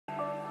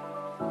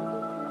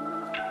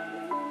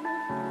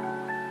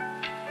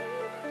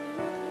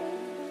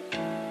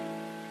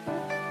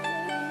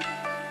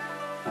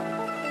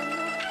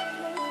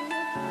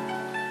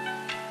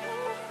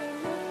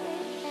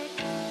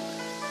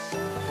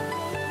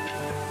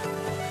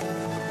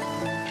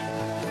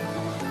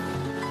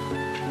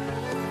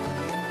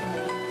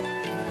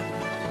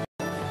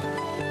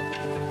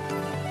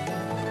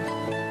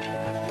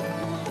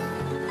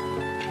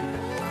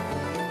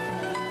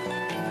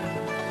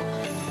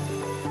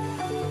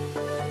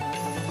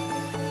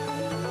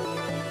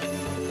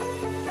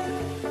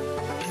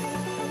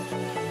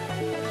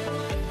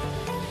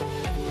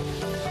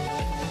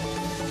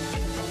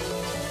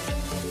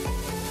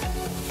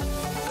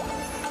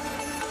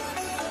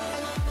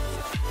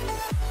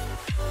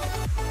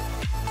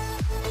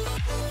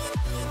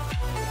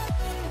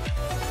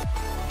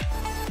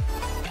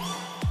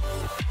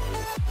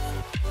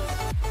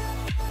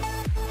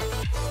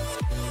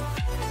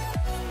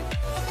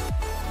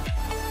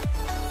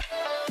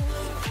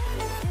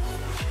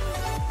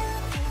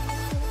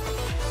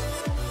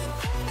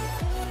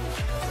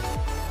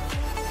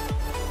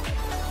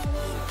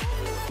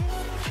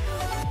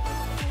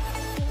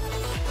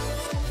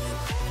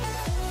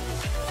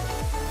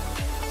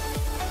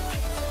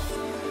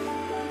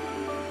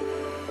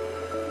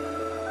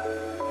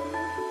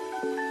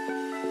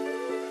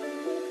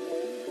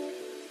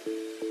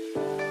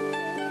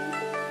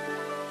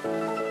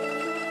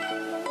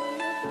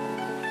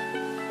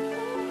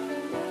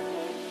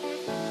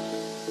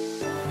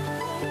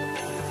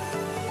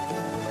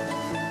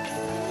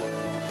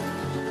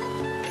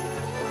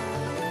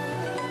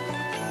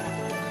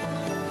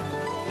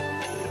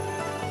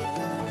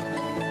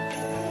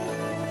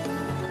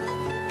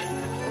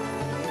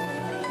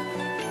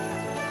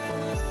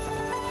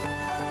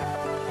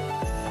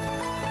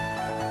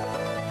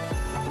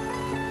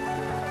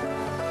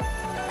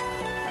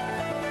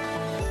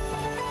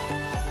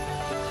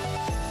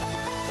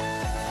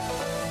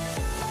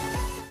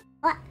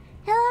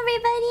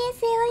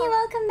everybody,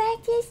 welcome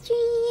back to the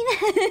stream.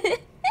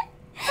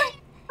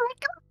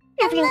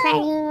 Everybody.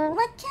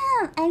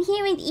 Welcome. I'm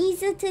here with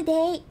Izu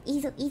today.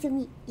 Izu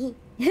me. I'm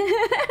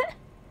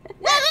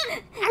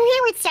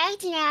here with Sai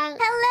today.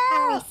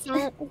 Hello.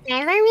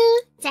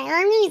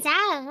 Jeremy, is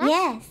that?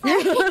 Yes.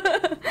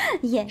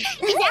 Yes.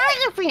 Is that how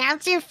you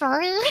pronounce your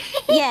phone?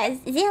 Yes.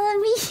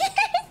 Zilami.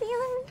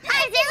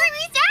 Hi,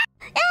 Jeremy,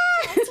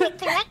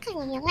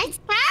 correctly. Let's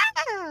go.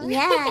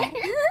 Yeah.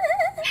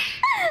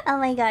 Oh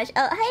my gosh.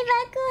 Oh, hi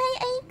Baku, hi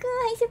Aiku,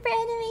 hi Super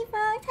Anime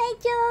Fox, hi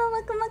Joe,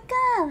 welcome.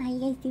 How you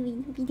guys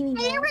doing? Hope you're doing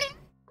well.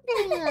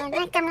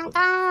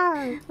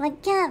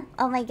 Welcome.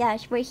 Oh my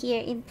gosh, we're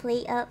here in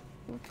PlateUp.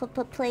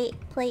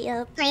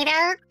 PlateUp.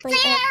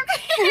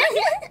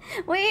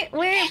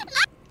 We're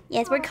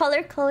yes, we're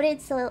color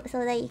coded so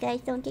that you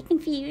guys don't get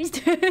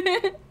confused.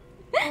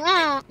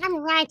 Yeah, I'm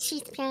right,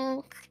 she's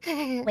pink.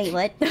 Wait,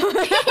 what?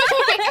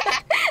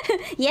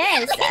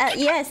 Yes,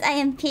 yes, I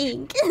am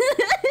pink.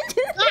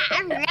 Yeah,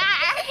 I'm right.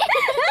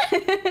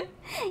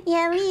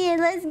 Yeah, me,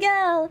 let's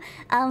go.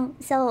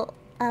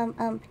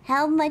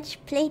 How much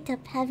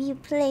PlateUp have you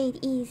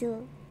played,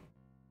 Izu?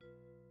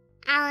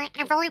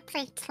 I've only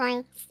played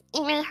twice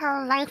in my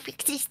whole life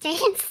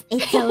existence.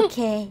 It's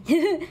okay.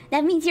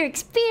 That means you're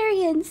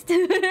experienced.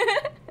 Wait,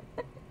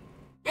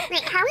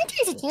 how many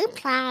times did you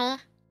play?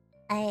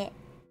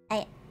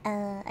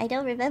 I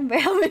don't remember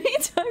how many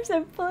times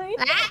I've played.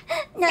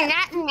 No.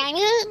 That many?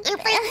 You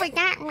played for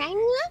that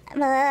many?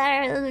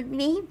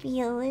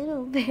 Maybe a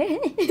little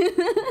bit.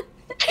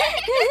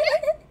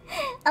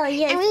 Oh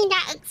yes. I mean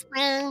that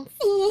explains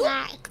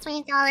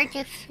all the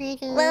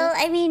different. Well,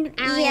 I mean,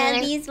 yeah,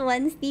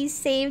 these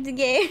saved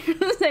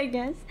games, I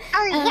guess.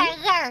 Oh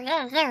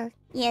yeah.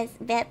 Yes,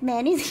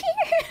 Batman is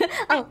here.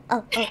 Oh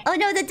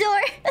no, the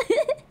door.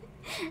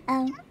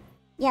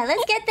 Yeah,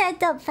 let's get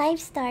that up.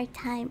 5-star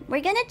time.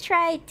 We're gonna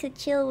try to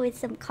chill with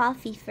some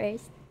coffee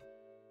first.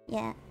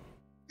 Yeah.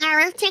 Yeah,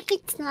 we'll take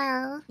it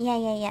slow.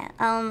 Yeah.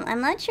 I'm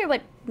not sure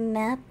what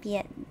map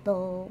yet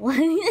though.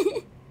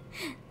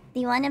 Do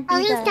you wanna be I'll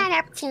leave that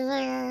up to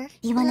you.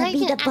 Do you wanna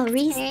be the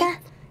barista?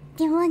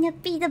 Do you wanna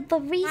be the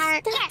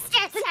barista? Yes.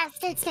 I'll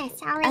be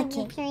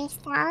the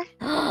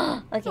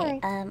barista. Okay.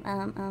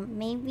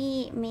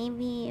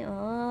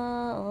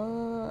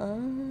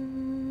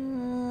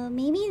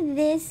 Maybe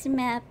this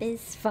map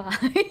is far. I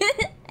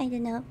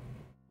don't know.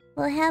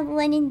 We'll have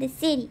one in the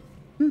city.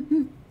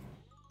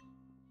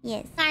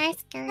 Yes.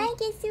 That's good. Hi,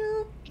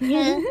 Kisu.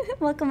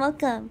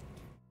 Welcome.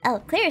 Oh,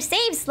 clear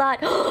save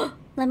slot.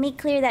 Let me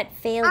clear that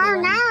failed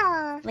one.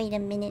 No. Wait a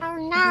minute. Oh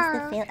no. What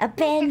is the fail?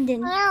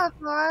 Abandon.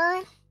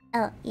 Boy.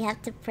 Oh, you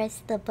have to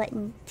press the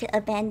button to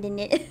abandon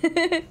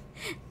it.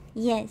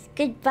 Yes.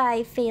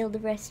 Goodbye,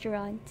 failed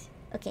restaurant.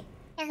 Okay.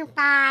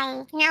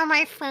 Goodbye. No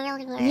more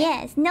failure.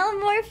 Yes, no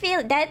more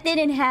fail. That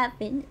didn't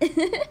happen.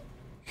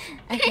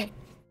 Okay.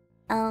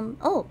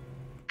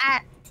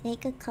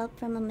 Take a cup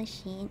from a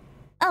machine.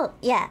 Oh,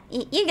 yeah.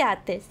 You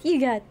got this.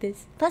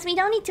 Plus, we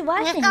don't need to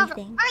watch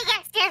anything. Oh,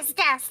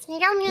 yes. We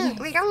don't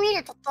need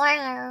a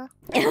tutorial.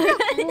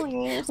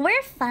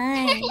 We're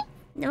fine.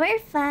 We're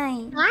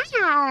fine.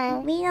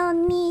 Wow. We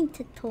don't need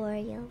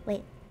tutorial.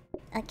 Wait.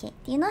 Okay.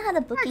 Do you know how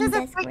the booking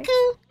desk works?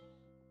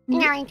 No,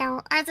 I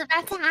don't. I was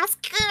about to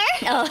ask her.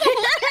 Oh.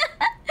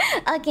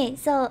 Okay,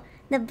 so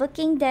the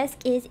booking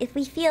desk is if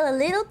we feel a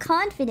little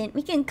confident,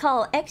 we can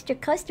call extra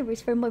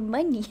customers for more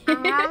money.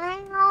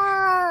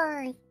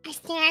 Oh, I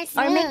see.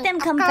 Or make them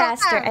come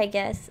faster, Okay. I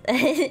guess.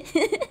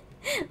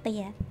 But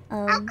yeah.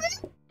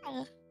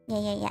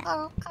 Yeah.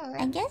 Okay.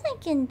 I guess I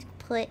can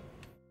put...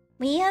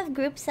 We have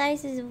group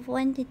sizes of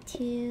 1 to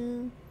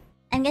 2.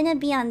 I'm gonna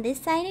be on this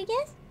side, I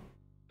guess?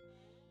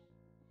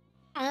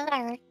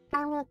 I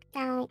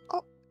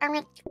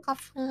make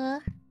coffee.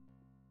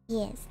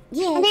 Yes.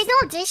 And there's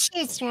no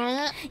dishes,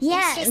 right?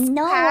 Yeah, It's just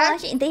no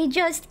cups. washing. They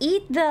just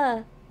eat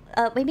the...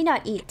 maybe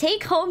not eat.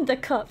 Take home the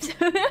cups.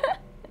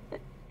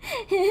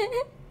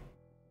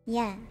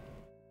 Yeah.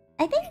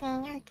 I think...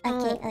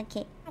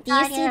 Okay. Do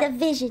you see the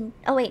vision?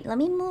 Oh wait, let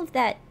me move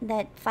that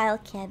file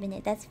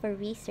cabinet. That's for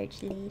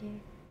research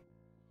later.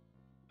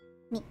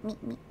 Me.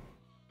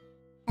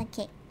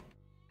 Okay.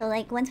 So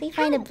like once we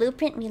find a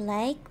blueprint we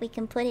like, we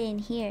can put it in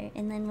here.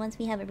 And then once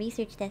we have a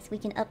research desk, we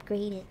can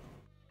upgrade it.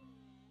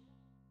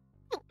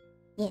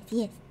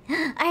 Yes.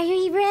 Are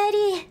you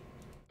ready?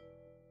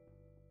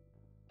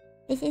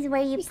 This is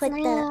where you put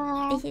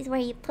the... This is where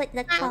you put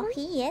the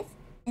coffee, yes?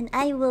 And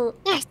I will...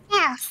 Yes.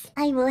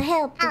 I will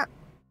help you. Oh.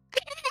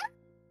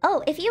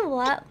 Oh, if you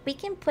want, we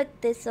can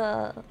put this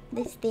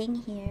this thing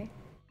here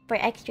for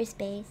extra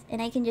space,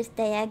 and I can just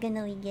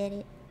diagonally get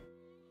it.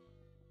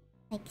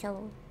 Like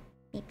so.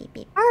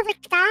 Beep.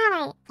 Perfect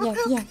guy.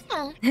 Yes.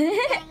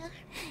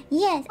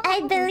 Yes,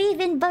 I believe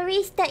in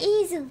Barista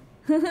Izu.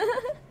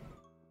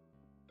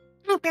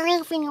 I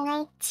believe in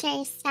what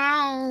you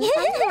say.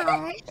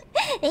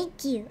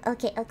 Thank you.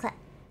 Okay.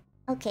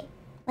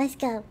 Let's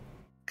go.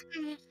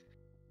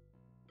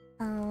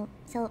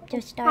 So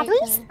just start. How do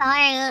we start?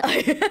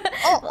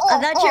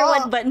 I'm not sure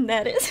what button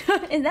that is.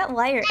 Is that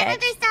Y or X?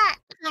 There's that.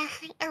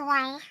 Or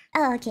Y.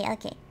 Oh, okay.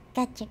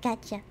 Gotcha.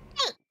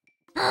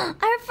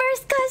 Our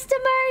first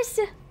customers!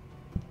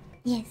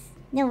 Yes,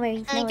 no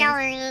worries. Don't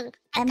worry.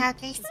 I got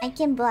this. I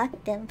can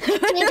block them.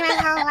 Can you do my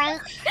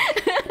homework?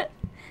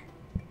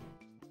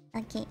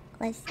 Okay,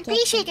 let's I'm get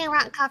pretty sure they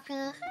want coffee.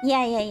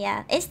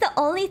 Yeah. It's the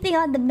only thing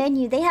on the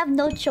menu. They have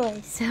no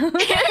choice.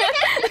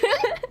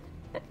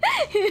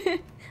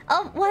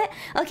 Oh, what?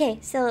 Okay,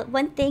 so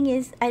one thing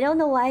is, I don't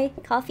know why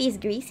coffee is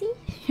greasy.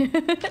 No.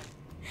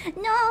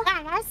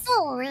 Yeah, that's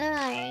so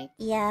weird.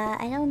 Yeah,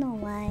 I don't know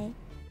why.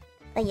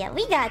 But yeah,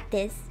 we got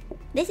this.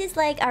 This is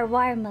like our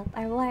warm-up.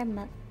 Oh,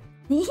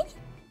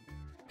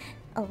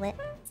 what?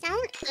 So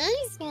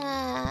easy.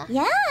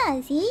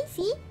 Yeah,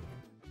 see?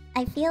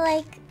 I feel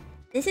like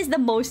this is the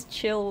most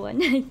chill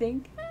one, I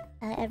think.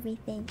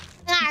 Everything.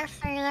 Yeah,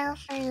 for you.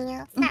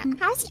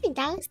 How's your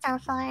day so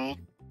far?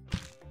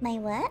 My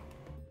what?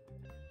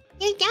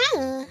 Your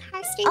day.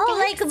 How's your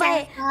day so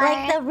far?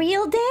 Like the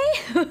real day?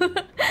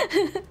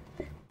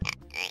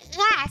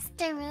 Yes,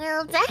 the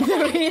real day.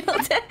 The real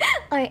day.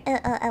 Or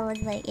I was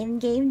like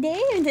in-game day.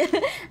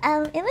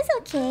 It was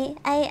okay.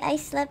 I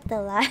slept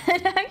a lot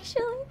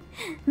actually.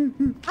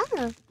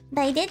 Oh.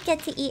 But I did get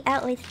to eat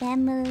out with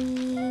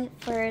family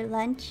for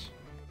lunch.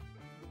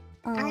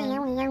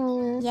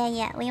 Yummy.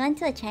 Yeah. We went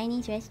to a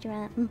Chinese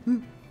restaurant.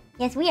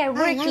 Yes, we are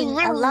working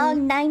yummy. a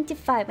long 9 to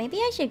 5. Maybe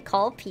I should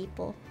call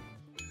people.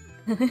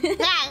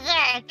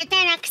 Yeah. Get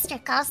that extra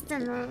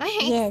customer.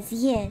 Yes.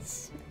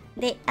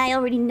 I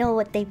already know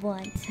what they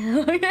want.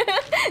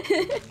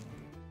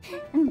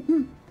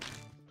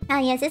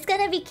 Yes, it's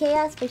gonna be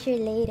chaos for sure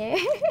later.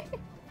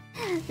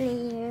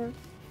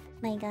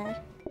 My god.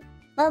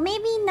 Well,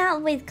 maybe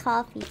not with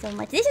coffee so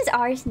much. This is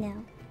ours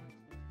now.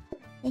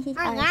 This is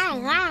ours now.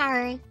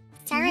 Yeah.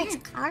 Sarah's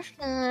coffee.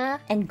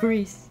 And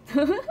grease.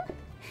 Sarah's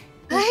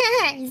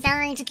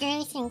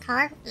grease and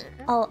coffee.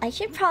 Oh, I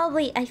feel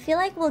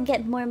like we'll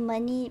get more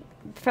money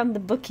from the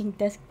booking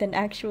desk than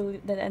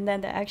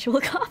the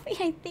actual coffee,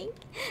 I think.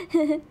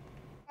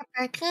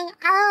 Working?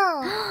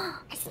 Oh,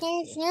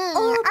 excuse me.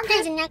 Oh,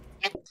 there's an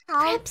extra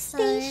prep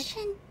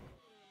station.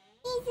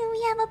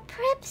 We have a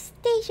prep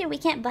station. We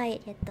can't buy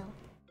it yet though.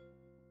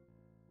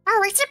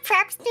 Oh, it's a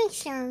prep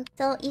station.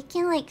 So you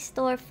can like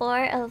store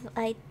 4 of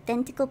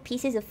identical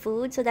pieces of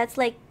food. So that's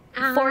like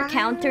 4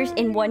 counters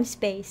in one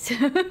space.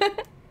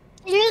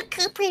 You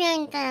keep it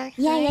in there.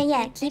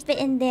 Yeah. Keep it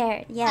in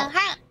there. Yeah.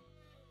 Okay.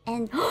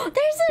 And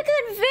there's a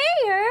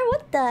conveyor.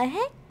 What the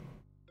heck?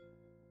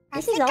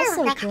 This is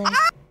also good.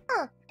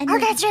 Oh,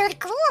 that's really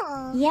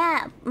cool.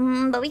 Yeah,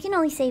 but we can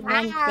only save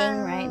one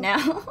thing right now.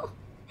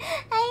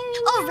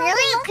 Oh,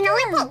 really? You can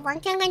only put one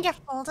thing in the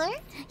folder?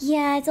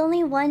 Yeah, it's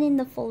only one in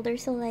the folder.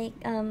 So like,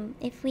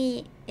 if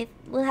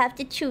we'll have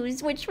to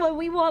choose which one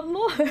we want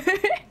more.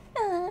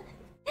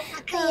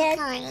 Okay.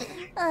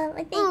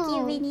 Thank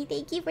you, Winnie.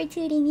 Thank you for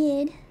tuning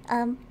in.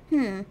 I'm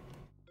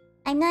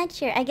not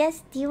sure. I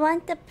guess, do you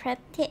want the prep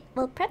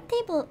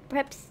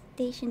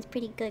station's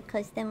pretty good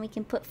because then we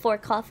can put 4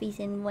 coffees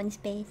in one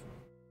space.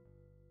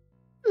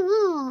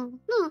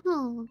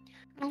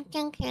 I'm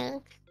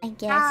thinking. I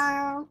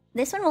guess.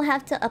 This one will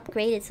have to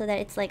upgrade it so that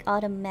it's like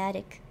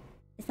automatic.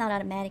 It's not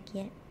automatic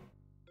yet.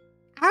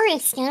 I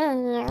see.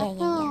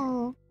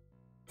 Yeah.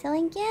 So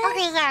I guess.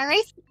 Okay,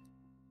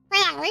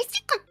 let's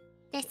stick with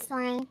this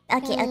one.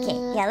 Okay.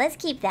 Yeah, let's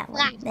keep that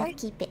one. Yeah,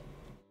 Let's keep it.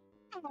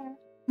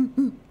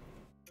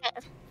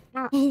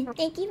 Oh,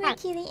 Thank you for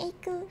killing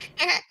Echo.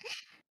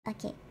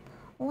 Okay.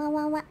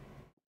 What?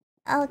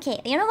 Okay,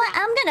 you know what?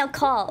 I'm gonna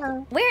call.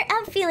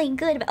 I'm feeling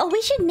good. Oh,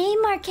 we should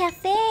name our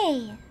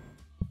cafe.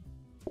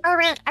 oh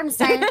wait, I'm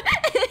sorry.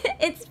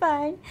 It's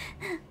fine.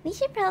 We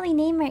should probably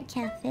name our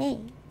cafe.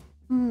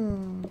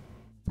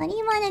 What do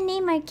you want to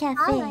name our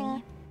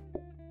cafe?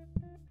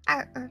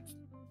 I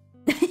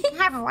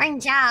have one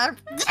job.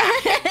 It's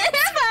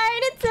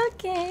fine. It's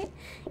okay.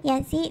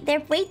 Yeah, see,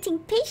 they're waiting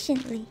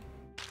patiently.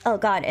 Oh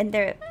God, and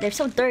they're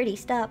so dirty.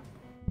 Stop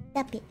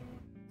it.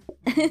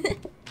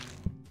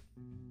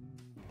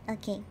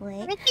 Okay,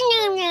 wait. We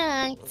can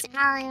name it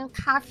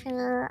coffee.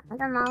 I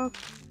don't know.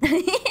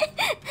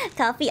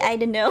 Coffee, I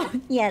don't know.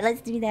 Yeah,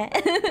 let's do that.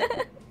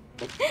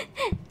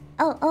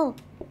 Oh.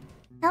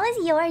 How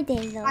was your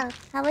day though?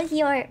 How was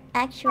your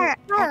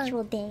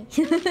actual day?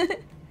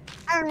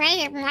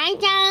 Alright, my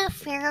day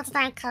feels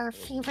like a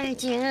fever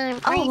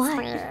dream. Oh,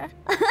 why?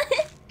 I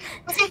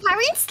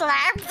haven't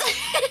slept.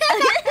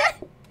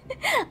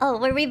 Oh,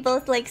 were we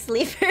both like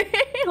sleepers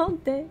all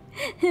day?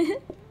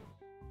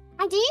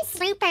 I didn't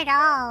sleep at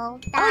all.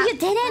 Oh, you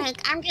didn't?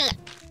 Like, I'm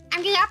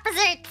the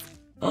opposite.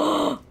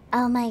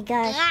 Oh my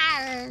gosh.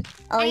 Yeah.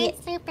 Oh, I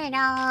didn't sleep at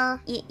all.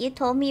 You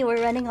told me you were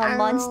running on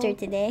Monster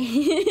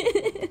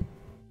today.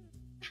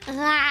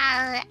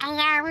 Wow,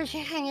 I was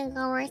having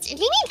the worst. Do you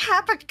need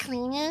help with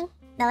cleaning?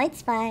 No,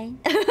 it's fine.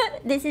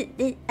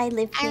 I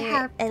live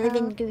here. I live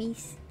in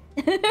Greece.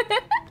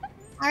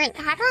 Alright,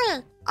 how do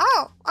I...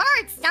 Oh,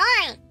 it's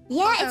done!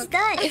 Yeah, it's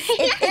done.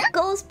 It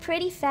goes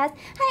pretty fast.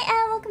 Hi,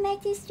 Al. Welcome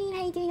back to the stream.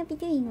 How you doing? Hope you're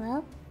doing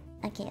well.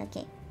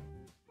 Okay.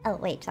 Oh,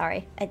 wait.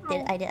 Sorry. I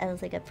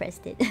was like, I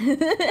pressed it.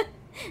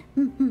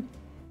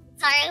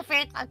 Sorry, I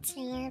forgot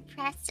to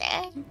press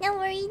it. No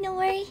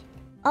worry.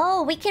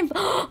 Oh, we can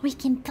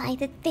buy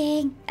the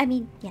thing. I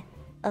mean, yeah.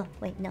 Oh,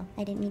 wait, no.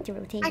 I didn't mean to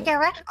rotate it. Okay,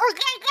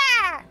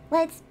 yeah.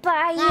 Let's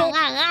buy it.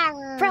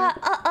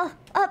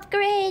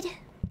 Upgrade.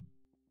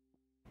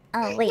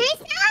 Oh, wait.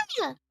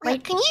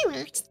 Wait, can you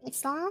reach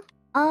this long?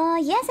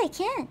 Yes, I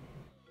can.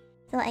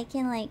 So I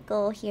can, like,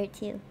 go here,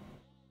 too.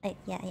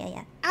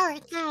 Yeah. Oh,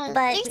 okay.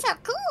 But... You're so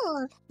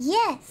cool.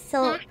 Yes,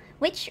 so...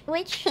 Which...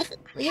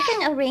 You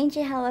can arrange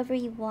it however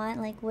you want,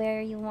 like,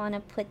 where you want to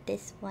put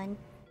this one.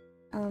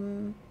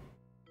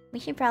 We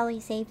should probably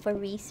save for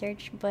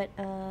research, but,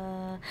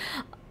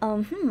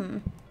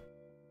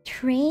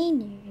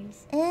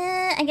 trainers.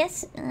 I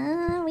guess,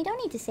 we don't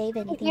need to save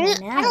anything right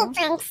now. I don't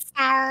think so.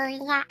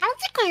 Yeah, I don't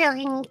think we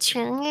really need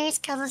trainers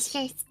because it's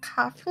just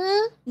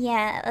coffee.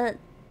 Yeah,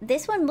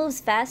 this one moves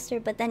faster,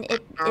 but then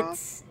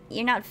it's...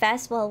 You're not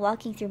fast while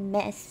walking through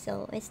mess,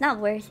 so it's not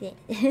worth it.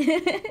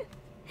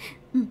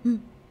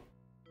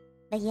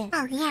 But yes.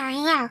 Oh,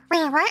 yeah.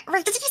 Wait,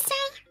 what did you say?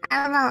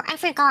 I don't know. I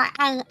forgot.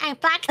 I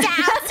blacked out.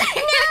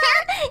 No!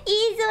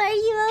 Izu, are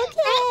you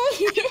okay?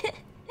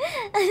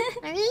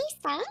 What are you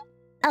saying?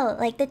 Oh,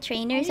 like the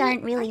trainers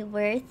aren't really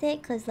worth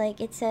it, cause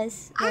like it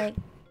says like,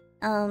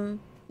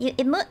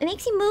 it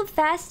makes you move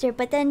faster,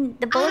 but then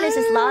the bonus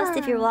is lost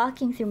if you're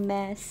walking through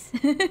mess.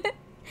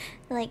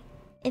 Like,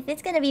 if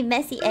it's gonna be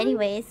messy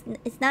anyways,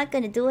 it's not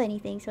gonna do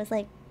anything. So it's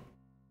like,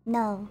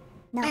 no,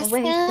 not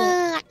worth it.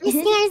 I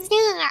see.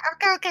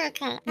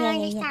 Okay. I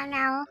understand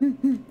now.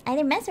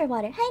 Either mess or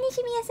water. Hi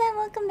Nishimiya-san,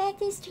 welcome back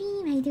to the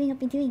stream. How you doing?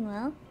 Hope you're doing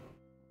well.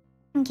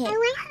 Okay.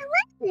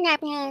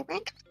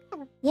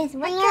 Yes,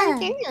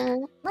 welcome.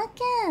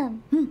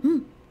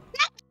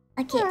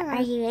 Okay,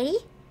 are you ready?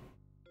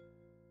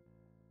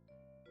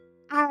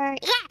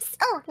 Yes.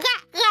 Oh,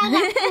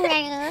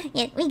 yeah.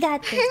 Yeah, we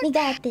got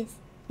this.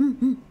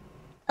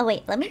 Oh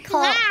wait, let me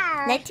call.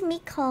 Yeah. Let me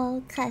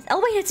call class. Oh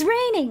wait, it's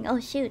raining. Oh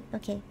shoot.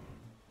 Okay.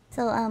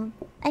 So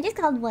I just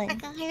called one.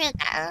 Okay, here we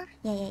go.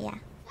 Yeah.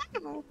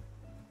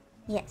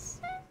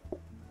 Yes.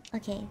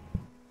 Okay.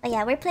 Oh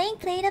yeah, we're playing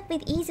PlateUp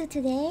with Izu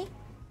today.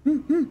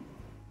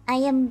 I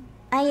am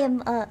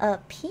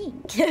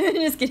pink.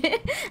 Just kidding.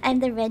 I'm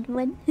the red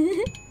one.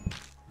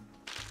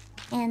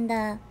 And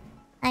I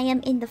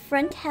am in the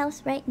front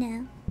house right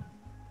now.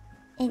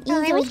 And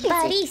Izu is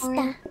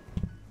barista.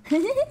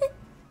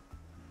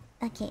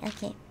 Okay.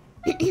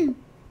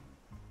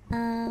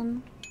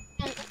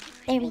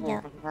 There we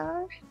go.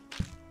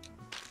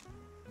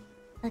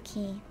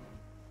 Okay.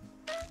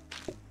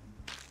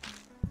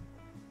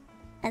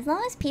 As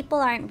long as people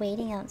aren't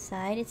waiting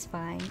outside, it's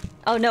fine.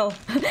 Oh no!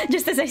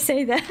 Just as I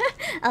say that.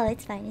 Oh,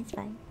 it's fine.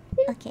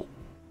 Okay.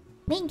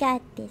 We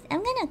got this.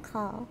 I'm gonna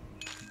call.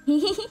 There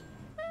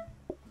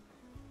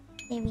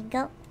we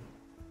go.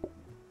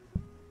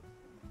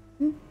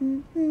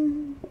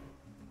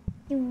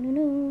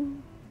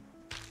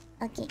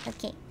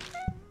 Okay.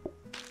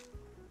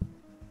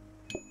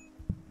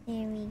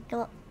 There we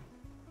go.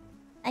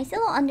 I still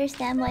don't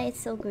understand why it's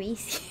so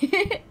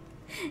greasy.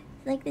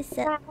 like this.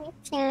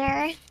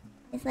 Chair.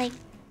 It's like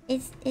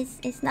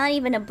it's not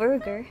even a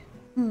burger.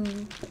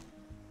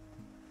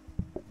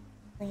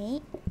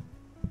 Wait.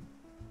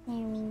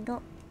 There we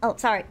go. Oh,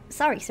 sorry,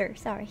 sir.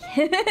 Sorry.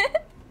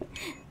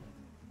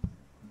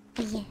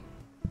 Yeah.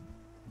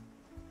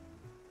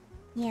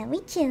 Yeah,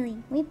 we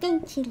chilling. We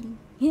been chilling.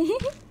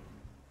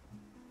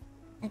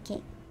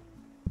 Okay.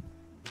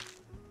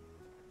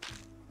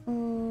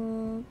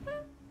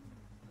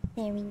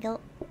 There we go.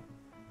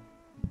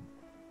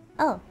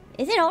 Oh,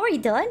 is it already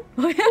done? So.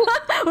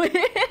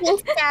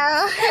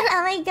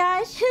 Oh my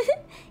gosh!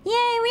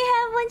 Yay, we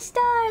have 1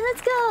 star.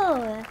 Let's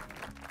go.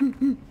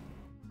 Wait,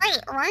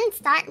 1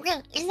 star?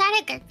 Wait, is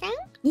that a good thing?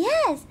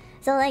 Yes.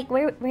 So like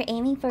we're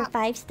aiming for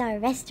 5-star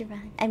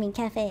restaurant. I mean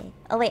cafe.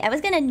 Oh wait, I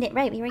was gonna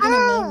right. We were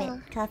gonna name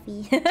it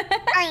coffee. Oh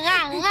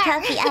yeah.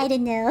 Coffee. I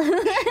don't know.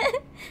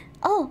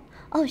 Oh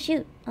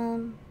shoot.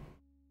 Oh,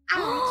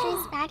 which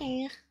is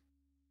better?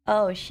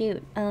 Oh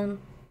shoot.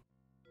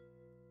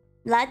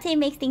 Latte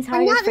makes things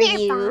harder for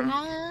you.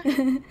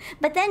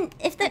 But then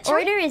if the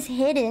order is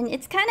hidden,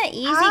 it's kind of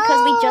easy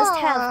because we just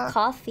have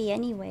coffee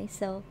anyway.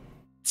 So.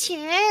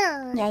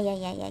 True.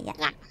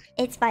 Yeah.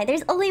 It's fine.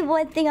 There's only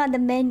one thing on the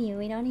menu.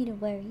 We don't need to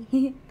worry.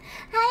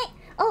 Hi.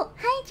 Oh,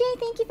 hi Jay.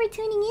 Thank you for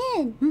tuning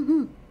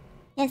in.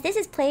 Yes, this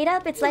is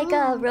PlateUp. It's like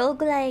a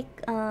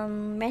roguelike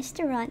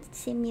restaurant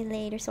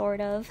simulator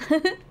sort of.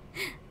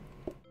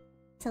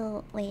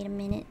 So wait a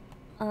minute.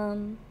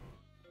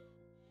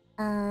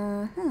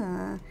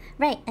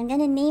 Right. I'm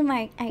gonna name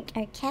our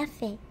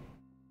cafe.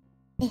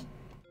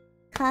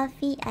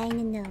 Coffee. I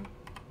don't know.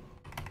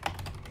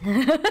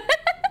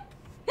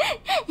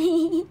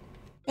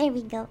 There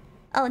we go.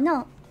 Oh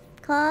no,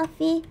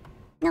 coffee.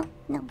 No,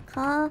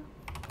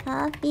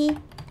 coffee.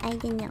 I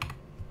don't know.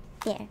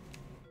 There.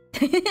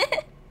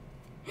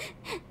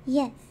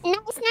 Yes.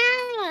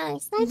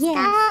 Nice. Let's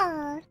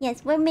go.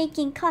 Yes, we're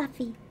making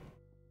coffee.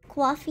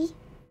 Coffee.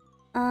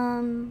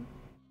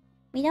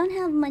 We don't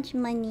have much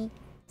money,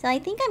 so I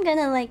think I'm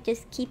gonna like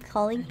just keep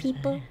calling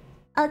people.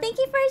 Oh, thank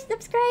you for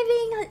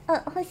subscribing,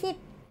 Jose.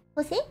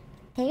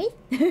 Terry?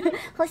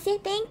 Jose,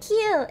 thank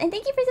you. And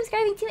thank you for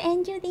subscribing too,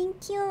 Andrew.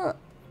 Thank you.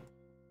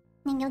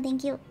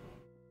 Thank you.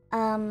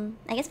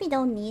 I guess we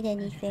don't need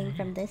anything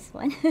from this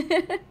one.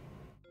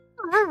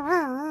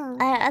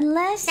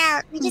 Unless...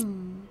 Now, we just...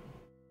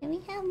 Do we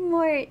have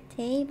more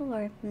table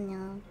or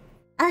no?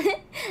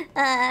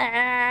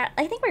 I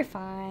think we're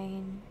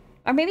fine.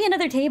 Or maybe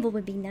another table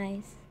would be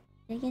nice.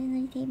 Did I get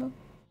another table?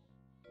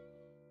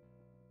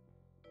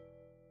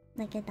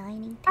 Like a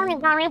dining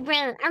table?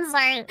 I'm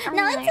sorry.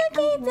 No, it's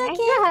okay.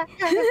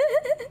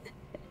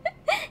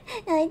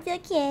 No, it's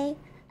okay.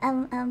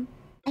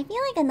 I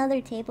feel like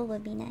another table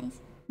would be nice.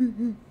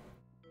 Oh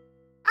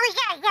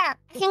yeah. I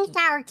think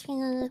that would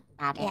be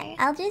better. Yeah,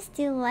 I'll just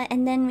do one,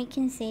 and then we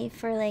can save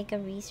for like a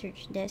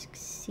research desk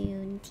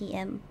soon.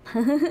 TM.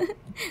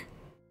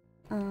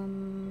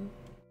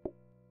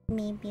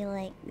 Maybe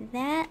like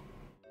that.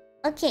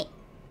 Okay.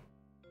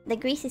 The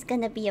grease is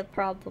gonna be a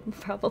problem,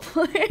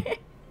 probably.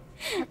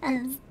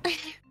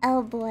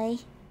 Oh boy.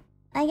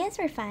 I guess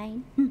we're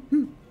fine.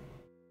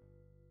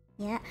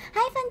 Yeah.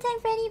 Hi,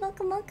 Funtime Freddy.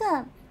 Welcome.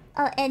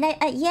 Oh, and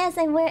yes,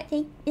 I'm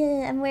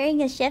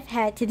wearing a chef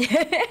hat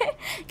today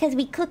because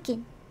we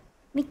cooking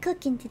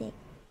today.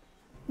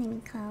 Let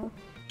me call.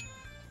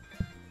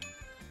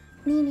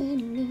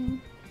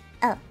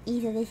 Oh,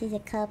 Isa, this is a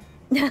cup.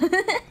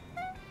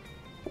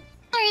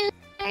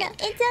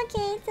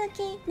 It's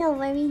okay. No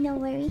worry.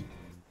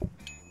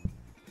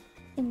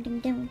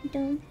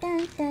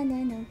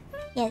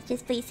 Yes,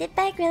 just please sit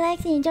back,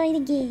 relax, and enjoy the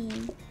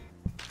game.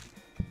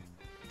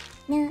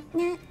 No.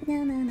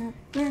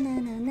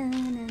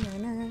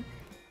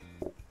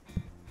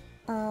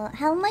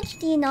 How much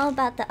do you know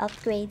about the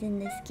upgrades in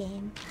this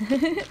game?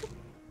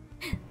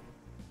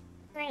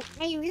 Right,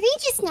 I really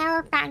just know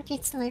about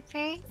your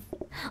slippers.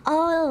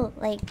 Oh,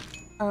 like,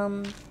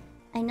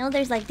 I know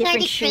there's like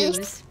different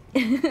shoes.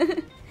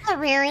 Oh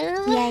really?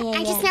 Yeah.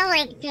 I just know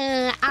like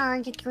the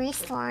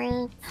grease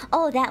one.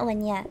 Oh, that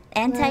one, yeah.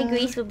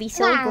 Anti-grease would be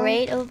so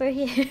great over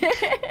here. Yeah,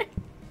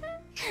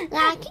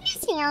 I think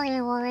it's the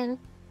only one.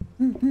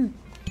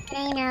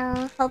 I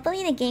know.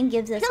 Hopefully the game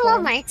gives us The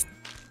one. Walmart.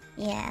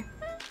 Yeah.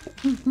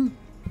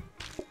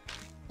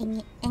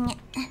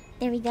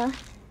 There we go.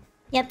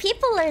 Yeah,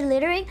 people are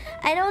littering.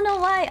 I don't know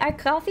why our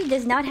coffee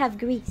does not have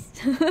grease.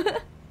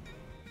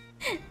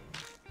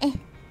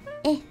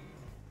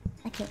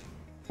 Okay.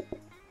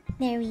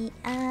 There we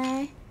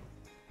are.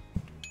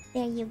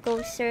 There you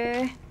go,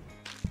 sir.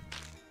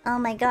 Oh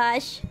my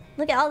gosh.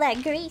 Look at all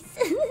that grease.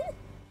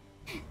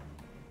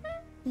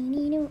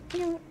 No.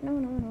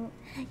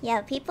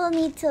 Yeah, people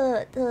need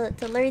to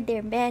learn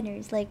their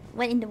manners. Like,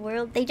 what in the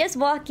world? They just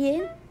walk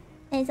in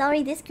and it's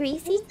already this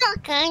greasy?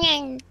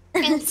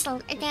 It's so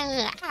good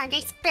and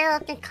they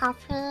spilled the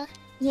coffee.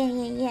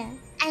 Yeah.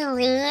 I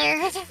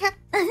weird.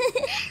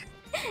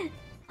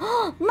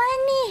 Oh,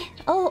 money!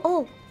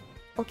 Oh.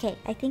 Okay,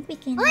 I think we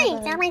can.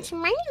 Wait, that much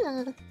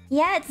money.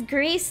 Yeah, it's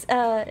grease.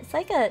 It's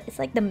like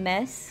the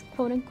mess,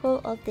 quote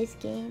unquote, of this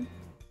game.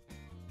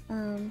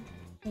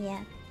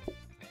 Yeah.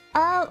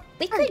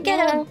 We could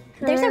get a...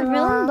 There's a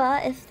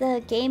Roomba if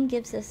the game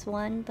gives us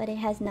one, but it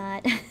has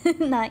not.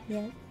 Not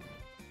yet.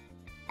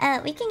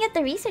 We can get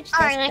the research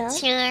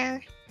desk though.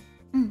 Sure.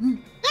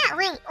 Yeah,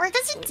 wait, what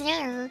does it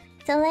do?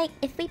 So like,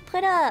 if we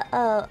put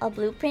a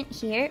blueprint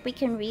here, we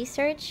can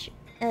research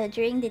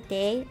during the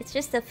day. It's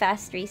just a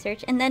fast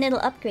research, and then it'll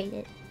upgrade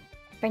it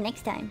for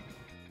next time.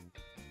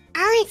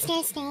 Oh, it's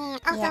just okay,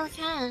 Yeah.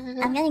 okay.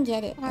 I'm gonna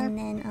get it, and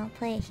then I'll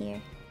play it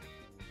here.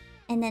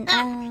 And then,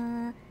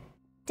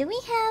 do we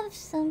have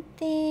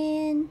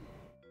something?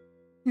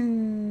 I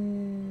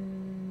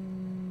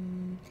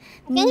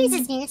think it's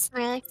just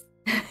useless.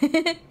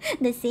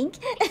 The sink?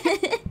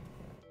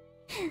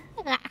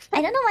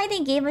 I don't know why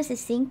they gave us a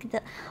sink.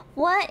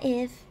 What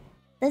if...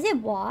 Does it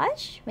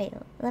wash? Wait,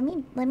 let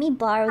me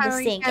borrow the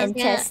sink and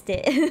test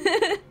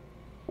it.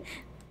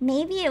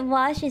 Maybe it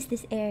washes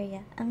this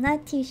area. I'm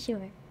not too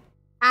sure.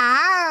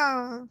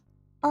 Oh.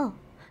 Oh.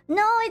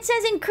 No, it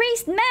says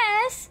increased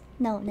mass!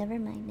 No, never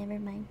mind, never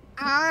mind.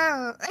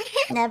 Oh.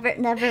 Never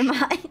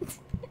mind.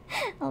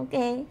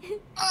 Okay.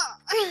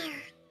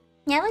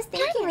 Yeah, I was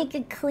thinking we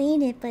could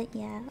clean it, but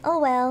yeah. Oh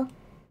well.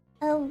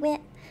 Oh well.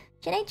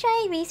 Should I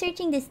try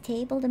researching this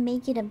table to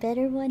make it a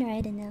better one, or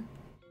I don't know?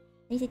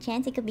 There's a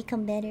chance it could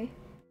become better.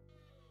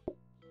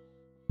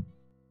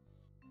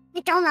 I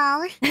don't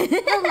know.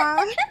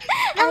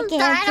 Okay,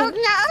 I don't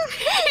know.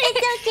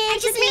 It's okay. I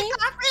just make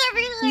coffee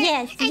every day.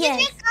 Yes, I yes.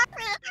 just make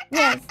coffee.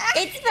 Yes,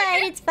 it's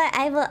fine. It's fine.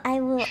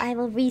 I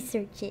will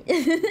research it.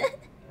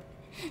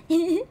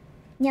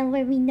 No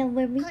worry, no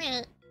worry.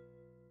 Okay.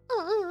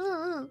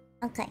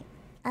 Okay,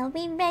 are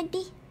we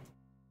ready?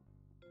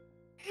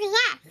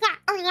 Yeah.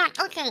 Oh yeah.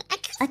 Okay.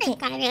 Okay.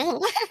 Got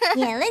it.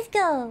 Yeah, let's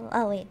go.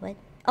 Oh wait, what?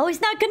 Oh,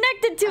 it's not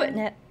connected to it.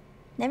 No,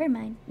 never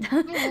mind.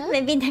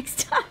 Maybe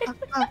next time.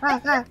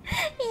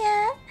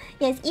 Yeah.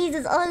 Yes,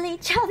 Izu's only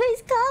job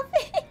is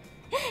coffee.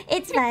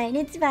 It's fine.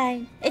 It's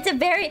fine.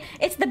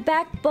 It's the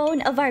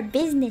backbone of our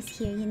business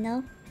here. You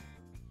know.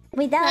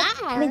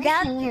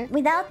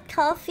 Without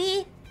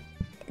coffee,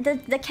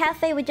 the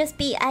cafe would just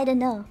be, I don't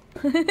know.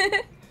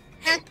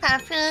 No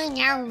coffee,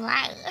 no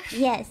life.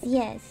 Yes.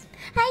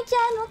 Hi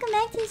John, welcome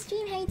back to the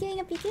stream. How are you doing?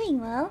 Hope you're doing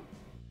well.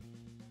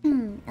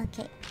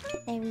 Okay.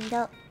 There we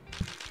go.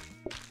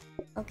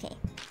 Okay.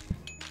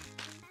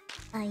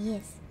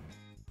 Yes.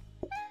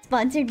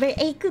 Sponsored by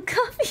Eiku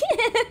Coffee.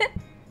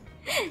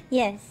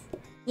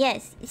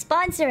 Yes.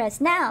 Sponsor us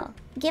now.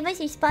 Give us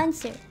your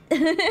sponsor.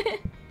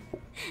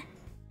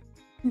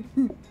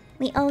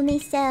 We only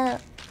sell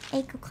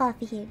Eiku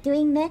Coffee here.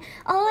 Doing that?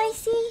 Oh, I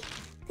see.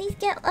 Please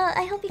get...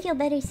 I hope you feel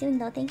better soon,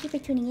 though. Thank you for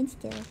tuning in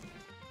still.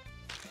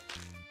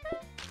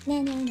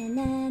 Na.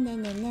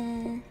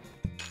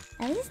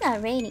 At least it's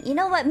not raining. You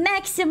know what?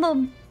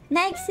 Maximum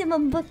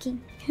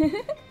booking.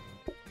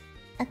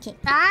 Okay.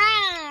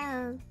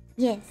 Wow.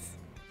 Yes.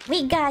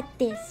 We got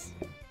this.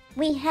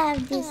 We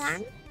have this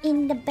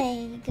in the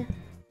bag.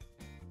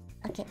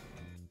 Okay.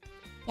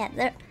 Yeah,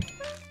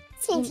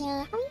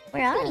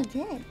 we're already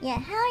good. Yeah,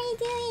 how are you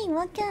doing?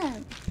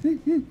 Welcome.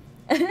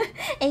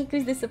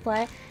 Aku's the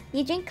supplier.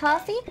 You drink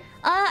coffee?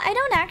 I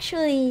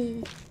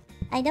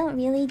don't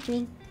really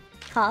drink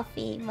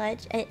coffee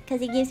much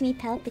because it gives me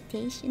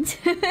palpitations.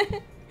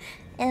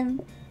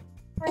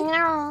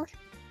 No.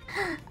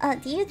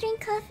 Do you drink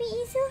coffee,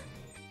 Izu?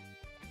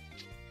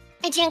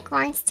 I drink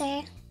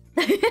Monster.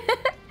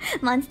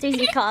 Monster's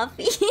your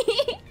coffee.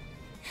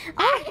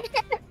 Oh.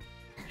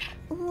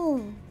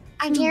 Ooh.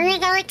 I didn't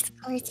go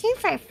exclusive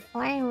for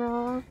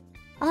 4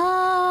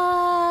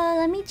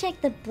 let me check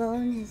the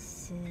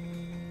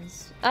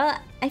bonuses.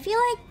 I feel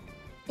like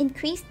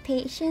increased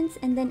patience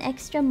and then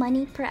extra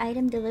money per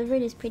item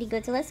delivered is pretty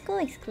good. So let's go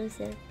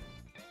exclusive.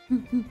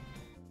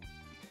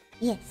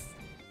 Yes.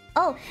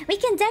 Oh, we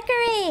can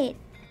decorate.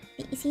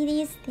 You see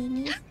these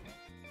thingies?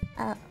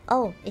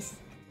 Oh, it's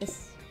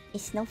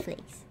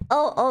snowflakes.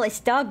 Oh, it's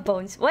dog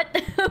bones. What?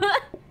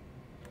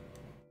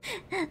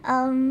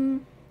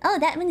 Oh,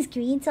 that one's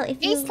green. So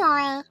if you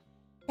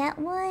that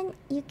one,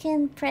 you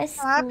can press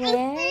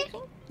square.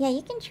 Yeah,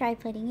 you can try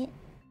putting it.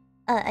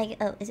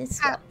 Is it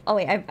square? Oh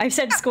wait, I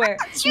said square.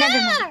 Never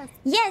mind.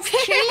 Yes,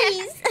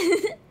 trees.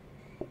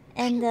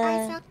 And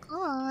so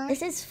cool.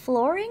 this is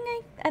flooring.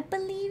 I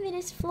believe it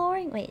is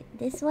flooring. Wait,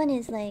 this one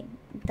is like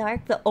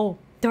dark.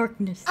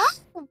 Darkness.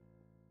 Oh,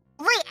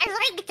 wait, I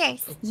like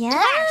this. Yeah,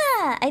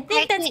 yes. I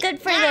think that's good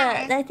for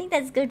I think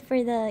that's good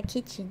for the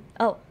kitchen.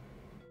 Oh.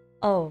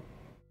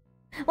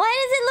 Why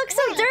does it look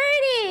so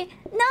dirty?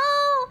 No,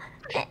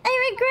 I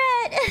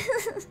regret.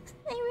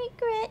 I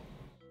regret.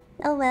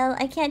 Oh well,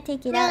 I can't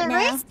take it out now.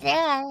 Where's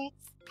this?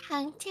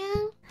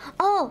 Painting?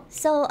 Oh,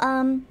 so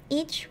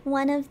each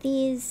one of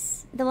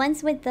these, the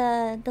ones with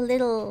the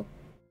little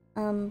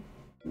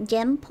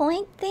gem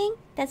point thing,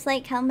 that's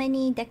like how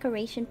many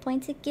decoration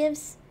points it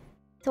gives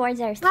towards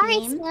our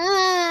theme.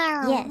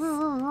 Yes.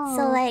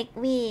 So like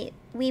we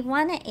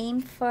want to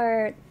aim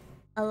for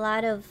a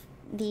lot of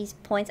these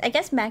points. I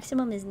guess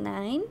maximum is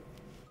 9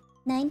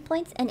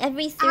 points, and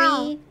every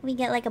 3 we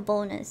get like a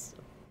bonus.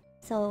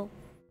 So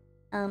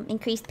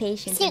increased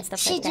patience and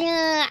stuff like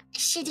that.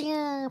 Should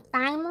you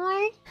buy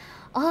more?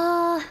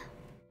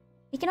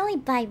 We can only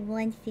buy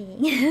one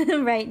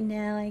thing right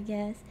now, I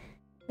guess.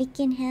 We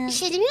can have.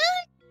 Should you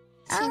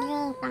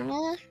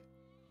buy?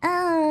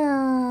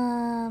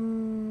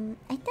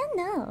 I don't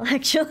know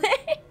actually.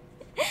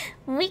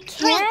 We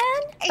can,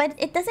 but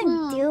it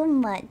doesn't do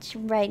much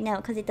right now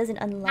because it doesn't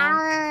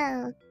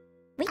unlock.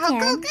 We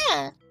can.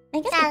 Okay. I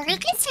guess we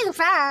can save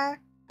her.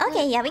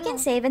 Okay, yeah, we can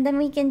save and then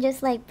we can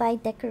just like buy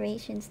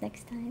decorations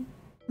next time.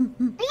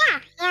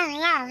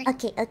 Yeah.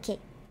 Okay.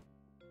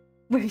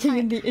 Working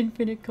in the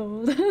infinite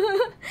cold.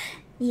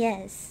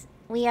 Yes,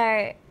 we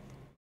are.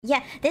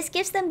 Yeah, this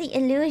gives them the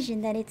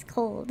illusion that it's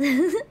cold. Wait,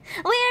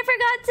 I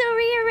forgot to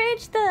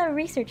rearrange the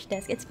research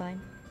desk. It's fine.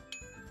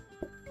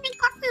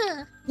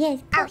 Coffee.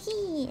 Yes,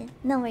 coffee.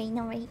 No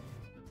worry.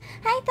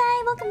 Hi,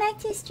 Pi. Welcome back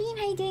to the stream.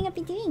 How you doing? Hope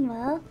you're doing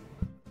well.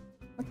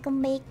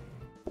 Welcome back.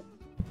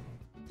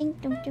 Ding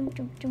dong dong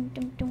dong dong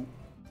dong dong.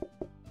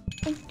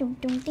 Ding dong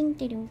dong ding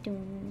ding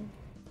dong.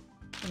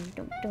 Ding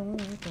dong dong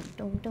dong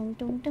dong dong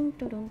dong dong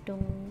dong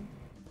dong.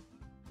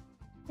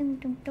 Ding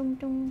dong dong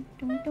dong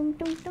dong dong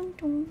dong dong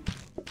dong.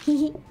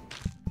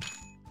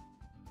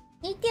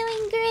 You're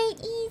doing great,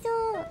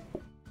 Ezo.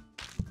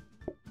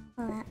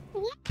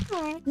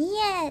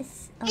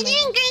 Yes. You're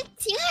doing great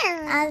too.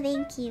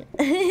 Thank you.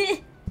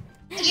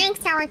 You're doing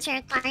sour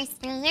jerk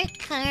last night. You're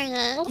carrying.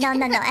 No,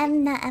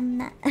 I'm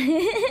not.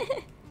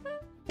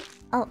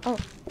 Oh.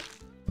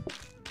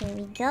 There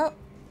we go.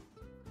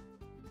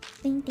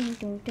 Ding ding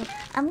dong dong.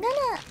 I'm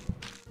gonna.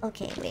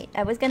 Okay, wait.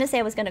 I was gonna say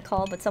I was gonna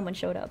call, but someone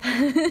showed up.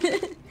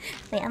 Wait,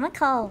 I'm gonna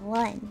call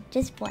one,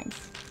 just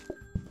once,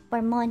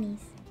 for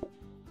monies.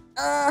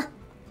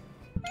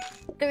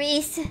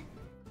 Grease.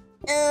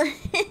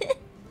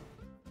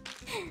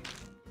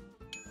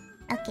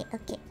 Okay.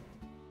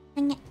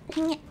 Hang it.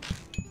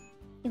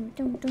 Dum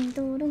dum dum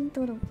dum dum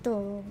dum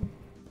dum.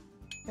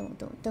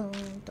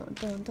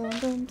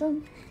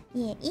 Dum.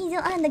 Yeah, easy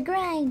on the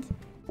grind.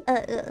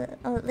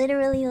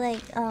 Literally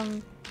like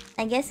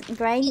I guess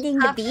grinding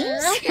the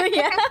beans.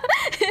 Yeah.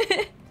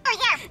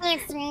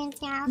 Please,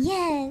 yeah.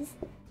 Yes.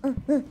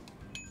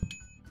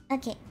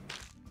 Okay.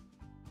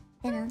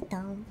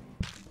 Dum.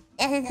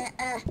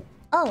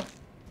 Oh,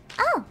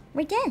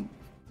 we're done.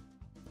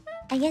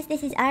 I guess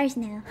this is ours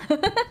now.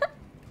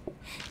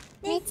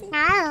 Let's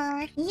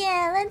go.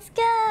 Yeah, let's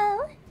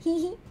go.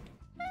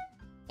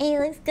 Hey,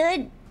 looks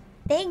good.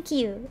 Thank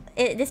you.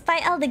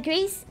 Despite all the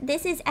grease,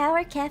 this is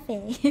our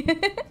cafe.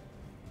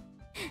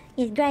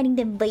 He's grinding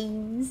the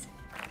beans.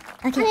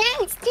 Okay.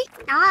 Let's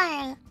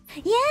start.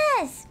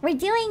 Yes, we're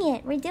doing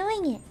it.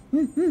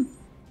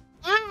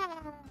 Yeah.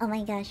 Oh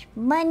my gosh,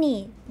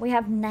 money. We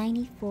have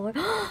 94.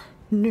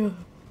 No.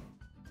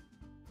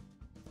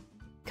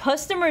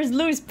 Customers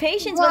lose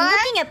patience when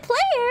looking at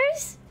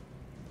players.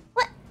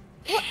 What?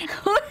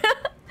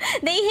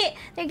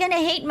 They're gonna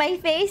hate my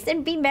face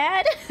and be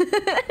mad.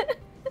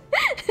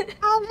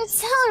 Oh, that's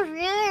so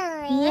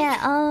rude.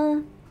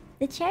 Yeah.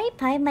 The cherry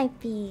pie might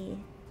be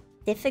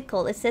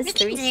difficult. It says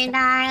 3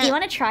 stars. Do you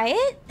want to try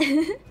it?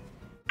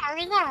 I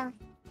don't know.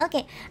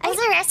 Okay. There's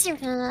a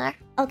recipe.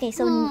 Okay,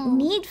 so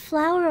knead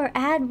flour or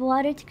add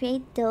water to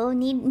create dough.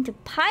 Knead into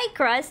pie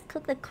crust.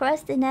 Cook the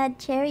crust and add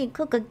cherry and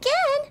cook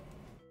again.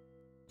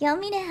 Do you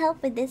want me to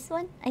help with this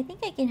one? I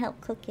think I can help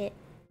cook it.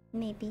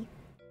 Maybe.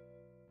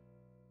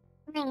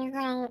 I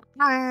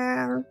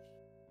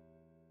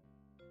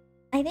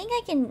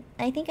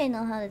think I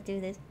know how to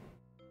do this.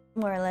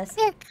 More or less.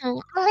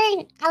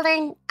 Okay, I'll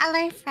learn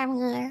from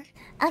you.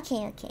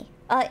 Okay.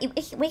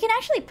 We can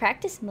actually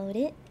practice mode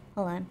it.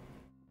 Hold on.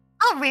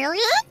 Oh, really?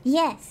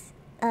 Yes.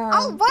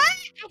 Oh, what?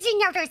 I didn't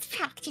know there was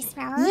practice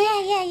mode.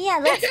 Yeah.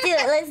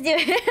 Let's do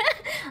it.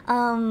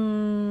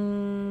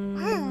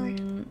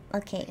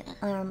 Okay.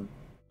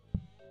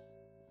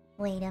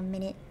 Wait a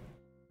minute.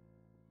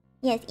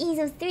 Yes,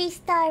 Izo's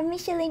 3-star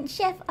Michelin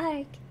chef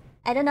arc.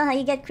 I don't know how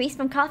you get grease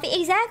from coffee.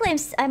 Exactly.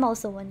 I'm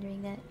also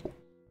wondering that.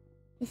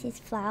 This is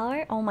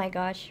flour. Oh my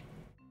gosh.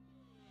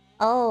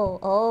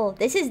 Oh.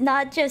 This is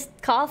not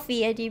just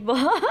coffee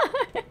anymore.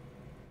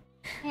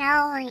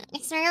 No,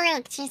 it's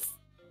really just.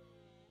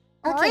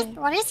 Okay.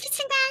 What is this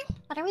again?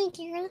 What are we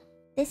doing?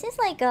 This is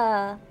like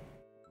a.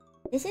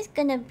 This is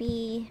gonna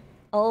be.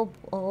 Oh.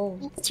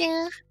 It's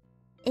true.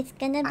 It's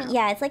gonna be.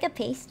 Yeah, it's like a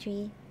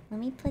pastry. Let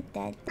me put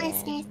that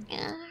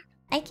down.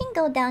 I can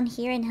go down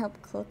here and help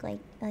cook,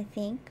 like, I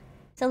think.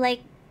 So,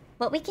 like,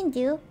 what we can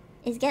do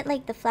is get,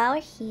 like, the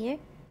flour here,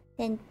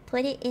 then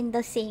put it in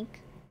the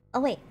sink. Oh,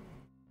 wait.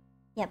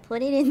 Yeah,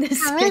 put it in the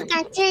sink.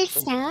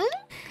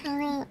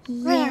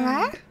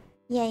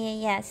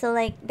 Yeah. So,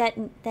 like,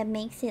 that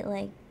makes it,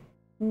 like,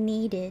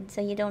 needed,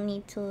 so you don't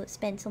need to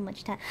spend so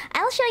much time.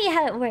 I'll show you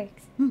how it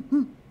works.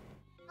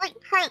 Wait,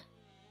 hi.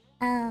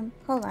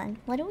 Hold on.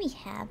 What do we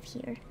have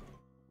here?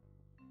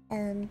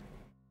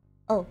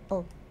 Oh.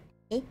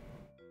 Okay.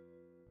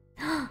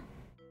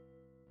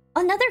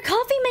 Another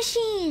coffee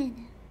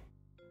machine!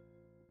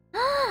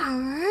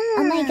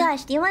 Oh my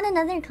gosh, do you want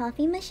another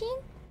coffee machine?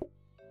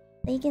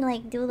 So you can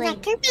like do That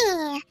like could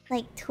be.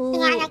 like 2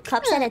 Yeah, that could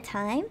cups be. at a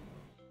time.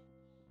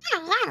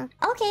 Yeah.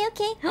 Okay,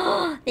 okay.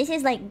 This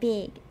is like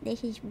big.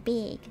 This is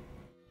big.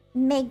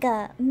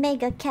 Mega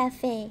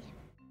cafe.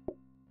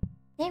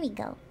 There we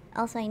go.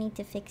 Also, I need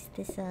to fix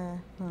this.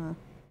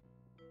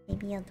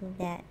 Maybe I'll do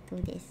that.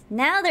 Do this.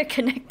 Now they're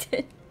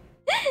connected.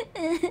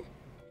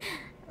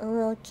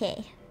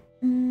 Okay.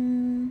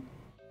 Maybe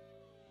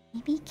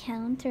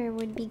counter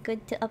would be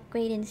good to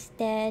upgrade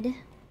instead.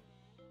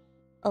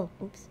 Oh,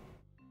 oops.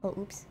 Oh,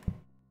 oops.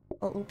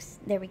 Oh, oops.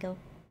 There we go.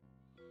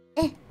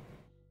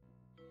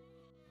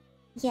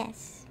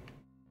 Yes.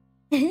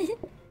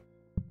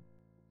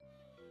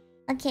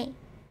 Okay.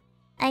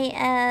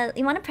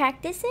 You wanna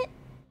practice it?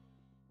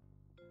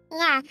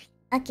 Yeah.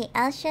 Okay,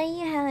 I'll show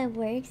you how it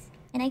works.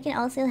 And I can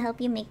also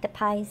help you make the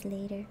pies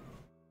later.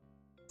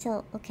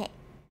 So, okay.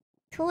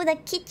 To the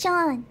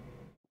kitchen!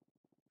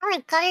 Oh, I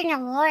got an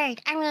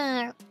award. I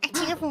mean,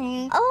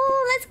 achievement.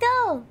 Oh, let's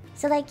go!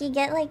 So, like, you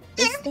get, like,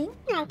 this thing?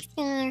 Let's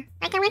see.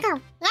 Like, we go.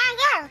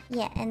 Yeah.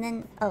 Yeah, and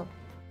then... Oh.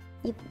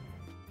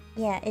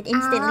 Yeah, it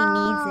instantly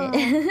needs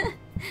it.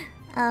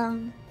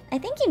 I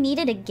think you need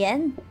it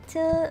again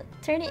to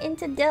turn it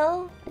into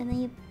dough. And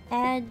then you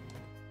add...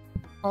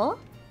 Oh?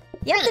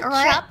 You have to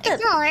chop the...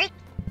 It's not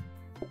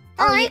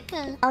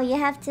working. Oh, you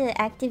have to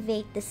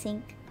activate the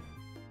sink.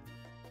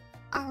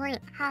 Oh, wait,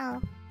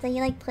 how? So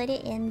you like put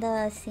it in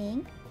the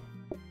sink.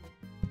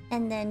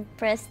 And then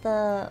press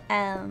the...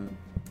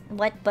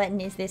 What button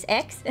is this?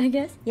 X, I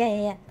guess?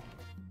 Yeah.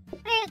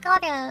 I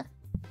got it.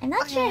 I'm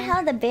not sure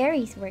how the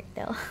berries work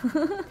though.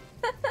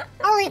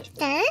 Oh, it's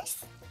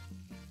this?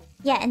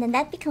 Yeah, and then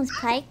that becomes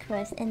pie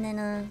crust. And then,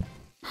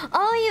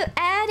 Oh, you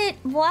add it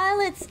while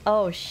it's...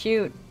 Oh,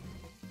 shoot.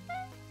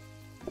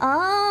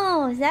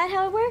 Oh, is that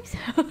how it works?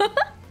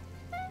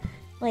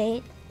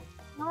 Wait.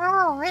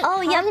 Oh, wait. Oh,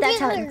 yep, that's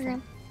how it it's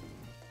done.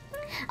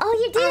 Oh,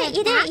 you did it!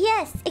 You did it!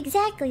 Yes!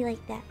 Exactly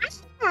like that.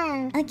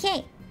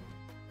 Okay.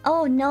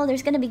 Oh no,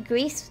 there's gonna be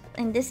grease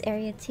in this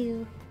area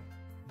too.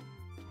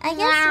 I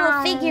guess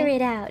we'll figure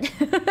it out.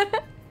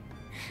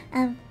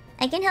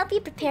 I can help you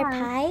prepare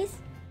pies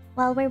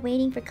while we're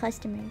waiting for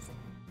customers.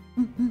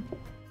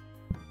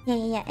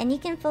 Yeah. And you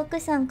can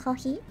focus on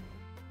coffee.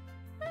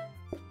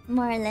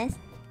 More or less.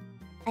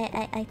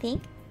 I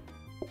think.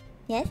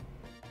 Yes?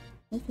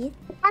 Yes.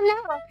 Oh, no.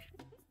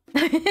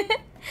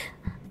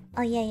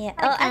 Oh, yeah.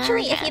 Oh,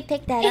 actually, if you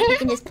pick that up, you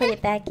can just put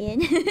it back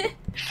in.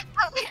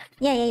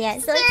 Yeah.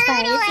 So it's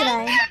fine.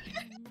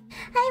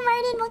 Hi,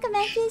 Martin. Welcome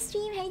back to the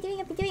stream. How you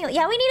doing?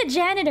 Yeah, we need a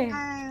janitor.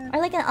 Or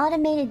like an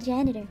automated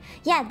janitor.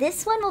 Yeah,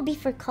 this one will be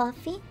for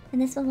coffee,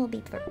 and this one will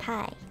be for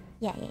pie.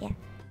 Yeah.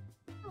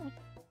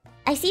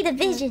 I see the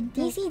vision.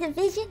 Do you see the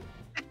vision?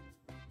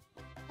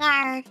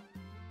 Yeah.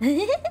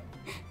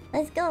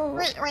 Let's go.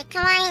 Wait,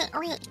 can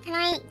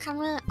I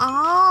come in?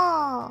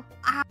 Oh.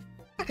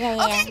 Yeah.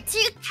 Oh, there's 2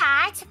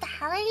 cats? What the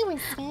hell are you even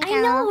saying?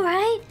 I know,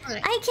 right?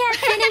 I can't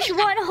finish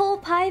one whole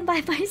pie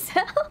by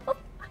myself.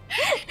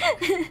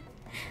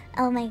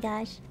 Oh my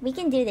gosh. We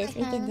can do this.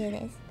 We can do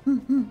this.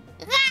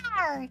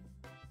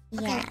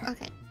 Yeah.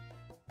 Okay.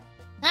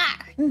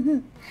 Hi,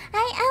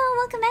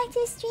 welcome back to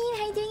the stream.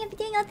 How you doing?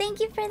 Oh, thank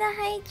you for the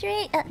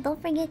hydrate.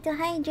 Don't forget to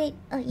hydrate.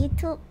 Oh, you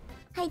too.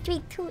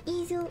 Hydrate too,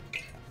 Izu.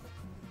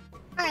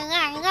 Oh,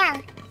 yeah.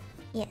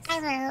 Yes. I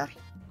will.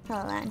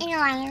 Hold on. In a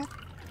while.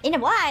 In a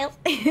while.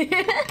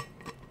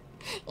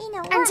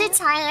 I'm too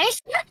tired.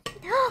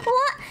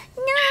 What?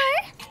 No.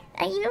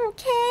 Are you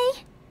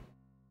okay?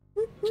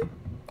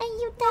 Are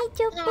you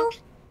daijoubu?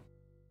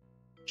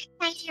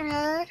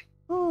 Daijoubu.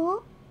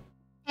 Oh.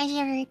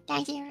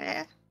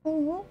 Daijoubu.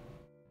 Oh.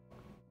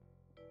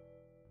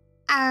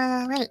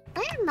 Wait.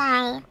 Where am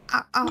I?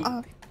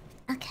 Oh.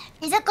 Okay.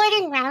 Is it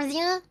Gordon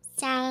Ramsay?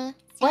 Say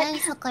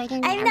What?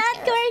 Gordon I'm Ramsay. not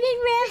Gordon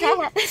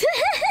Ramsay.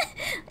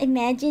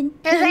 Imagine.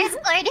 Where's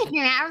Gordon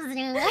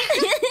Ramsay?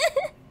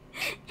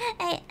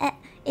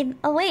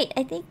 Oh wait,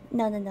 I think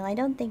no. I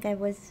don't think I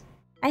was.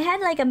 I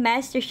had like a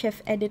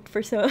MasterChef edit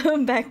for so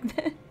back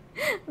then,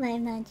 but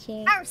I'm not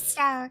sure. Oh,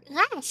 so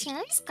yeah, she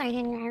is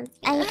Gordon Ramsay.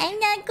 I'm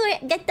not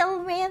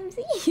Gordon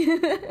Ramsay.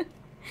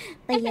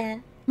 But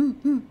yeah.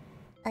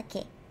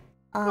 Okay.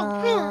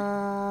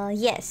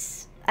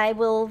 Yes. I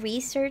will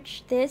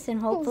research this and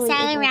hopefully.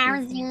 Say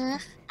Ramsay.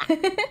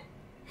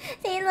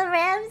 Sailor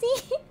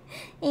Ramsey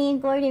in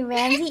Gordon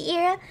Ramsay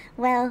era.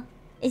 Well,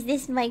 is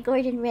this my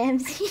Gordon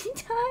Ramsay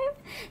time?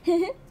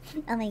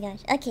 Oh my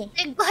gosh. Okay.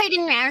 The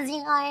Gordon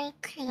Ramsay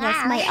arc. Yeah.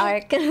 That's my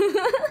arc.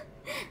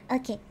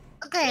 Okay.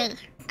 Okay.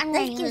 I'm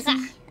ready. Excuse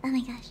me. Oh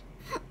my gosh.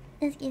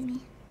 Excuse me.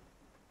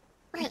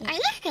 Wait, Okay. are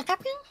you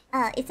hiccuping?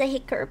 It's a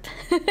hiccup.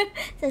 So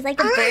it's like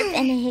a burp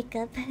and a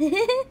hiccup.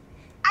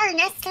 Oh,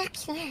 that's so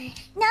cute.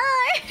 No!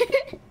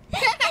 No!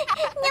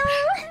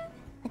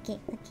 Okay.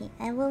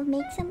 I will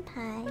make some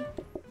pie.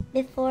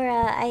 Before,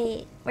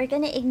 we're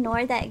gonna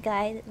ignore that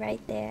guy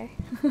right there.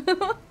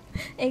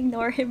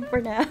 Ignore him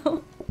for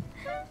now.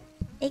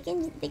 They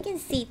can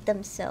seat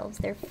themselves.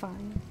 They're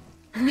fine.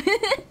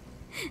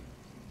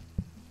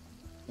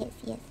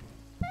 Yes.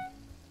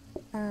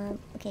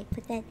 Okay,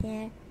 put that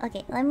there.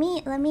 Okay, let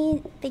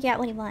me figure out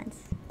what he wants.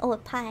 Oh, a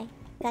pie.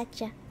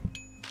 Gotcha.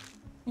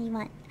 What do you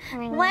want?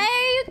 Why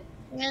are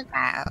you?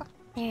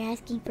 They're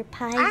asking for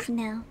pies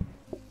now.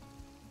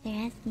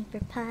 They're asking for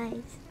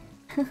pies.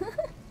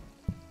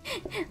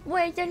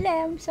 Where's the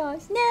lamb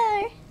sauce?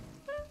 No.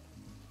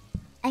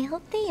 I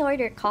hope they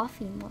order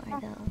coffee more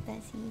though.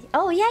 That's easy.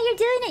 Oh yeah, you're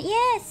doing it.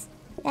 Yes.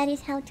 That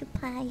is how to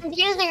pie.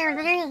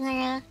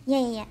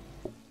 Yeah.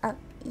 Oh,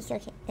 it's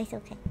okay. It's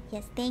okay.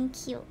 Yes,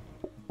 thank you.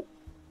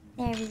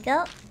 There we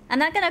go. I'm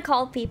not gonna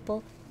call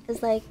people,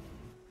 cause like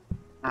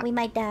we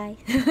might die.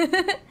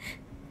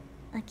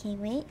 Okay,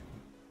 wait.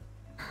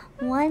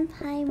 One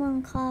pie,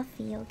 one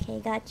coffee. Okay,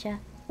 gotcha.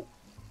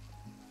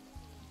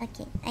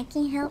 Okay, I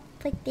can help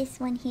put this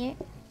one here.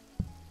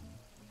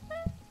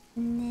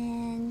 And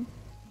then...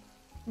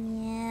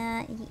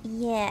 yeah,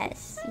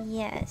 yes.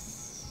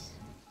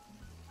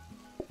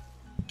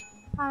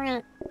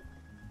 Alright.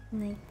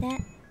 Like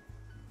that.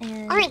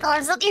 And... oh my god, I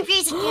was looking for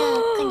you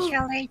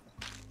controller.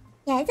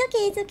 Yeah,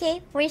 it's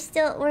okay. We're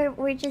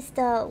just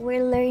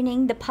we're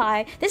learning the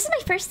pie. This is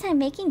my first time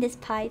making this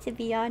pie, to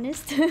be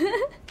honest.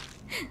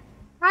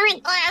 Oh my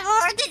god, I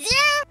want to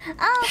do.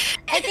 Oh,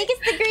 I think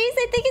it's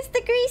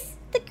the grease.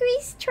 The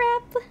grease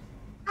trap.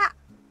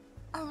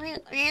 Oh,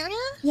 really?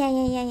 Yeah.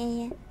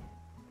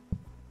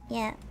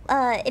 Yeah.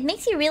 It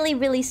makes you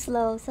really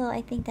slow, so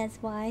I think that's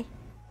why.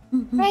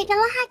 Wait,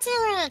 I have to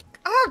like.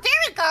 Oh,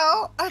 there we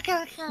go.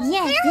 Okay.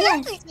 Yes. How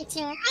you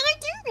doing?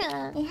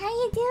 Hey, how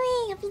you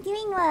doing? Hope you're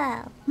doing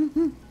well.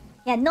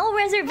 Yeah, no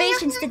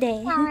reservations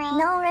today.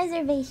 No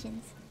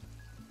reservations.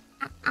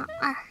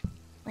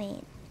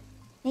 Wait.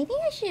 Maybe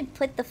I should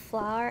put the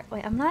flour...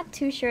 wait, I'm not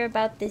too sure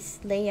about this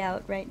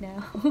layout right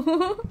now.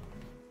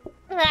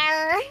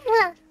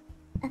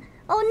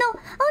 Oh no!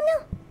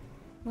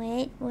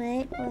 Wait.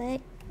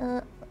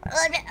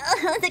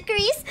 The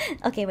grease!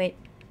 Okay, wait.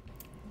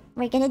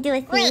 We're gonna do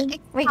a thing.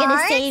 We're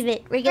gonna save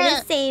it. We're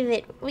gonna save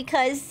it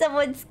because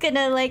someone's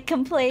gonna like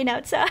complain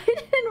outside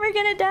and we're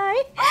gonna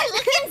die. Oh,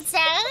 you can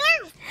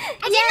save?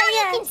 I didn't know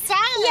you can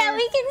save. Yeah,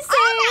 we can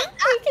save.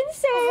 We can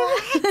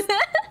save.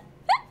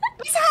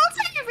 This whole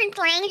time I've been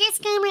playing this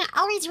game, I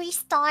always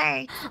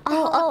restart.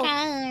 Oh.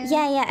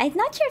 Yeah. I'm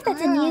not sure if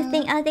that's a new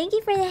thing. Thank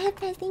you for the hip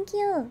pass. Thank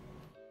you.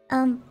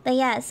 But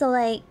yeah, so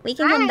like we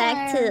can come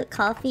back to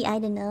coffee. I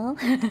don't know.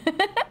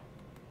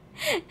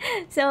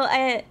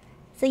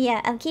 So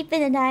yeah, I'm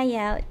keeping an eye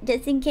out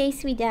just in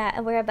case we die.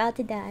 We're about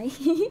to die.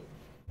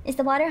 Is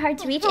the water hard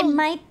to reach? It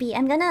might be.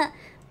 I'm gonna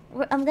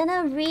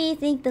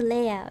rethink the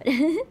layout.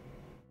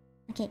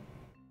 Okay.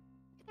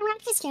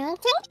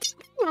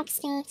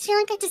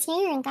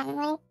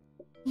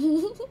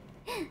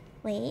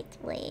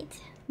 Wait.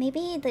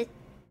 Maybe the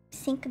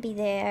sink could be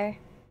there.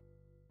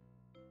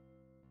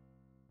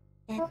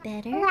 That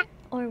better?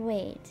 Or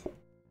wait.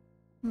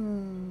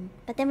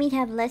 But then we'd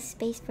have less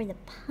space for the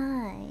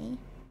pie.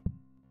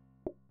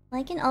 Well,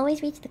 I can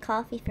always reach the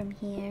coffee from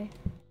here.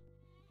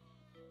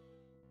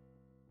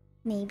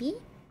 Maybe?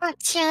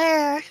 Not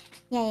sure.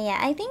 Yeah.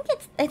 I think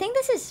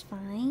this is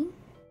fine.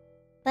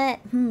 But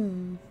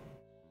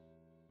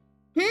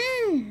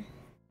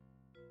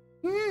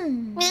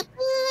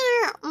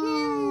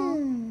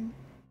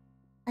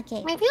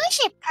Okay. Maybe we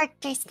should put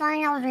this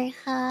one over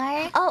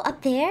here. Oh,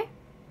 up there?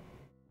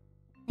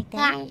 Like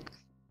that? Yeah.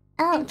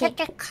 Oh, And okay. put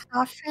the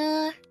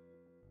coffee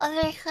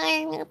over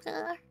here,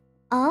 maybe.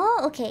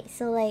 Oh, okay.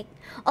 So like,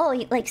 oh,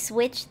 you like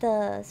switch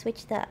the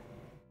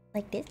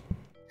like this.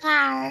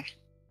 Yeah.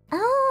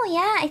 Oh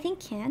yeah, I think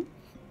can.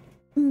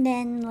 And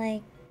then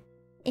like,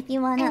 if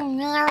you wanna,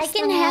 I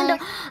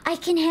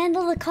can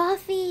handle the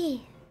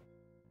coffee.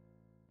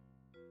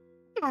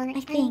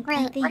 I think.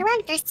 What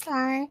about this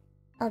one?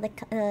 Oh, the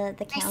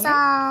I counter.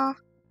 saw.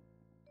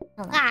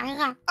 Hold on.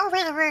 Yeah. Oh,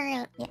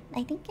 really. Yeah,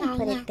 I think I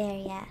put it there.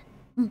 Yeah.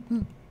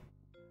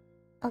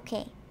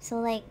 Okay, so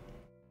like,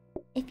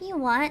 if you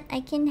want, I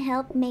can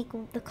help make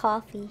the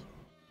coffee.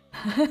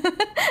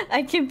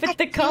 I can put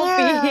the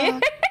coffee here.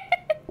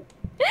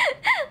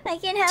 I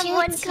can have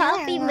one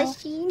coffee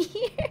machine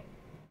here.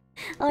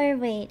 Or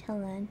wait,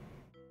 hold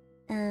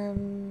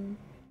on.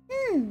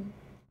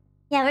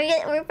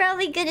 Yeah, we're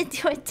probably gonna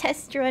do a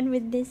test run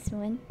with this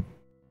one.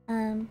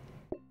 I'm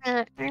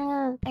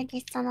gonna put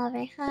this one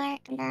over here,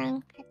 and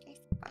then put this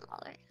one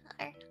over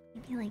here.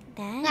 Maybe like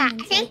that. Yeah,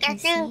 and I think can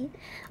that's it. see.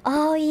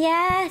 Oh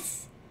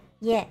yes,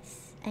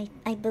 yes.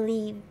 I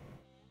believe.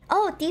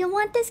 Oh, do you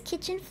want this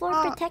kitchen floor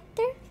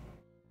protector?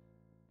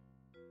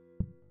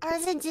 What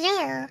does it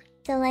do?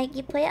 So like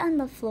you put it on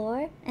the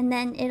floor, and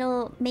then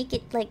it'll make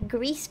it like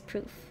grease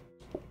proof.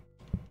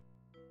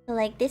 So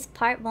like this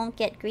part won't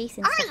get grease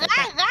and stuff like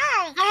that.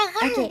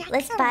 Okay,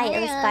 let's buy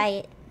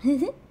it.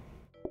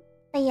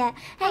 But yeah,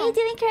 how you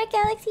doing, Correct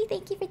Galaxy?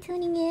 Thank you for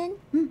tuning in.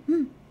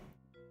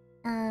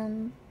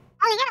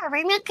 Oh yeah,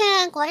 we're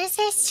making, what is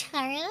this,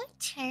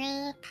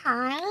 cherry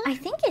pie? I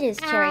think it is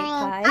cherry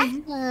pie.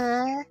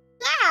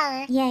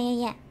 Yeah.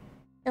 Yeah.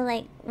 So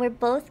like we're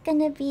both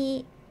gonna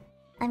be.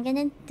 I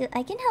can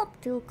help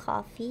do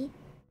coffee.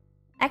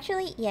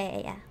 Actually,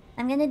 yeah.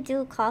 I'm gonna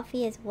do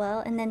coffee as well,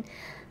 and then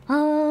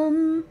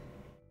Do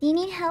you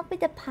need help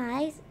with the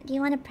pies? Do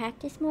you want to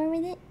practice more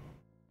with it?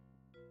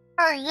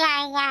 Oh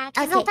yeah.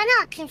 Cause Okay. I'm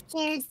not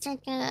confused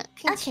with the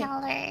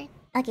controller.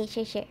 Okay,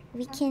 sure.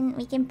 We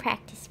can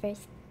practice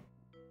first.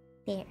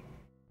 There.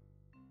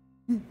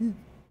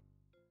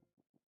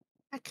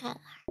 Okay.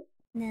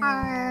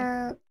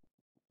 No.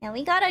 Now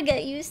we gotta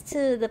get used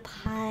to the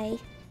pie.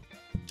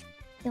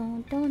 There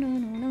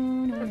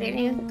Yeah.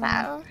 you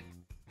go.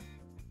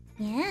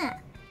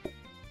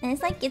 And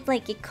it's like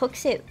it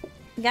cooks it.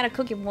 You gotta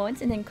cook it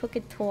once and then cook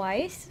it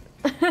twice.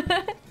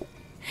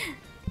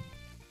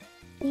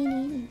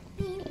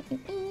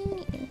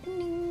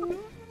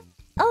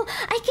 Oh,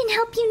 I can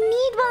help you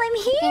knead while I'm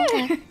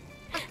here.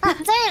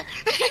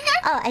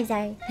 Oh, I'm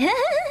sorry.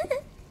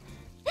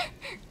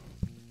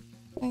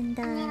 And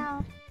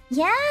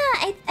yeah,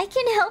 I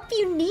can help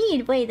you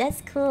knead. Wait,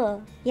 that's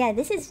cool. Yeah,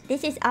 this is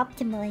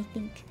optimal, I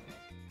think.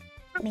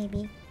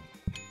 Maybe.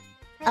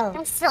 Oh,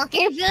 I'm so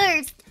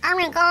confused. Oh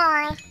my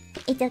god.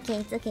 it's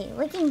okay.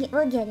 We'll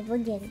get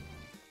it.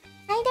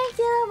 Hi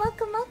Darzilla,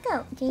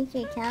 welcome. Change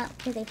your account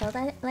because I felt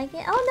like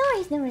it.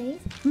 Oh, no worries.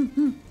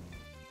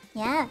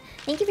 Yeah,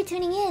 thank you for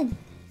tuning in.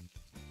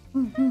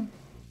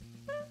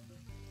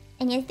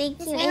 And yes, thank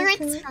you.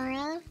 It's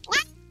fine.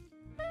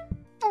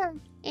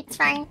 It's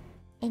fine.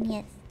 And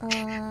yes,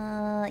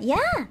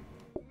 yeah.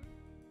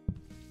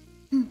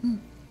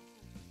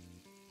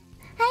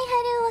 Hi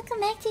Haru, welcome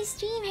back to the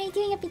stream. How you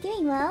doing? Hope you're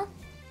doing well.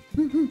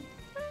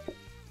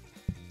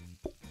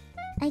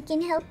 I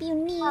can help you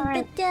knead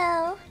the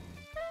dough.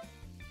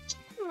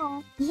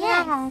 Oh,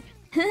 Yes.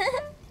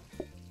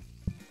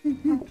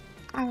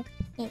 Oh.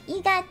 Yeah,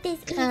 you got this,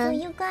 Eagle.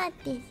 You got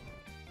this.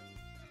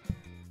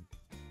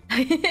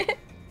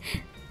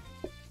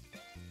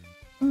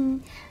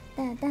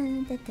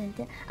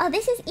 Oh,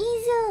 this is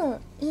Izu,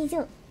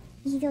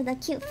 the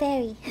cute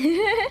fairy.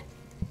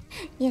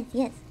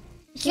 Yes.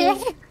 She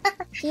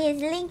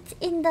is linked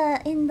in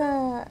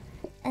the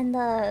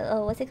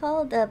what's it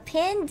called? The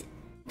pinned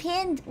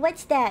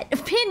what's that?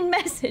 Pinned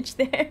message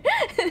there.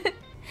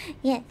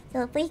 Yes,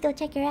 so please go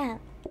check her out.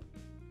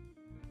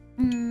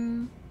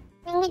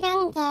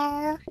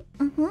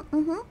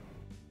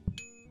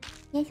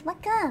 Yes,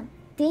 welcome.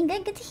 Doing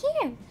good to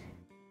hear.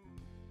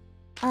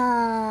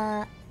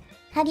 How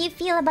do you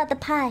feel about the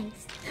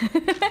pies?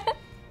 Feel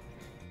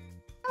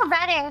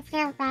better.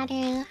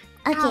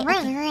 Okay.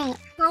 Right.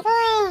 How do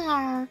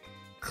I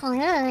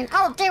clean?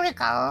 Oh, there we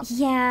go.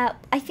 Yeah,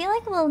 I feel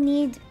like we'll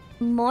need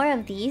more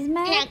of these,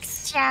 Max.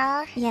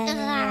 Extra.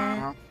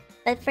 Yeah.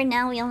 But for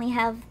now, we only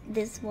have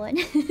this one,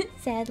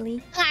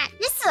 sadly. Yeah,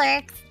 this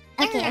works.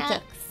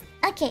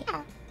 Okay.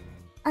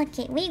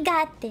 Okay, we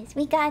got this.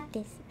 Yeah,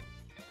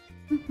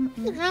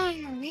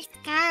 let's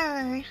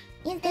go.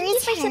 Yeah, thank you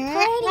for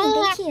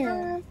supporting. Thank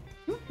you.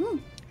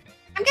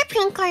 I'm the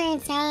pink one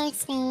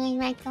saying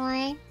my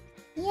door.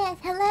 Yes,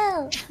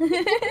 hello.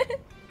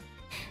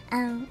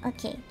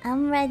 Okay,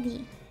 I'm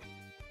ready.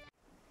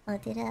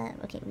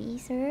 Okay,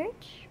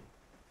 research.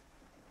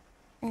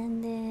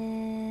 And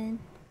then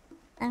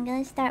I'm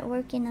gonna start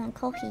working on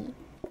coffee.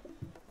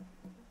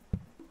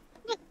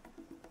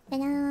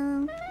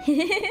 Hello.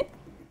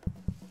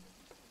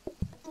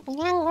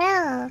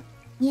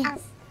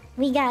 Yes,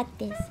 we got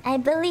this. I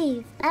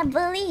believe.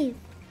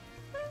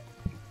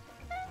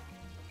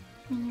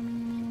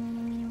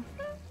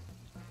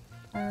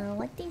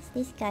 What is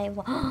this guy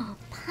want?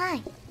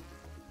 Pie.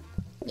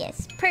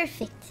 Yes,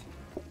 perfect.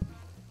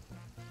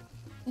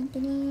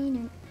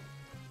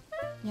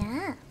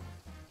 Yeah.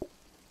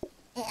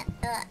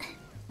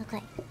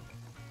 Okay.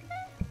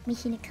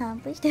 Mission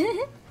accomplished.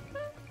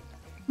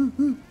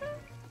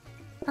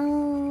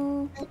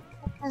 Oh.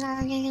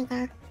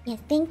 Yes,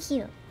 thank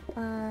you.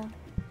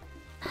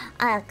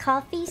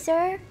 Coffee,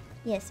 sir?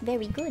 Yes,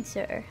 very good,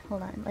 sir.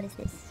 Hold on, what is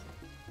this?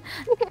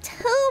 2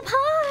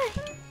 pie!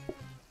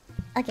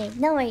 Okay,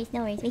 no worries,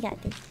 we got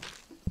this.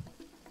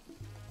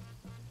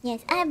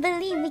 Yes, I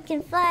believe we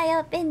can fly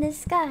up in the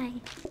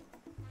sky.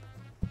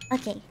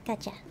 Okay,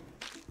 gotcha.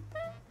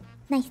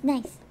 Nice.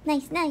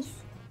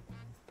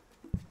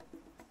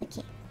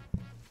 Okay.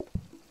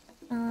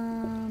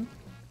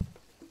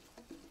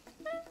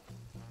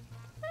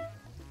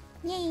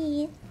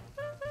 Yay!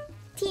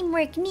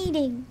 Teamwork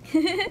needing.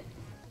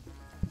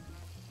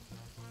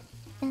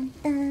 Dun,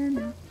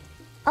 dun.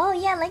 Oh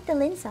yeah, I like the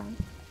Lin song.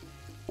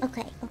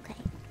 Okay.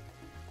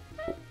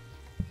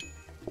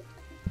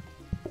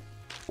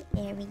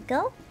 There we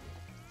go.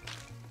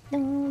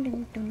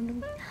 Ooh!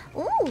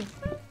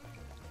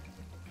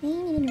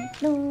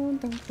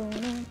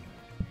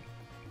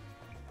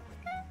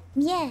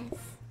 Yes!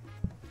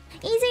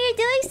 Easy, you're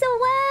doing so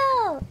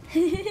well!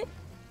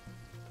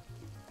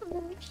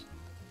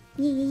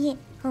 Yeah.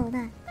 Hold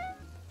on.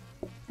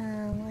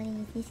 What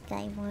does this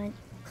guy want?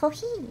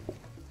 Coffee!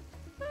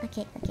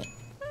 Okay.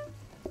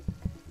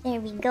 There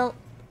we go.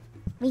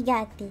 We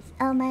got this.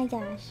 Oh my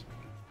gosh.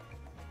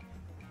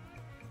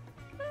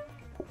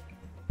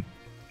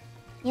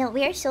 Yeah,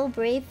 we are so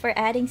brave for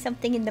adding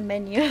something in the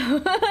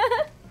menu.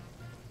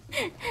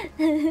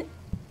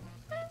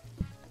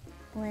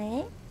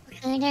 What?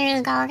 there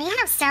you go. They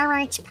have so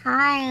much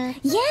pie.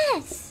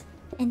 Yes!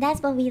 And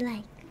that's what we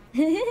like.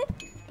 You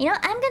know,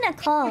 I'm gonna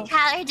call.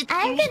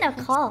 I'm gonna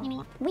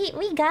call.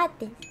 We got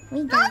this.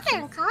 We got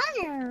this.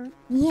 Call.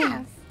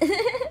 Yes.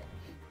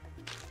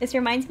 This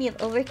reminds me of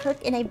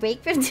Overcooked, and I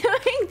break from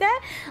doing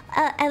that.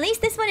 At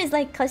least this one is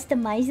like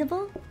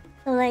customizable.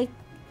 So like,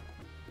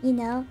 you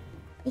know,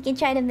 you can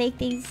try to make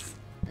things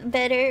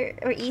better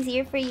or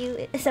easier for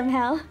you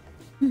somehow.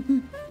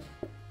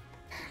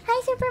 Hi,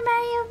 Super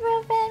Mario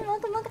Bro fan.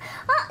 Welcome, welcome.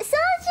 Oh,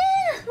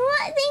 Sajin! What?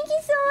 Thank you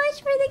so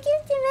much for the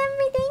gifted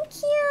memory. Thank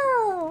you.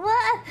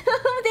 What?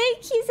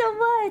 Thank you so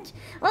much.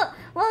 Well,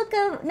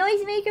 welcome,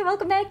 Noisemaker.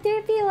 Welcome back,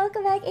 Therapy.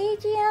 Welcome back,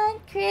 Adrian,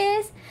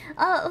 Chris.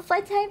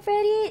 Fun Time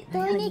Freddy,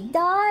 Dominic,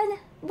 Don,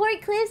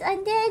 Board Clips,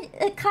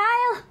 Undead,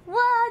 Kyle.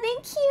 Wow,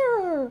 thank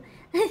you.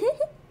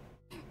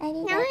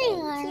 Thank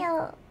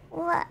you.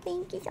 Wow,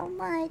 thank you so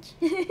much.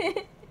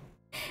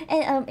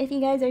 And if you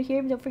guys are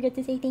here, don't forget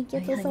to say thank you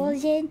to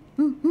Soljin.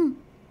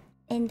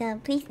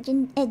 And please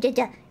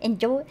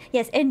enjoy.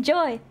 Yes,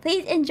 enjoy.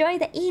 Please enjoy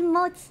the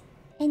emotes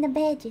and the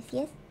badges.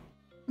 Yes.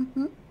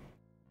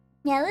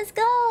 Yeah, let's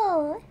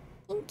go.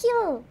 Thank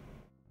you.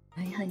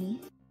 Hi,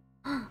 honey.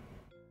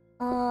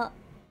 Oh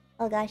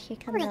gosh, here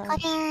comes the...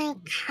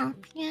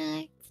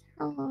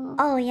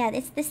 Oh yeah,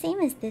 it's the same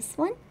as this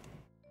one.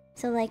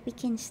 So like we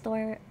can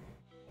store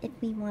if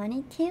we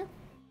wanted to.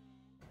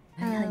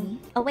 Honey.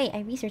 Oh wait,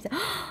 I researched it.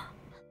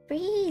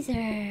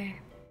 Freezer.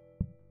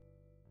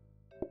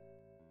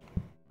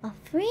 A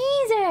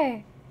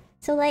freezer.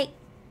 So like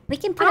we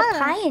can put a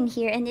pie in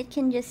here, and it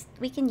can just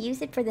we can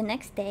use it for the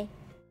next day.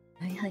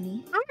 Hi,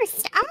 honey.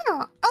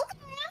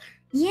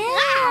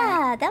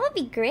 Yeah, that would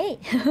be great.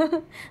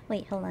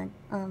 Wait, hold on.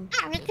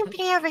 We can put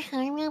it over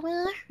here,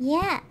 maybe.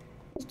 Yeah,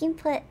 you can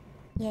put.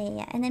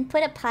 Yeah, and then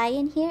put a pie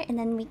in here, and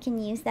then we can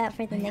use that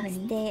for the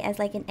next day as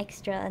like an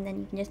extra, and then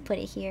you can just put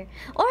it here.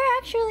 Or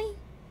actually,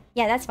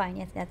 yeah, that's fine.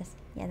 Yes, that's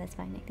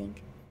fine. I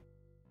think.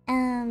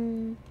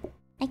 I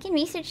can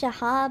research the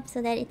hob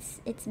so that it's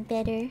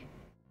better.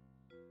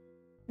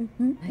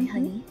 Hi,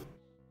 honey.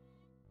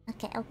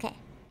 Okay.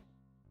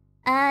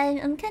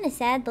 I'm kind of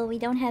sad though we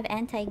don't have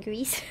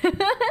anti-grease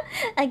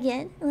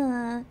again.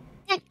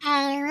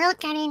 Okay, we'll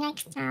get it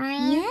next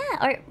time. Yeah,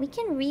 or we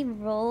can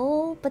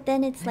re-roll, but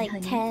then it's like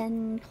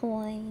 10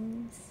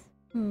 coins.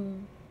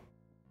 We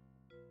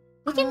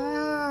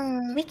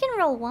can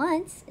roll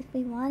once if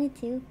we wanted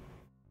to.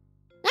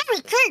 Yeah,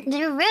 we could.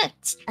 They're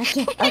rich.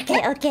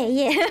 Okay,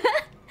 yeah.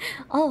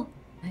 Oh.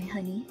 Hi,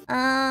 honey.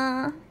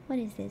 What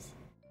is this?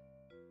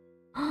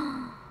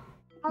 Oh,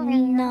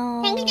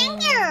 no. Thank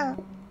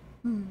you.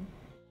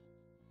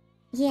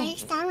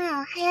 Yes.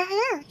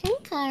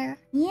 Thank you.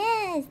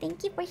 Yes,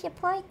 thank you for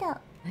support though.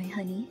 Hi,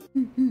 honey.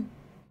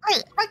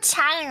 Wait, what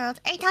child?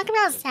 Are you talking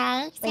about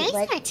Sai? Sai's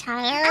not a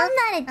child. I'm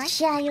not a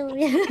child.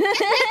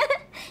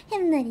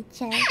 I'm not a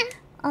child.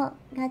 Oh,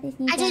 got this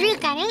new Did we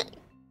get it?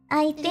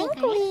 I think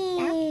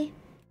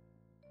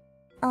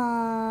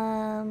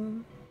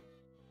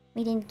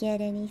we didn't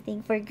get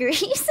anything for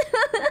Greece.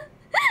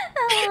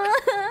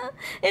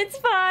 It's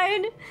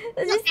fine.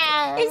 It's the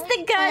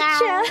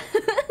gacha.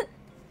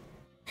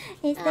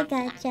 It's the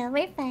gacha.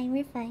 We're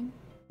fine.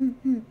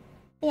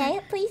 Yeah,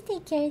 please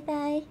take care,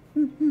 Thai.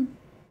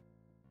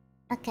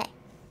 Okay.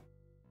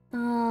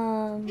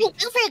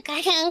 Thank you for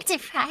getting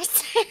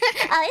depressed.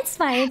 Oh, it's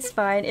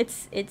fine.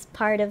 It's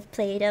part of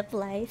PlateUp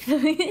life.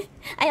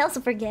 I also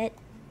forget.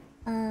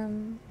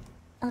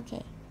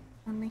 Okay.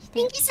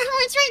 Thank you so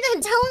much for the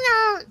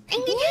donut.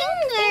 Thank you.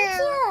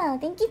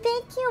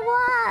 Thank you.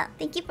 Wow.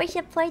 Thank you for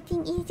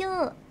supporting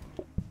Izu.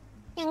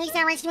 Thank you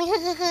so much.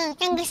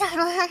 Thank you so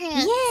much.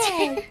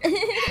 Yes.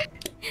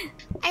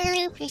 I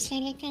really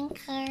appreciate it.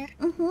 Thank you.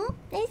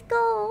 Let's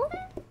go.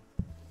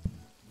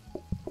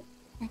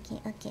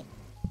 Okay.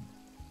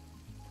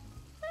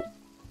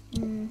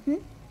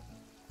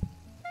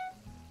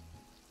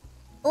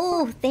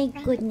 Oh,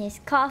 thank goodness.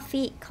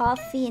 Coffee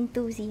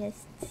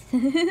enthusiasts.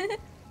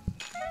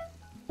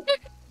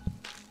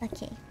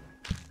 Okay.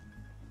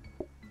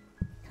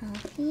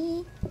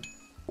 Coffee.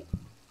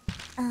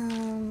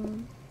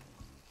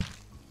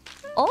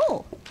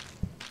 Oh!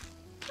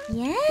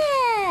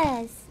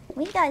 Yes!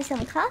 We got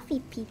some coffee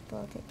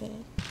people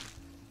today.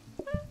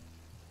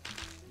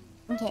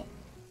 Okay.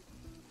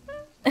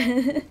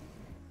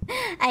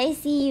 I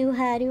see you,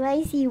 Haru.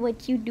 I see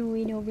what you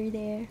doing over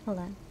there. Hold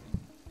on.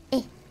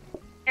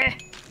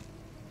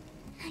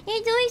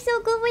 You're doing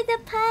so good with the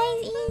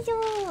pies,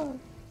 Izo!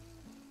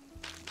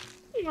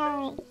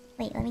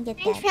 Wait, let me get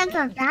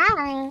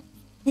that.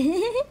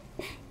 Yeah,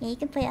 you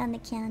can put it on the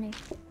counter.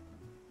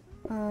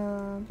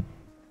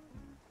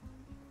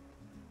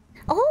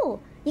 Oh!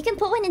 You can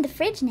put one in the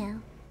fridge now.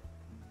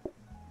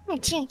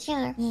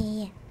 Sure.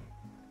 Yeah.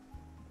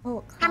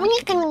 Oh, how many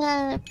can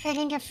we put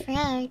in the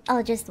fridge?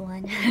 Oh, just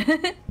one.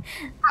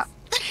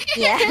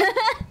 Yeah.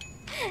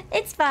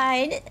 It's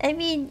fine. I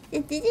mean,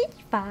 it's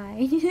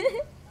fine.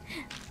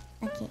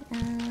 Okay,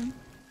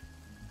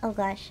 oh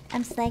gosh,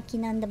 I'm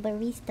slacking on the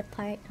barista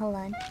part. Hold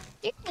on.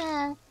 It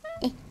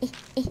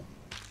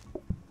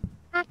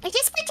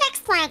just protects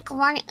like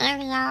one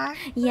area.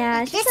 Yeah,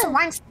 Like, it's this just is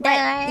one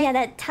square.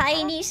 that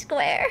tiny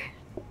square.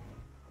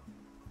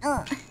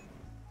 Ugh.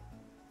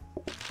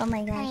 Oh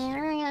my gosh.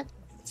 Okay,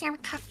 some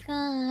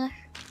coffee.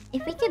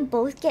 If we could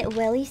both get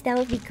wellies, that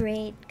would be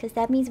great. Because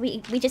that means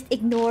we just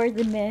ignore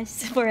the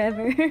mess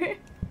forever.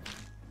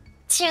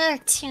 Sure.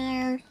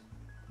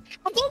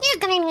 I think you're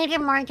gonna need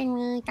it more than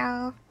me,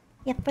 though.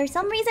 Yeah, for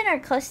some reason our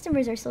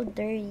customers are so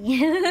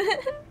dirty.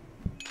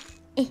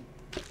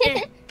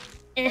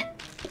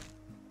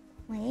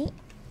 Wait.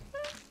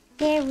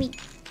 There we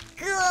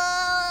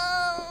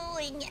go.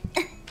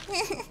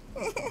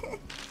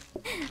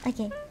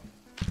 Okay.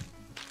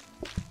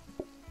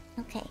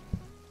 Okay.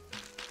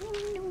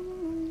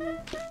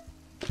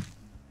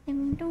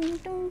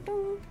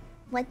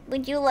 What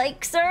would you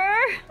like, sir?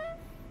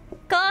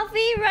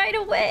 Coffee right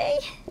away.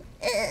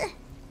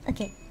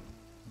 Okay.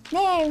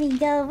 There we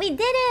go. We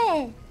did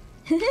it.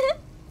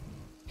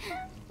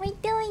 We're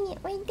doing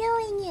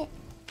it.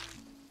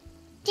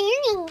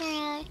 Doing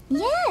it.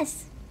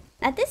 Yes.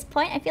 At this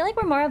point, I feel like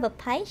we're more of a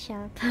pie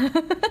shop.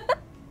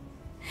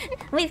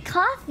 With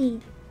coffee.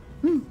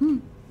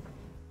 Oh,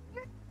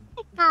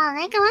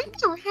 like,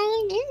 welcome. How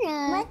you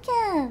doing?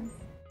 Welcome.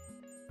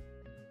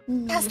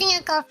 Toasting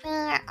your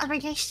coffee over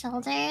your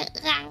shoulder.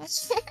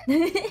 Yes.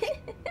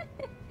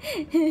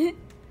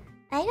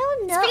 I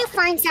don't know. It's pretty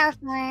fun so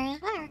far.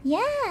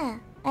 Yeah.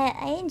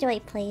 I enjoy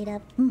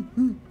PlateUp.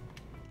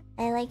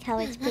 I like how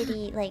it's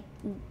pretty, like,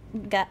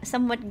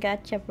 somewhat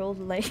gacha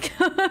roll-like,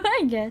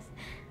 I guess.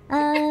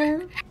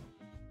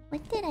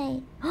 What did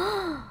I...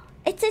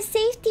 It's a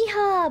safety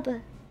hub!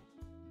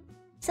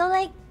 So,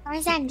 like... What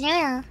does that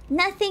do?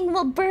 Nothing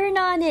will burn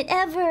on it,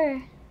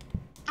 ever!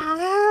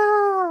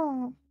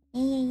 Oh!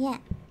 Yeah.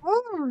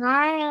 Oh,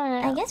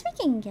 nice. I guess we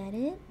can get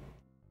it.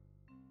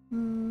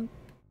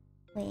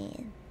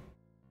 Wait.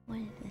 What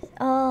is this?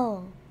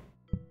 Oh.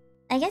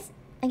 I guess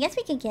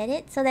we can get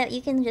it so that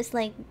you can just,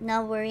 like,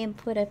 not worry and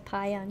put a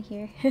pie on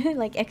here.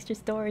 Like extra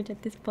storage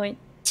at this point.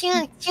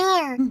 Sure.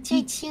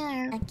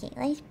 Okay,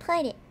 let's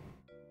put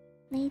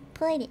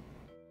it.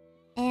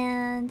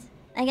 And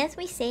I guess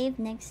we save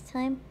next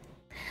time.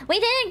 We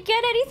didn't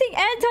get anything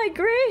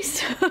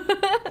anti-grease!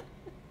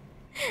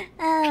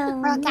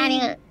 Oh, We'll get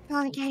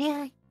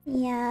it.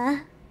 yeah.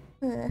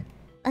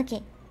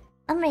 Okay,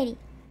 I'm ready.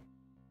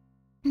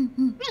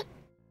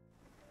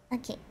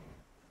 Okay.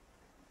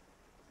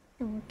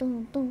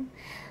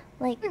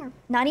 Like,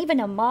 not even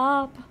a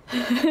mop.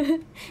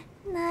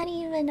 Not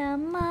even a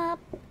mop.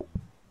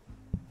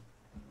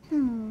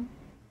 Oh,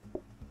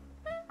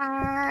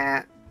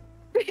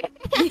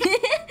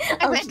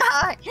 my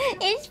God.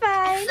 It's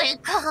fine.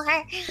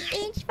 Car.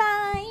 It's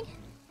fine.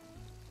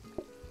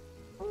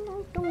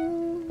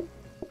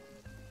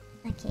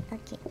 Okay.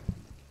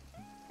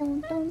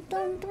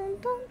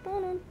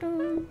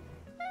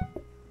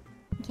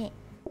 Okay.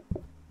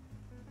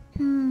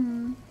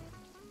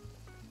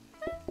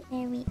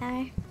 There we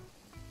are.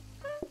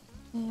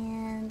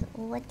 And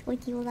what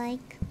would you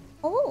like?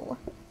 Oh!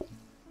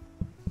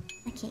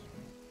 Okay.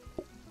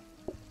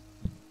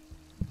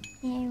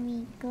 There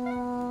we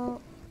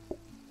go.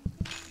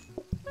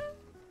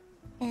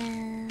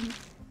 And...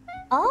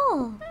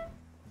 Oh!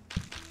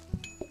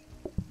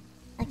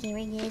 Okay,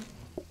 we're good.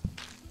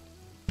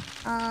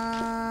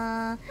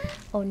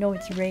 Oh no,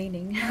 it's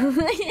raining. Oh,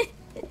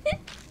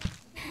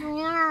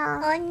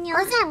 Oh no.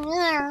 what's that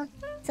mean?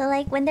 So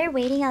like when they're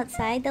waiting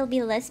outside, they'll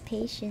be less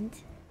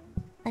patient.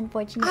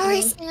 Unfortunately. Oh,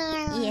 I see.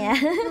 Yeah.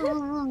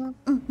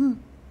 Mm.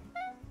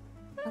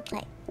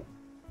 Okay.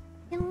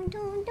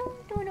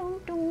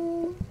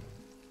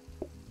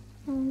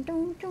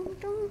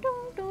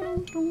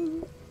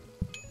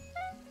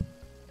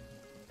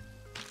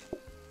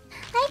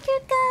 Hi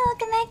Kruko,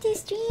 welcome back to the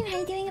stream. How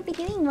you doing? Hope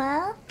you're doing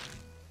well.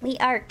 We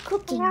are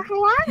cooking. We're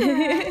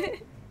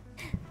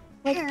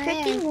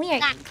cooking. We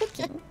are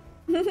cooking.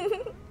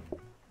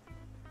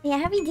 Yeah,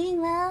 how are you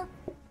doing well?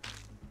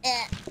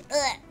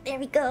 There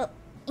we go.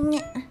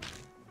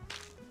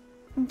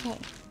 Okay.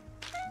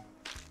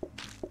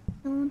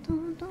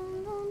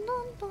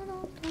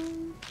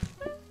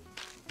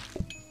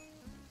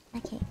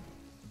 Okay.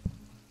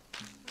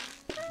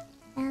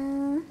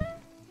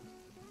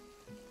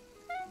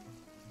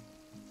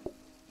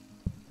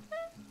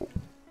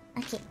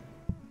 Okay.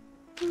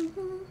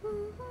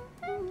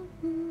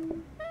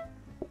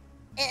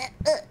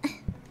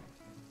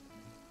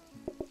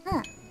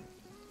 Huh.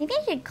 Maybe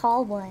I should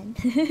call one.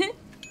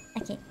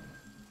 Okay.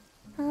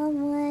 Call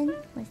one.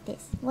 What's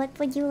this? What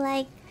would you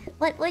like?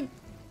 What would...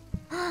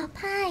 Oh,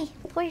 pie!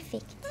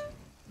 Perfect.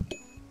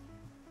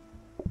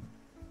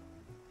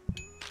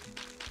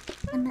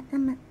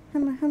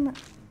 Humma.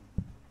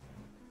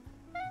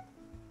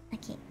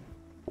 Okay.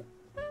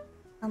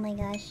 Oh my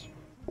gosh.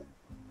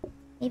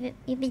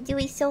 You've been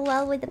doing so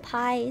well with the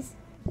pies.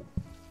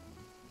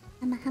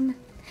 Humma.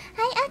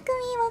 Hi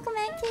Akumi, welcome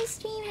back to the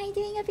stream. How you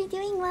doing? Hope you're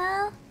doing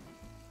well.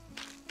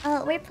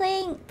 We're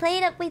playing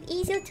PlateUp with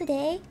Izu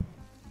today.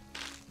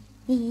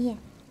 Yeah.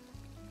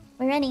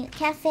 We're running a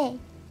cafe.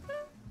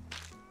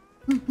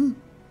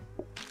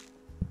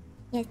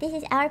 Yes, this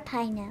is our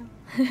pie now.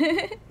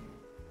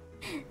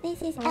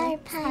 This is our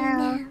pie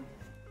now.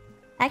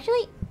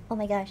 Actually, oh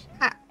my gosh.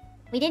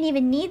 We didn't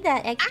even need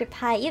that extra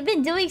pie. You've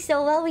been doing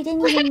so well, we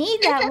didn't even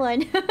need that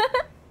one.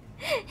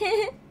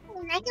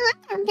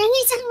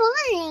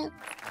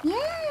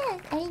 Yes,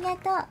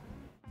 arigato.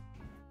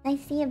 I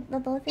see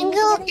both of you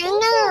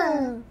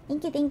together.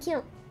 Thank you, thank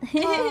you.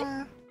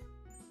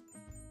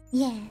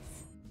 Yes.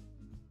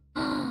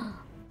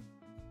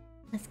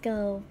 Let's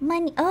go.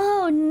 Money.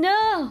 Oh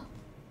no!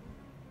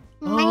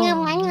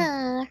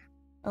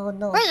 Oh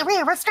no.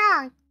 Wait, what's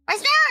wrong?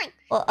 What's wrong?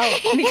 Oh,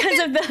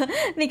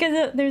 because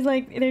of there's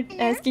like they're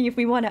asking if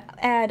we want to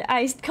add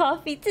iced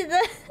coffee to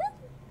the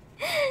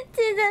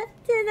to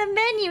the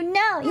menu.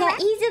 No, yeah,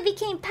 Izu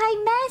became pie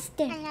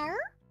master. Hello?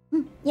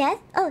 Yes.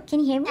 Oh, can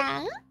you hear me?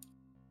 Hello?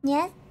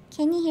 Yes.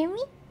 Can you hear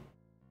me?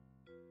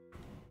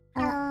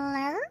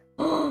 Hello?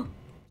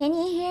 Can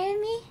you hear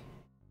me?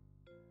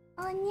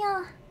 Oh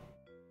no.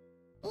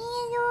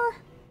 Izu.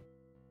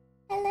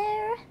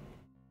 Hello.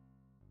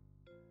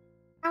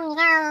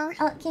 Hello?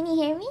 Oh, can you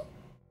hear me?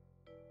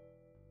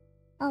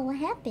 Oh, what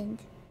happened?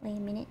 Wait a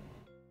minute.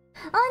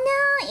 Oh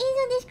no!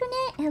 Izu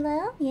disconnect!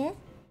 Hello? Yes?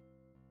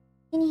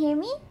 Can you hear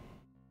me?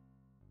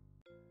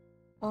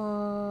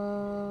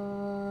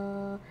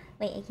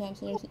 Wait, I can't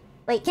hear you.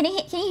 Wait, can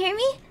you hear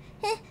me?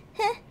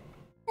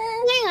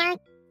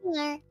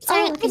 Yeah.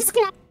 Sorry, Oh, I just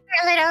got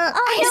a little...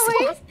 Oh, no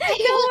worries!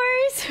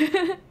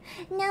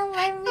 No worries! No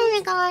Oh worries!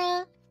 my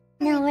god.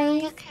 No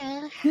worries!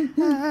 Okay.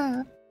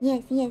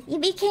 Yes, yes, you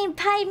became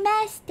pie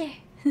master!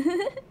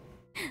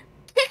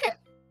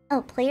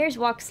 Oh, players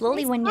walk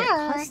slowly when you're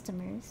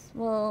customers.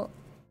 Well...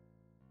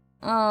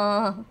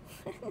 Oh...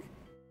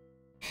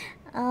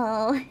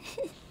 Oh...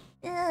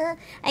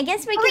 I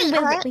guess we can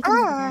live with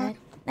that.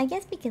 I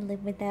guess we can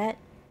live with that.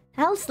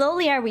 How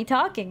slowly are we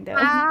talking, though?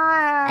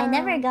 I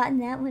never gotten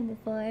that one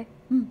before.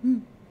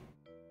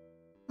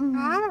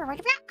 What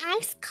about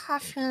iced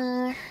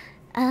coffee?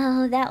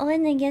 Oh, that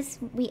one, I guess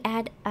we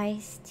add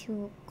ice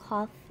to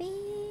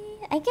coffee.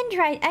 I can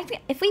try.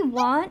 If we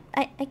want,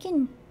 I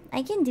can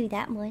do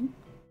that one.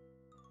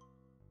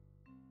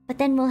 But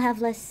then we'll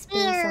have less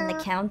space on the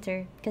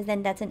counter, because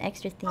then that's an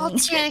extra thing. Oh,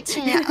 true.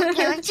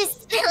 Okay, let's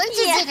just do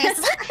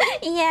this.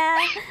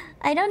 Yeah,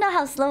 I don't know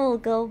how slow we'll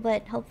go,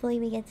 but hopefully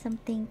we get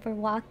something for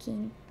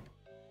walking.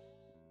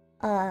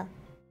 Why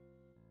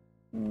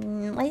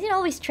is it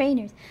always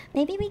trainers?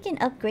 Maybe we can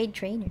upgrade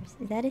trainers.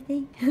 Is that a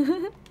thing?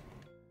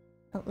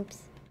 Oh,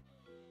 oops.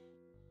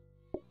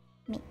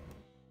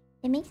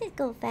 It makes it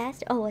go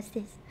faster. Oh, what's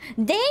this?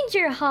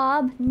 Danger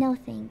Hob! No,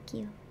 thank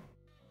you.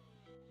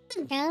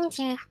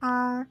 Danger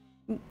Hob.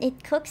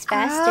 It cooks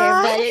faster,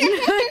 but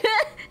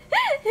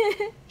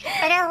it...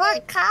 But at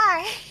what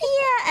cost?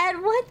 Yeah,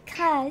 at what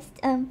cost?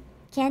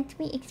 Can't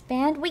we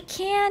expand? We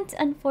can't,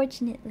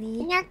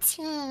 unfortunately. Not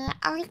tea,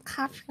 only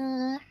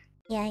coffee.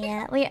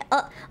 Yeah. We're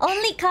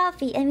only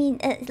coffee. I mean,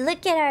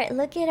 look at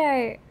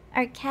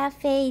our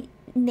cafe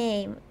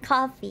name,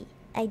 coffee.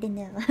 I don't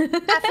know. Coffee,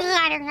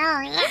 I don't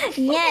know.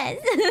 Yes.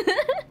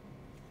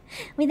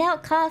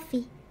 Without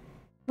coffee,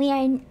 we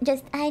are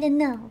just I don't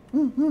know.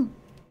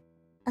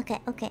 Okay.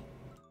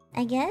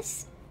 I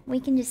guess we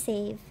can just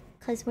save,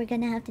 cause we're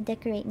gonna have to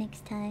decorate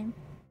next time.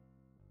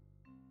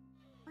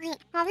 Wait,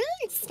 how do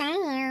you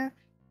save?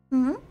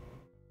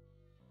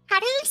 How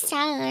do you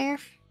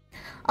save?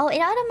 Oh,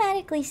 it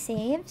automatically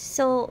saves.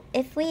 So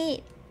if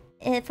we,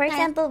 for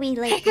example, we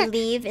like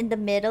leave in the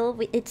middle,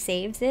 it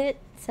saves it.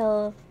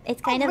 So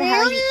it's kind of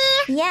how you...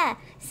 Yeah,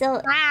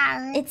 so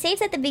it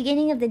saves at the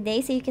beginning of the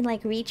day so you can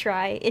like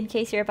retry in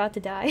case you're about to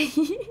die.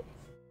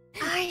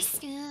 I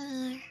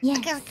see. Yes.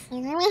 Okay,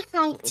 let me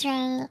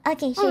hydrate.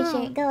 Okay,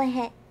 sure. Go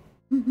ahead.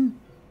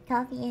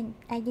 Coffee and,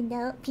 I don't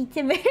know,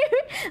 pizza.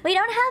 We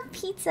don't have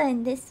pizza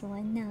in this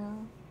one,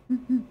 no.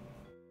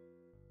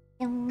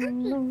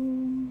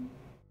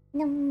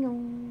 No.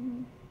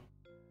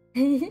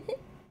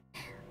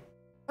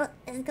 Oh,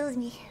 excuse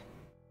me.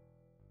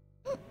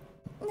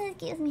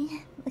 Excuse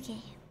me.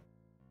 Okay.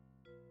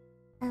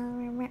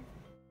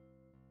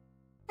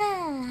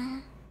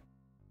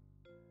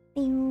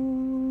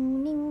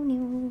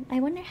 I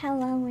wonder how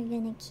long we're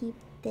gonna keep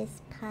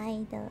this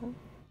pie though.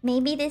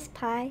 Maybe this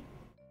pie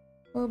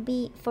will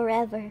be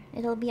forever.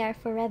 It'll be our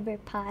forever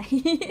pie.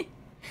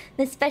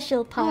 The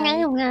special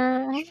pie.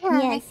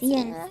 Yes.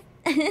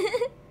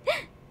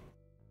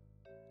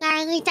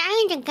 Are we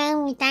dying to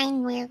go? We dying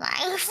in real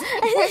life.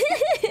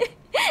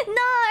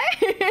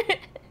 No!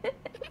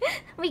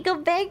 We go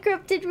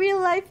bankrupt in real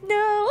life,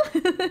 no!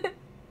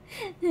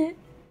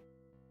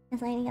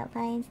 It's lighting up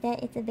pie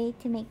instead. It's a bait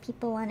to make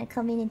people want to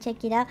come in and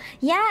check it out.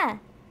 Yeah!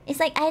 It's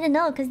like, I don't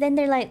know, because then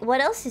they're like, what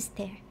else is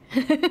there?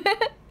 I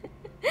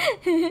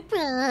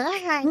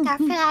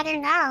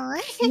don't know.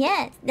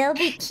 Yes, they'll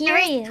be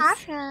curious.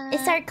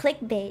 It's our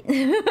clickbait.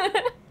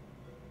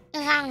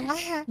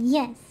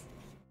 Yes.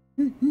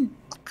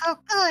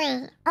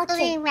 Okay.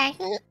 Okay.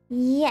 Ready?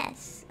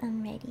 Yes,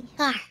 I'm ready.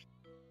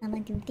 I'm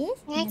gonna do this.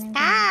 Let's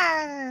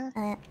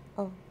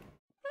go.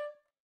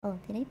 Oh,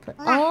 did I put...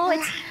 Oh,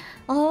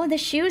 Oh, the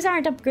shoes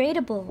aren't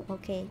upgradable.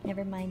 Okay,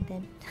 never mind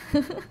then.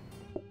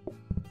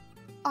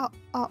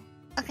 Oh.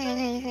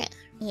 Okay.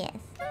 Yes.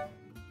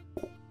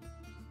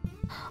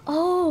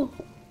 Oh!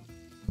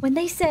 When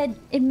they said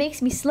it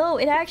makes me slow,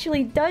 it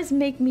actually does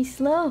make me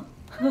slow.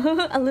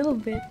 A little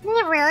bit.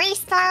 Really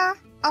slow?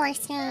 Oh, I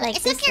see. Like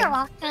It's this like you're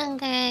one. walking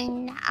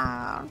in,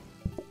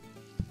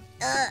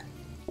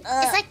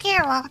 It's like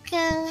you're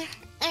walking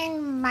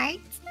in March.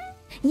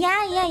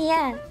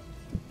 Yeah.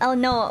 Oh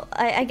no,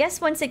 I guess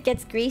once it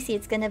gets greasy,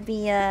 it's gonna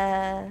be,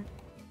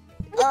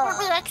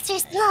 Probably extra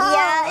slow.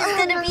 yeah, it's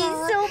gonna be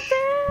so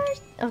bad.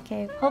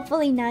 Okay,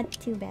 hopefully not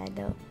too bad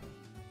though.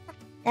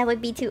 That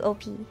would be too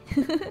OP.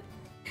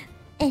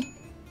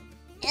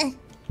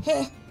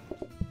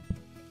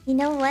 You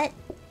know what?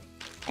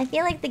 I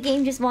feel like the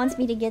game just wants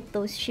me to get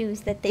those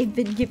shoes that they've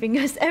been giving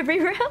us every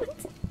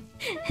round.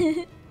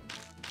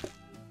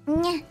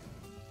 Nyah.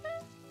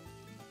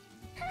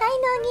 Hi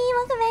Nogi,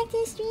 welcome back to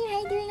the stream. How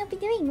you doing? Hope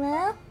you're doing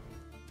well.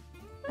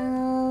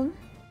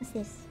 What's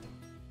this?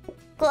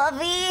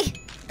 Coffee!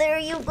 There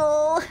you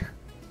go!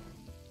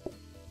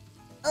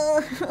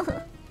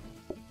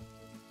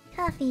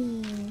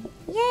 Coffee!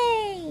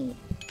 Yay!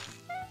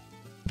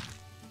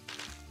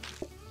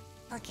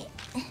 Okay,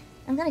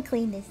 I'm gonna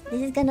clean this.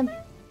 This is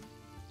gonna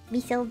be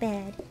so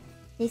bad.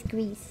 This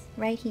grease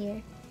right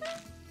here.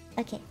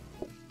 Okay.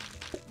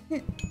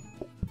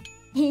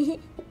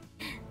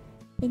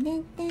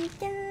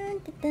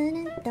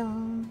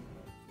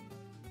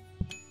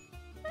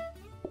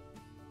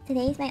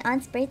 Today is my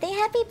aunt's birthday.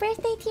 Happy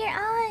birthday to your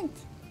aunt!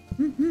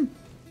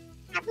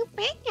 Happy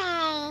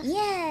birthday!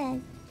 Yes!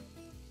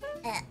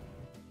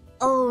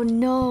 Oh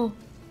no!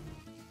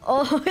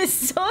 Oh, it's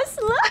so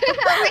slow!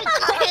 Oh my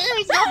god,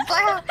 it's so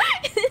slow!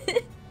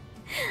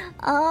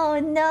 Oh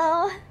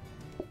no!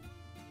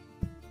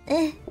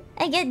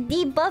 I get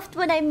debuffed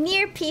when I'm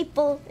near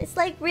people. It's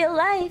like real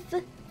life.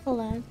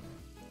 Hold on.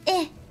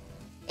 Okay.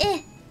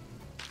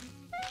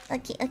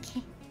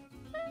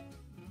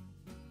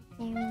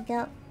 There we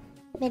go.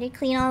 Better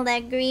clean all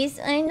that grease.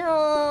 I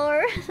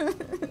know.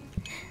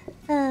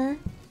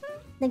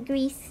 The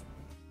grease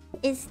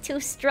is too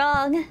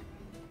strong.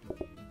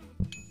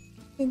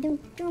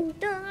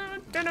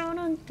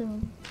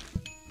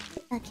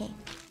 Okay.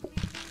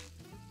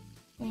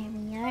 There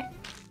we are.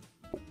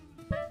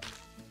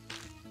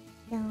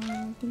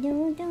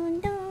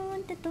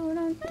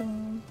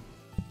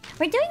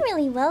 We're doing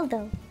really well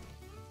though.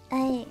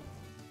 I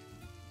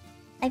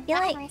feel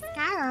like Let's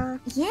go.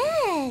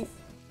 yes.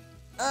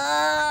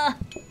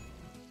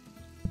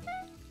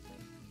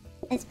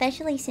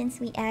 Especially since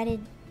we added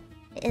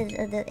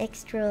the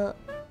extra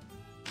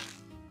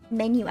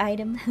menu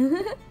item.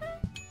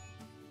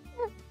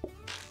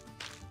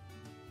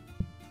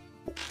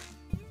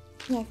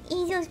 Yes,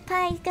 Izu's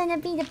pie is gonna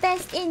be the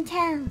best in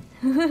town.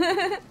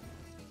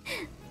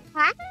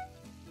 What?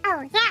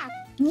 Oh, yeah.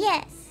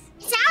 Yes.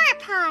 Sour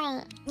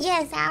pie.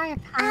 Yes, Sour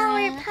pie.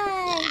 our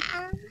pie.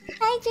 Yeah.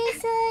 Hi,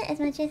 Jason. As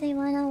much as I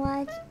wanna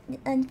watch,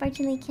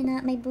 unfortunately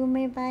cannot. My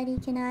boomer body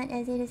cannot,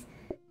 as it is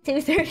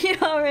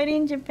 2:30 already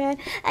in Japan.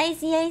 I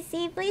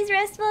see. Please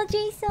rest well,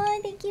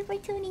 Jason. Thank you for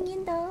tuning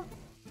in, though.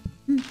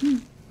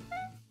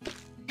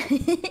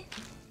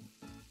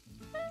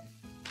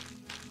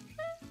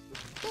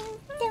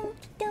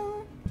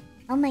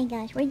 Oh my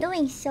gosh, we're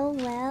doing so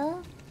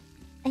well.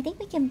 I think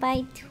we can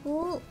buy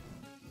 2.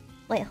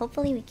 Wait,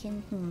 hopefully we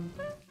can.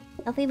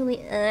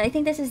 Hopefully, I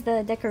think this is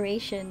the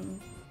decoration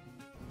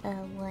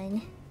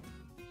one.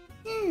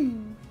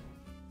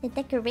 The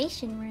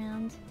decoration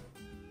round.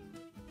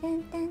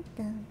 Dun, dun,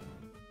 dun.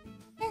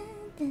 Dun,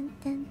 dun,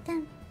 dun,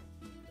 dun.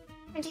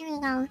 Where do we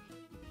go?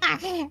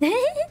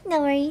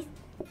 No worries.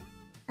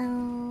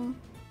 Oh,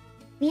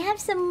 we have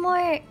some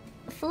more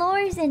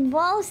floors and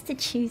walls to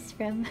choose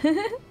from.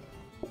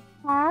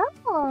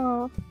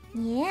 Oh.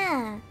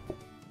 Yeah.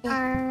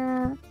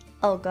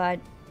 Oh god.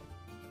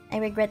 I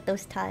regret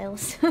those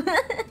tiles.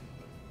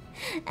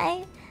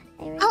 I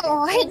regret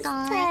Oh my those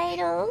god.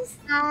 titles.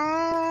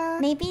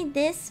 Maybe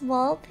this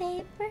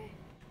wallpaper?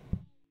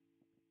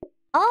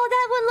 Oh,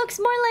 that one looks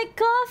more like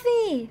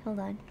coffee! Hold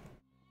on.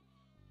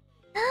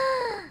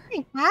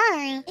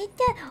 Hi. It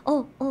does.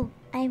 Oh,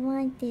 I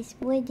want this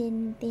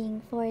wooden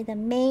thing for the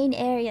main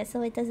area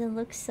so it doesn't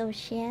look so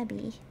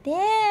shabby.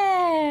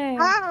 There!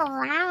 Oh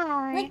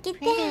wow. Look at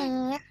pretty.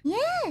 that.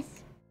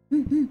 Yes!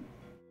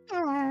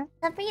 Oh. Oh,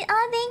 thank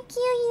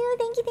you.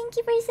 Thank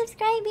you for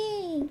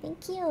subscribing.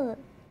 Thank you.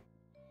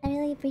 I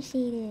really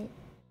appreciate it.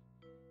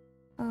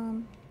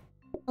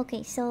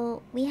 Okay,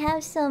 so we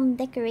have some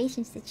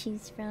decorations to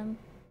choose from.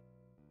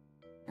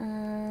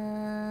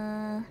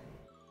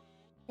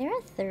 There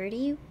are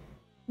 30?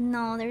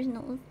 No, there's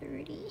no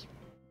 30.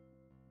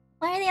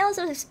 Why are they all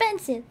so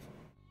expensive?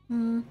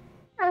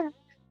 I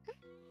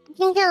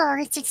think the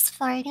lower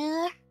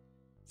 640.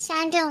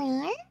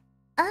 Chandelier?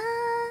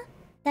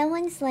 That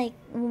one's like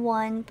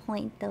 1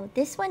 point though.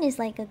 This one is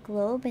like a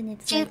globe and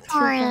it's like 2 points. 2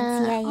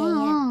 points. Yeah.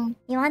 Mm.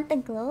 You want the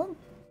globe?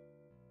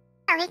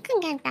 Oh, we can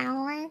get that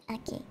one.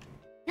 Okay.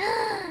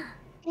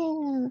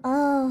 Mm.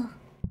 Oh.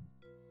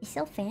 It's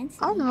so fancy.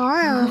 Oh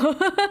no.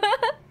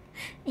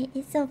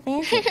 It's so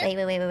fancy.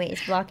 Wait.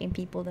 It's blocking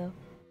people though.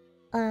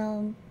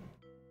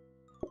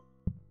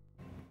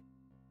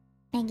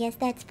 I guess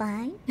that's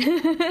fine. We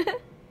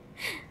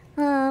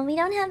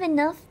don't have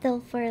enough though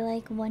for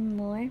like one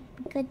more.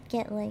 We could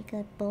get like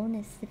a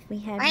bonus if we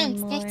had Wait,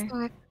 one this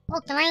more. one. Oh,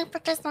 can I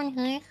put this one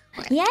here?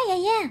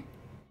 Yeah.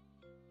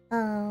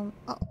 Oh,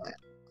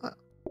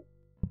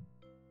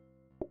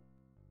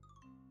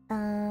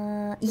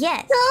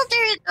 Yes. oh,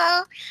 there you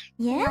go.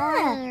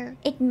 Yeah.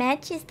 It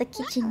matches the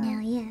kitchen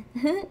now, yeah.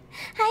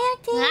 Hi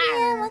Octavia!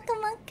 Yeah.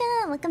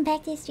 Welcome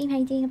back to the stream. How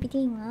you doing? Hope you're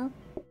doing well.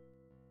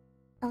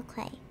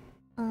 Okay.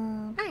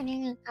 Oh, there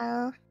you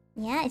go.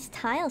 Yeah, it's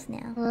tiles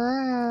now.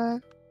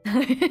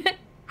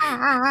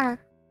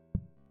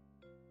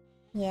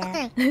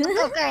 Yeah.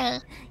 Okay.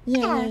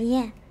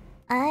 Yeah.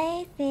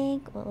 I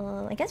think,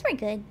 well, I guess we're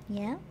good,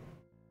 yeah?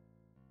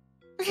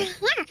 Yeah,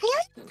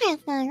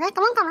 like,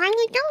 come on, how are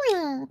you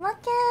doing?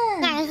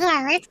 Welcome!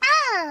 Yeah, let's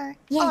go.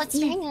 Yes, Oh, it's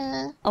yes.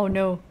 raining. Oh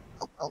no.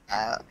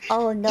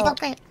 Oh no. It's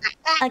okay.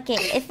 Okay,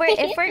 if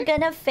we're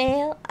gonna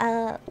fail,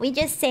 we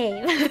just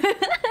save.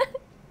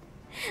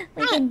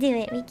 We can do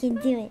it.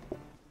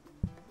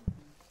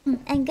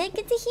 And good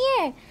to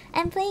hear.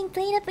 I'm playing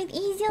PlateUp with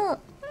Ezel.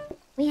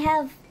 We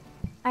have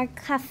our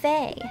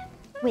cafe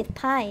with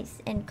pies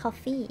and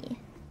coffee.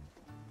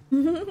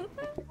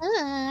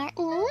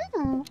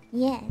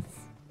 Yes.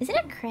 Is it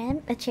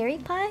a cherry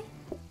pie?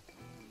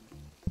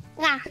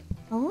 Yeah,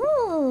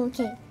 Oh,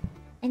 okay.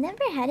 I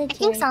never had a think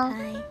cherry so.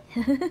 pie.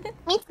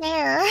 me too.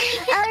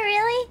 Oh,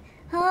 really?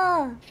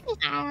 Oh.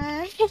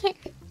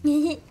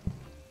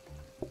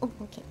 Oh,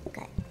 okay.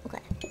 Got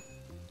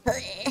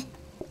it.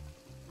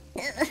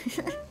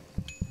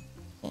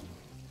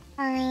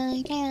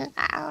 Alright, there you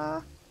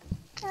go.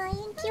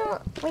 Thank you.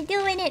 We're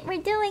doing it.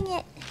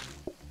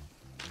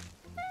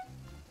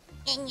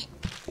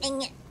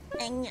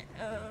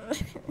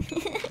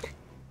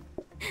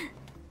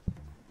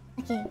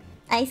 Okay.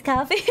 Iced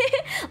coffee?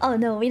 Oh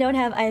no, we don't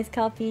have iced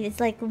coffee. It's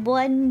like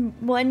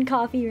one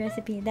coffee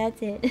recipe. That's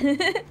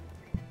it.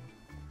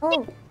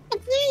 Oh.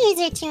 Please,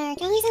 Richard.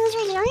 Thank you so much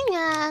for joining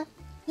us.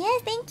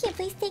 Yes, thank you.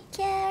 Please take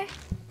care.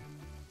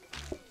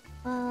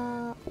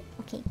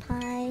 Okay,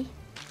 pie.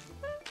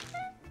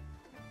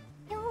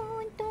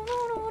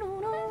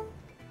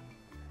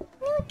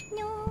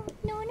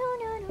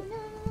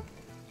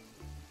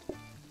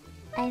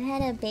 I've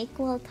had a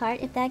Bakewell tart,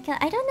 if that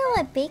counts. I don't know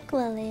what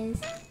Bakewell is.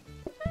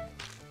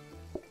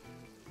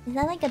 Is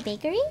that like a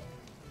bakery?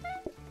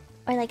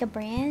 Or like a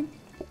brand?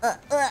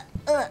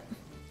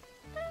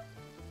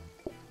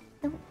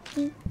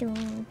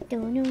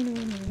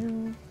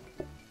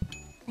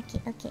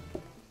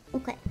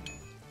 Okay.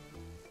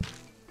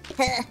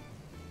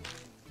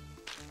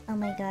 Oh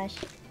my gosh.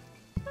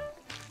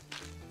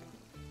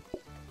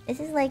 This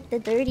is like the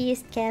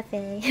dirtiest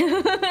cafe.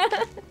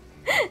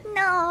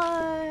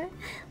 No!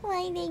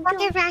 Why they go?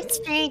 Water back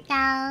straight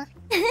down.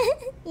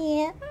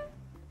 Yeah.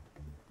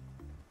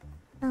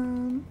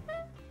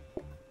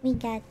 We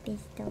got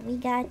this though. We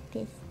got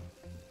this.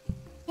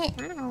 Hey.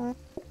 Wow.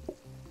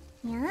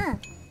 Yeah.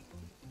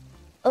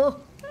 Oh!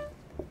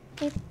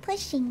 You're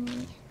pushing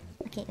me.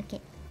 Okay.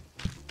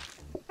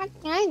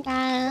 There you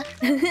go.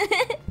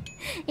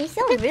 You're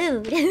so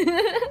rude.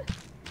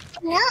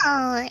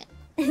 No.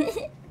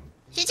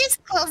 She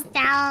just closed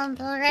down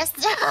the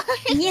restaurant.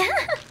 Yeah.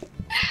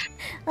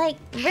 Like,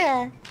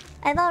 bruh,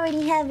 I'm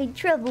already having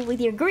trouble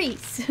with your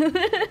grease. Hold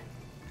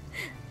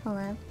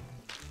on.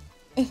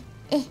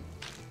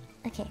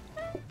 Okay.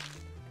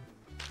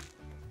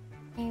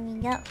 There we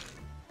go.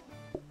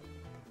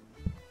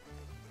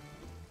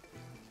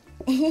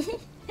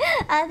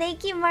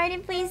 Thank you,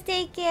 Martin. Please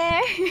take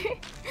care.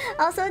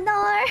 Also,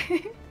 Nor.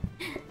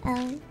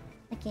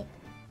 Okay.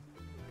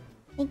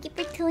 Thank you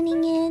for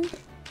tuning in.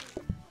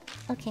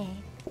 Okay.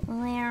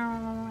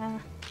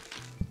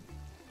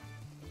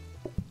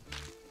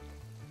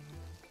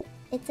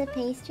 It's a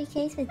pastry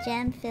case with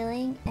jam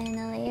filling and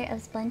a layer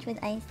of sponge with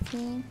iced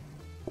tea.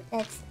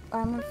 That's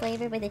almond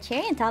flavored with a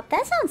cherry on top.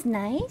 That sounds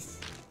nice.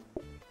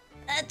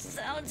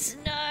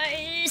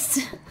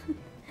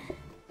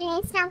 You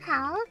need some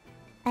help?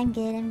 I'm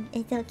good.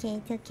 It's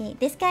okay.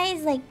 This guy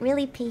is like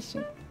really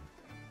patient.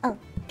 Oh,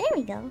 there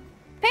we go.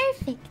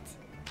 Perfect.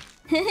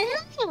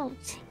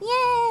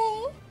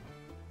 Yay!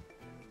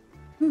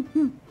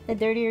 The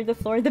dirtier the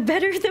floor, the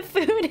better the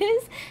food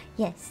is.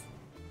 Yes,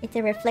 it's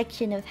a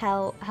reflection of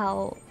how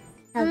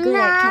good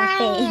our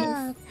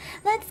cafe is.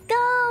 Let's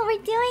go!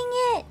 We're doing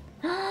it!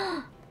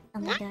 Oh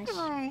my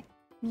gosh.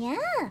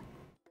 Yeah.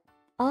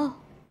 Oh.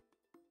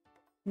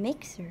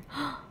 Mixer.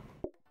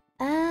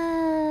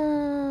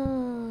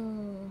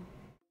 Oh.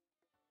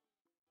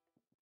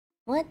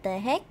 What the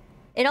heck?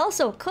 It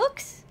also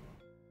cooks?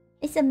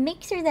 It's a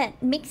mixer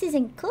that mixes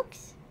and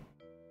cooks?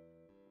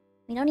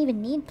 We don't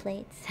even need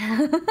plates.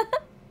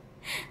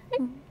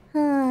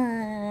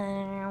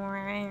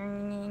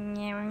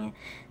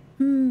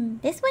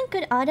 This one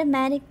could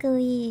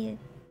automatically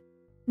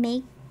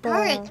make the...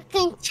 Or it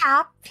can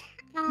chop.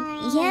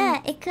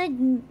 Yeah, it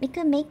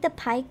could make the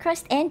pie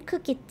crust and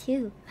cook it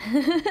too.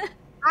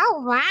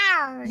 Oh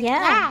wow.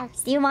 Yeah.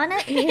 Yes. Do you want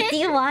it? Do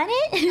you want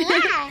it?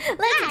 Yeah.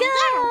 Let's yeah,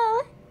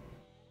 go.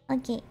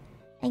 Okay.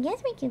 I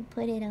guess we can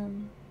put it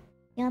You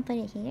wanna put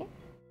it here?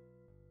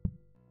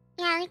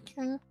 Yeah, we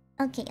can.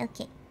 Okay,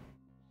 okay.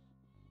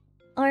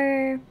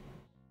 Or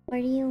do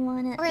you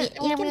wanna? Wait,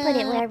 You can put it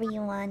maybe- wherever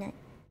you wanna.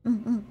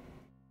 Mm-mm.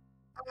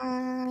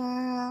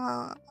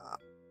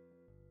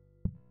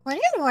 Would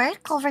it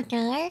work over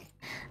there?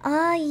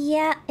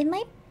 Yeah. It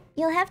might.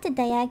 You'll have to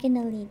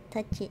diagonally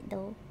touch it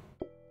though.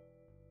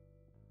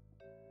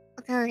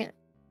 Okay.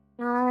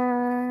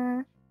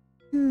 Hmm.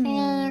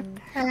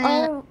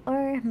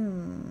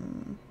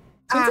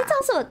 Since it's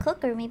also a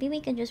cooker, maybe we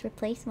can just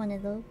replace one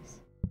of those.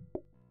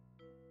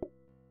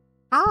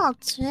 Oh,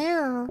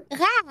 true.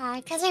 Yeah,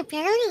 because I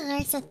barely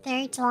use the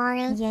third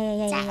one.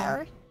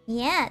 Yeah.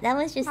 Yeah, that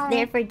was just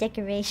there for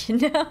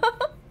decoration.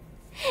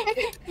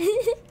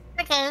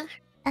 Okay.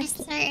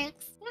 Okay.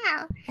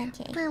 Yeah.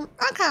 Okay.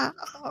 Okay.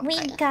 We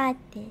got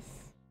this.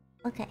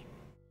 Okay.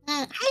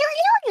 Hello,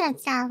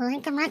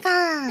 like, oh my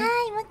god.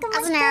 Hi, welcome.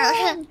 Oh,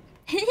 no.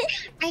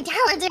 I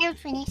didn't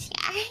finish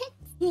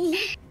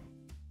yet.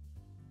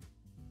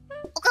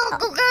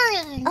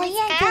 Oh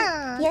yeah,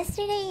 'cause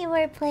yesterday you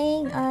were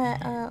playing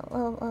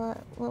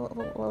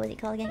what was it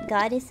called again?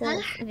 Goddess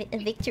of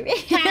Victory.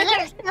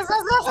 Yes.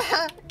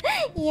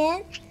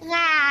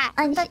 Yeah.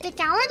 The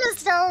download was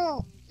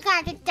so.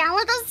 Yeah, the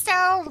download was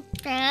so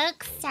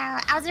big, so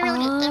I wasn't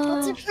really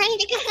able to play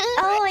the game.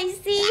 Oh, I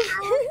see.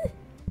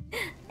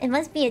 It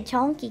must be a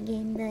chunky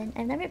game then.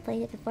 I've never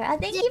played it before. Oh,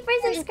 thank you for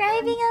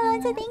subscribing,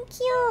 Alonso. Thank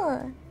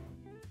you.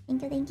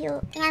 Thank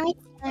you. Yeah, me too.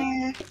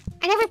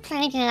 I never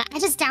played it. I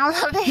just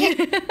downloaded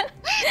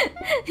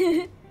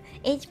it.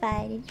 It's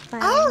fine.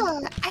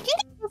 Oh, I think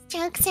it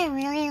takes a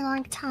really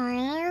long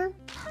time.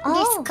 Oh.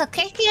 This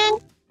cooker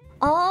thing.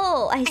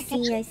 Oh, I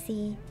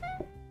see.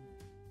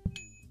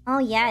 Oh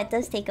yeah, it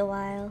does take a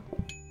while.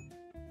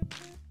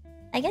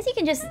 I guess you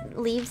can just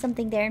leave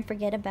something there and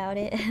forget about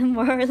it,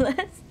 more or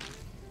less.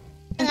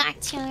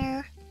 Not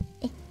sure.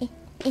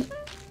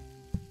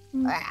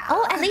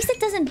 Oh, at least it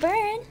doesn't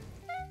burn.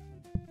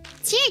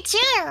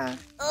 Cheer.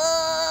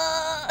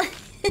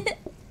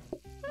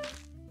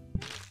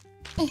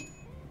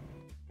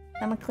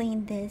 I'ma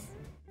clean this.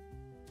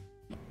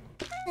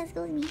 Let's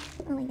go with me.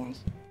 Oh my gosh.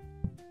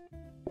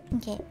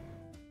 Okay.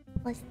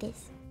 What's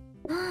this?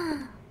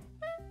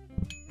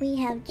 We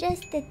have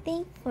just the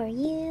thing for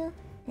you.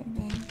 And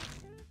then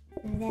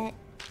do that.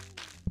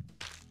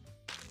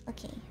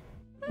 Okay.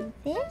 Do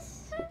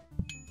this.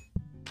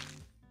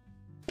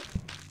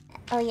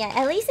 Oh yeah,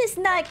 at least it's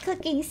not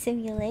Cooking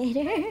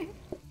Simulator.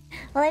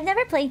 Well, I've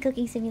never played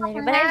Cooking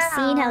Simulator, but I've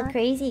seen how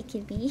crazy it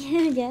can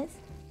be, I guess.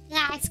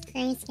 Yeah, it's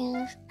crazy.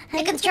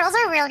 The controls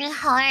are really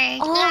hard.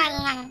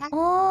 Yeah.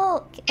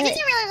 Oh. It was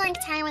a really long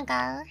time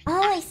ago.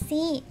 Oh, I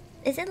see.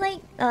 Is it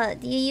like,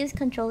 do you use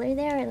controller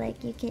there, or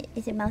like you can?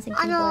 Is it mouse and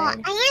keyboard? Oh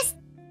no,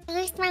 I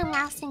used my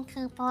mouse and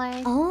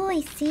keyboard. Oh,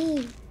 I see.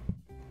 It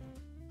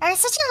was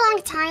such a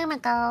long time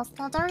ago,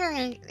 so I don't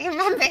really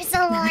remember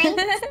so much.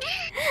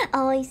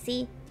 Oh, I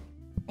see.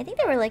 I think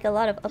there were like a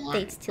lot of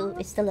updates too.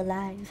 It's still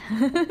alive.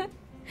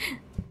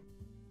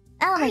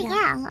 Oh my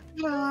god.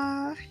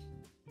 Yeah.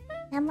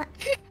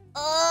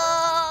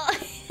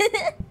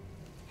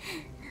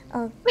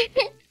 Oh.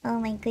 Oh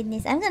my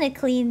goodness. I'm gonna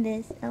clean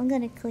this. I'm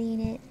gonna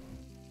clean it.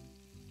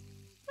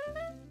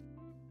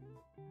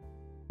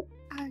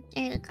 Oh,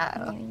 there you go.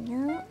 There we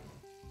go.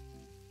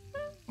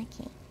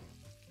 Okay.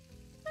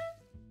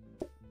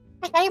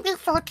 I gotta be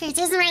focused.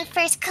 This is my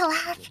first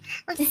collab.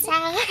 I'm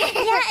sad.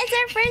 Yeah, it's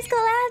our first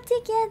collab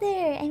together.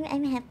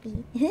 I'm happy.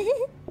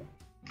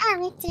 Oh,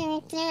 me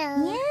too.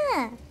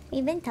 Yeah.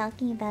 We've been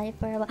talking about it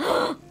for a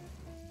while.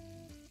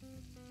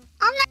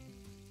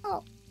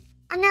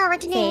 Oh no, what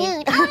did I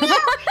do?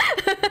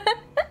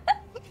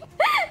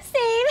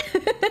 Same.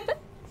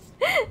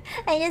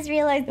 I just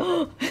realized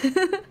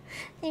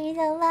there's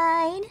a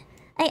line.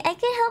 I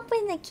can help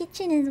in the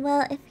kitchen as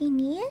well if you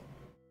need it.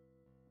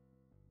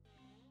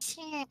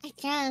 Sure, I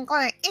can.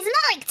 Or isn't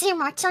that like too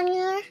much on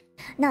you?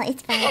 No,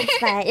 it's fine. It's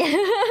fine.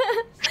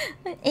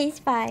 It's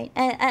fine.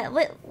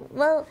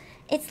 Well,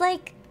 it's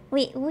like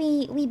we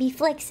be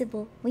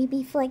flexible. We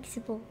be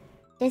flexible,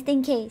 just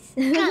in case.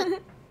 We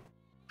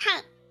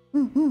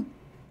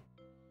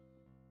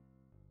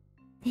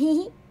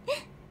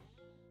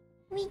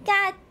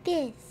got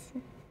this.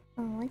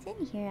 Oh, what's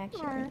in here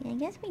actually? I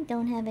guess we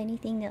don't have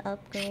anything to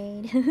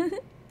upgrade.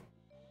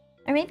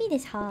 Or maybe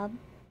this hob.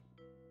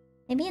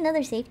 Maybe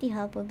another safety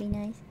hub would be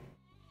nice.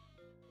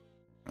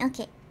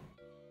 Okay.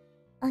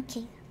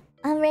 Okay.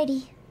 I'm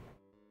ready.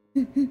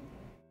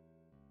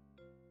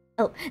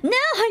 Oh, no!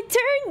 I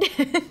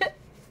turned!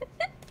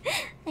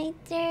 I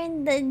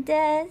turned the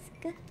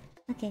desk.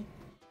 Okay.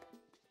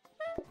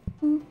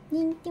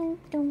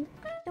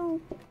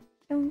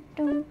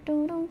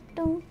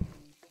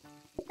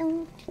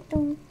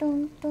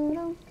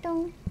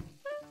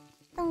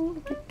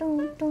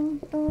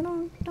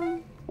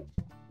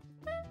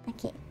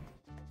 Okay.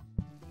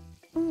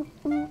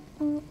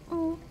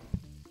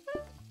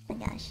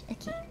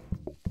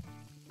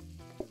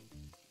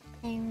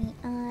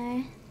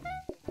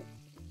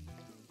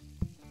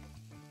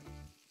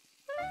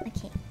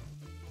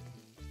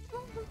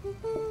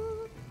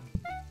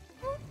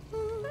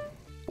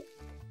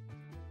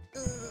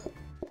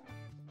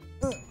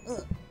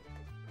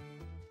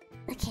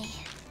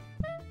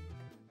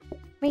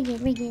 We're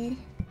good, we're good.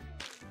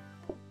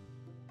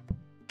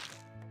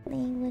 They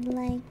would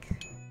like...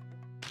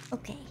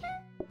 Okay.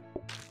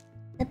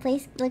 The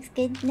place looks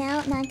good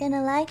now, not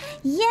gonna lie.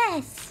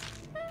 Yes!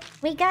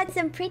 We got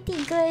some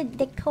pretty good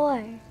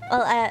decor.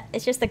 Well,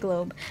 it's just a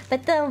globe.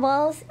 But the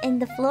walls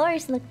and the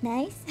floors look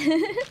nice.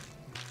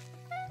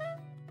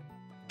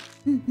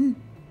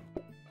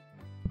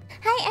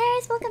 Hi,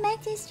 Eris! Welcome back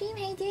to the stream.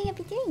 How you doing? Hope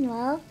you're doing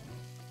well.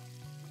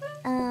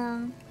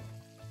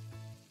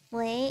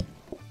 Wait.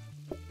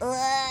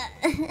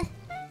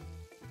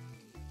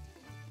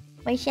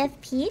 Where's Chef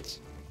Peach?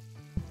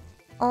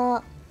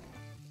 Oh,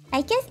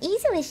 I guess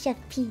Izu is Chef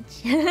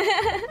Peach.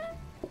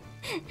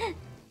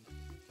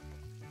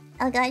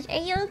 Oh gosh, are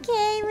you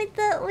okay with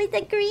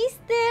the grease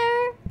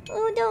there?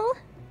 Oh no.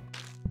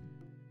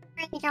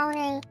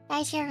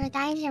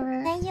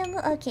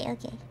 Okay,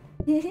 okay.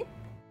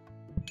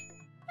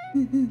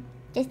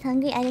 Just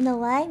hungry, I don't know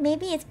why.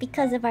 Maybe it's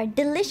because of our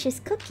delicious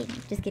cooking.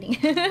 Just kidding.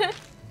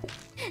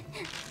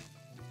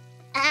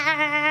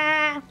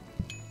 Ah!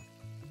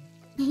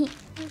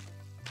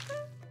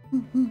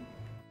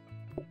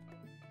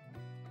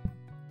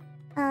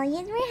 Oh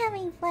yes, we're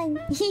having fun.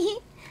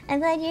 I'm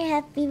glad you're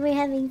happy we're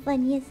having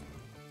fun, yes.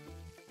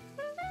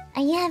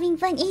 Are you having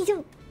fun,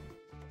 Izu?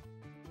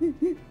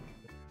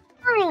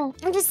 Sorry,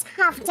 I'm just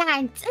half dead.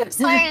 I'm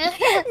sorry. No,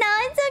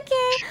 it's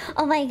okay.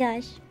 Oh my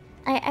gosh.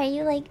 Are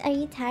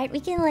you tired? We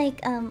can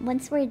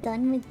once we're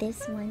done with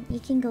this one,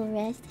 you can go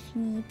rest if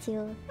you need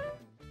to.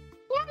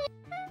 Yeah.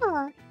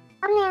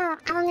 I'm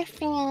gonna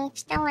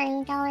finish. Don't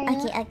worry.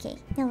 Okay, okay.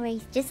 No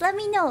worries. Just let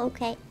me know,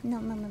 okay? No,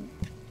 mama.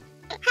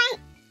 Hi.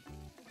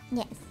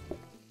 Yes.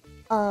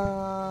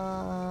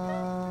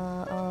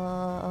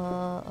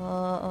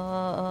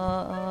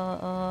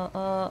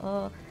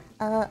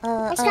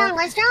 What's wrong?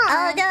 What's wrong?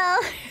 Oh no.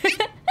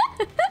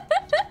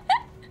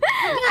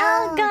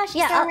 Oh gosh,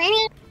 yeah. So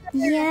many.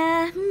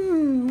 Yeah.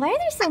 Why are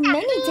there so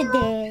many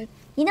today?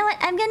 You know what?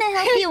 I'm gonna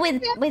help you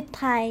with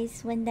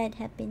pies when that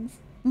happens.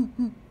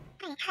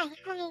 Hi.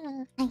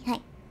 Hi.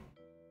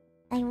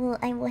 I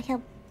will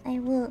help. I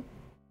will.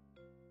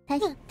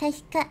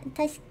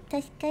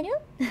 Tashikaru?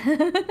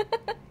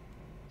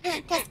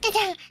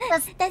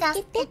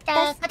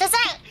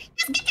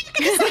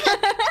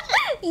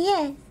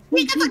 Yes.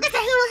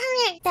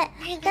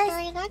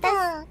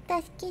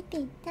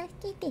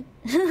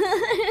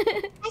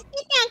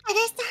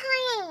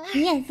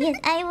 Yes,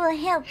 I will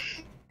help.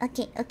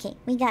 Okay,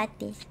 we got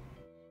this.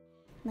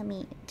 Let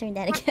me turn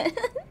that again.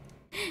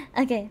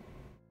 Okay.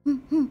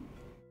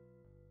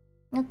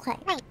 Not quite.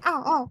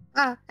 Oh.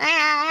 Yeah.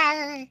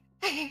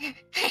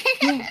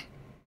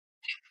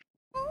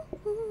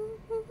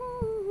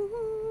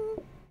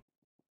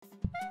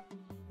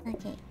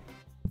 Okay.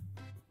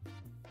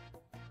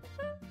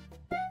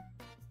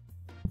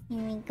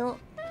 Here we go.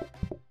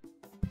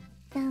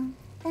 Dun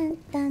dun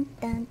dun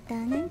dun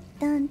dun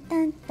dun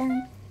dun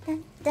dun dun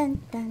dun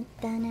dun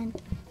dun.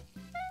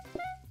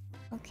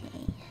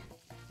 Okay.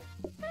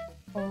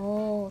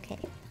 Oh, okay.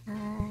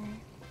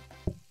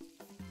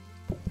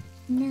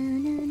 No.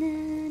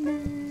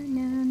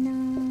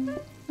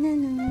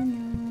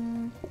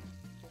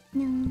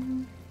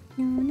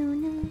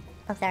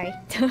 Oh, sorry.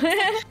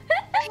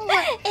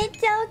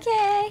 It's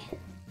okay.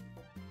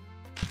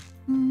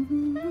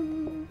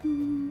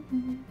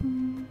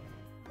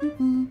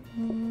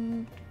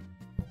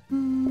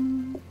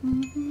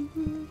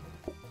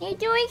 You're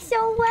doing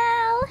so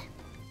well.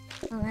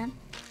 Hold on.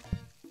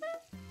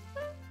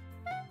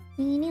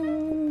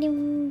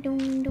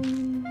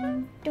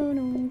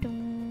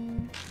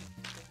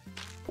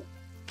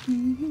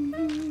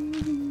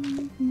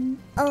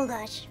 Oh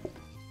gosh.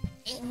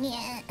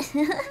 Yeah.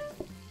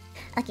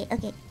 Okay.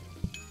 Okay.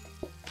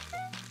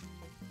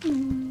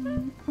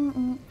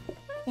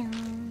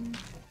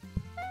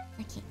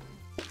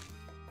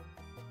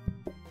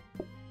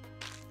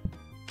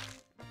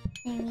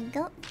 There we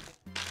go.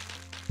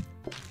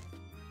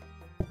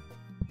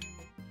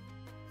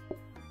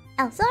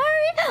 Oh,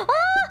 sorry! Oh!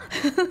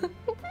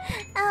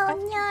 Oh,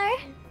 no!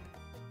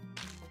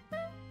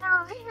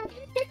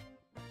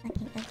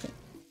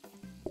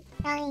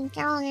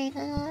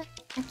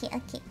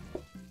 Okay.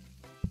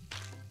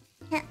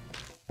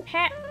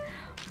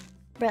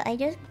 Bro, I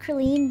just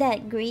cleaned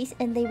that grease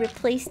and they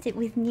replaced it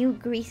with new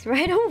grease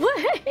right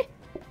away.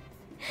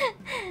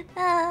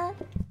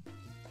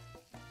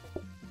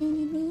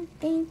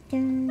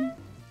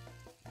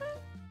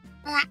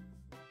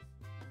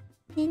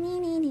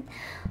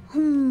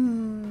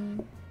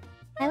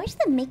 I wish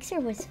the mixer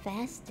was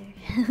faster.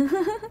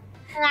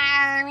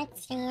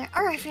 Let's see.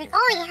 Oh, I forgot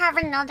we have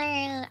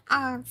another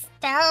stove.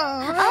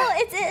 Oh,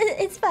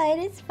 it's fine.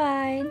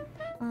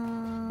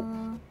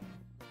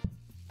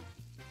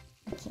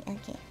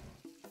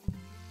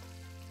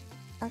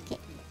 Okay.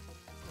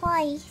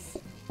 Poise.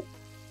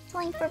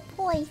 Time for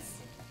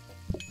poise.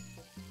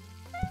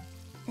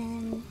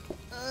 And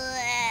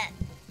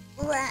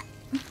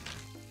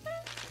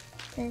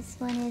this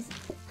one is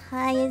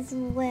high as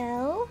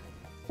well.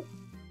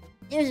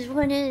 This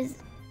one is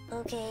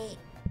okay.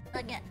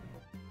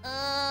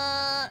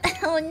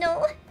 Oh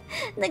no.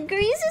 The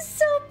grease is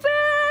so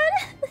bad.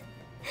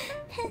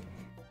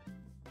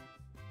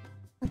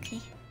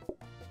 Okay.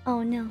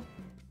 Oh no.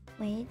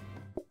 Wait.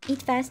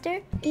 Eat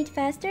faster. Eat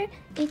faster.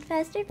 Eat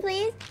faster,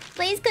 please.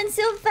 Please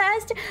consume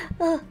faster.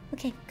 Oh,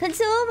 okay.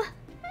 Consume.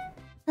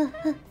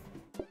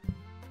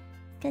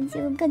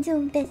 Consume.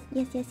 Consume this.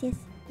 Yes, yes, yes.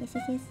 Yes,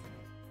 yes, yes.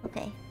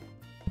 Okay.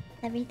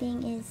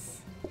 Everything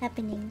is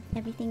happening.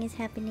 Everything is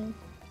happening.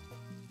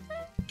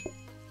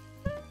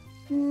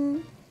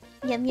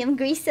 Yum yum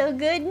grease so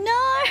good.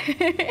 No.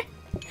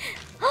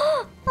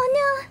 Oh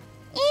no.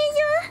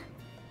 Angel.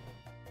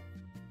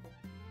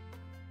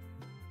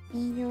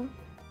 Angel.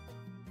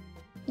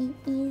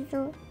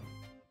 Angel.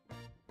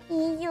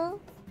 Angel.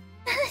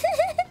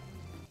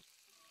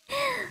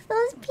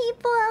 Those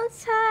people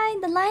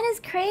outside. The line is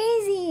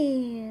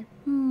crazy.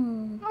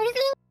 What do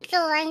you make the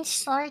line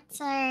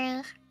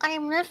shorter or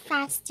move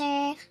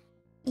faster?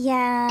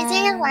 Yeah. Is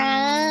there a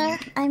way?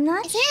 I'm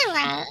not Is there a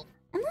way?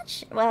 I'm not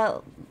sure.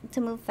 Well,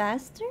 to move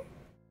faster?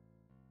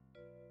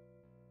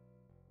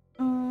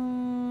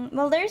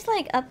 Well, there's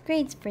like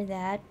upgrades for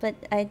that, but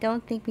I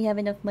don't think we have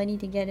enough money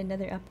to get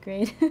another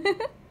upgrade.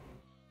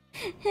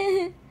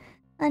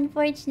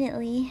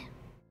 Unfortunately.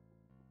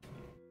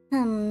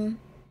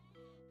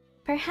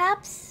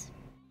 Perhaps.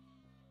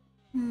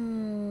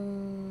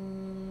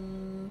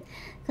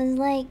 Cause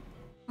like.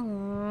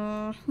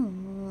 I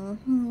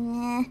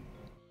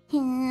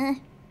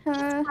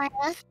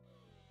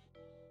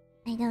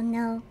don't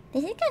know.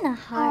 This is kind of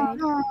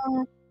hard.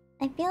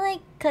 I feel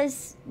like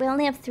cause we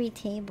only have 3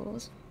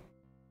 tables.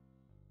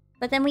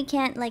 But then we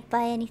can't like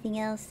buy anything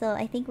else, so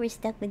I think we're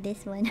stuck with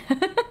this one.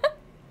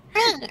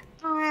 Wait,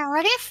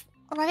 what if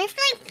like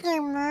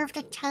you move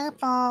the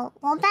table?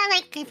 Won't that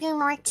like give you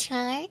more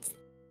chairs?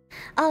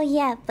 Oh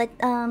yeah, but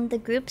the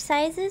group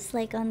sizes,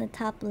 like on the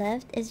top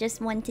left, is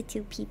just 1 to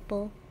 2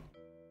 people.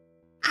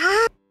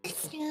 Ah,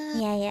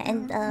 Yeah,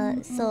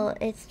 and so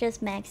it's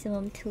just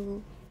maximum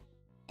 2.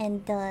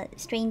 And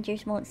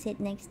strangers won't sit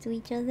next to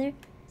each other.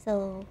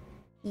 So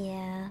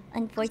yeah,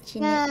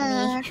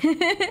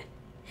 unfortunately.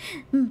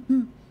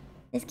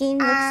 This game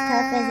looks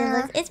tough as it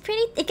looks.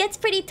 It gets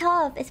pretty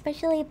tough,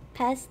 especially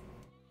past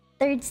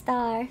 3rd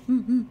star.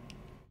 Oh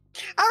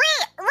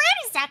wait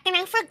a second,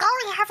 I forgot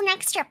we have an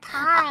extra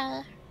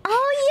pie.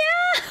 Oh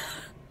yeah!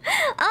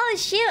 Oh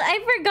shoot, I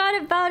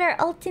forgot about our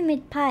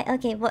ultimate pie.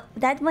 Okay, well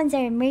that one's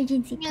our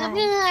emergency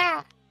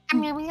pie.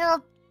 Maybe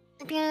we'll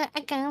do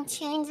a game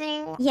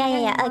changer.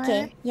 Yeah,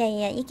 okay.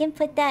 Yeah, you can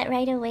put that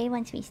right away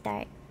once we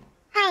start.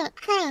 Hey.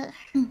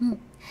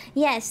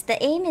 Yes,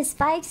 the aim is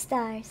 5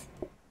 stars.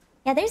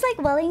 Yeah, there's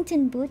like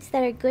Wellington boots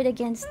that are good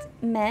against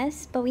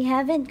mess, but we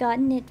haven't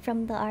gotten it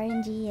from the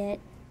RNG yet.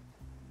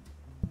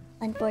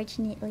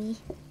 Unfortunately.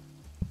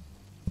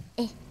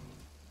 Oh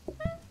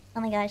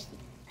my gosh.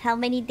 How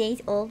many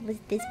days old was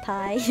this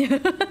pie?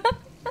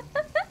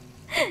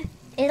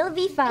 It'll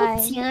be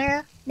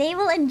fine. They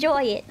will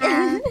enjoy it.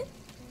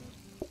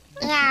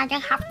 Yeah, they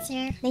have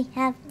to. They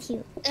have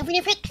to. Even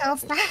if it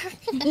kills them.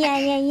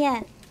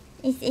 Yeah.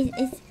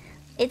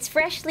 It's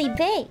freshly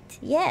baked.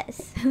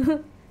 Yes.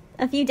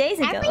 A few days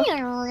ago.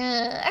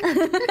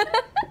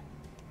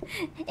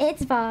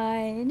 It's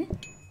fine.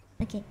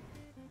 Okay.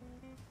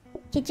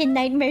 Kitchen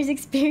Nightmares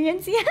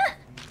experience, yeah?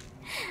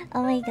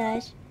 Oh my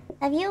gosh.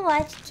 Have you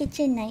watched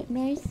Kitchen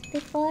Nightmares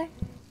before?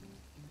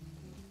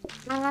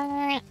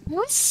 Not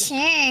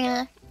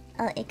sure.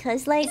 Oh,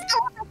 because like...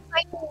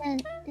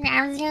 Gordon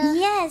Ramsay?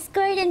 Yes,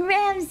 Gordon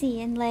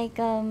Ramsay and like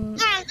Yeah.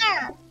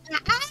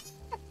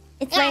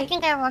 It's yeah, like... I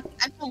think I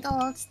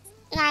watched.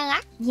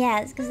 Yeah.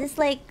 Yes, because it's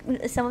like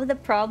some of the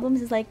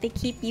problems is like they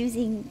keep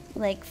using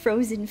like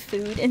frozen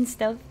food and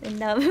stuff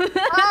and Oh.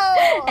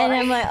 and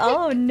I'm like,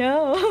 oh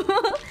no.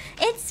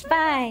 It's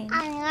fine.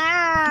 I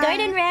know.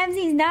 Gordon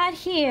Ramsay's not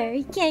here.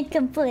 He can't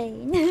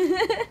complain.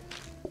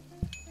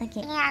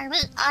 Okay. Yeah, we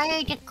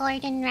are the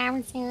Gordon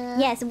Ramsay.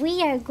 Yes,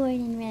 we are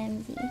Gordon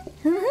Ramsay.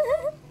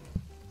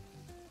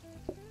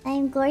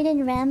 I'm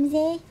Gordon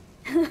Ramsay.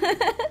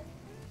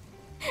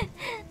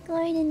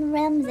 Gordon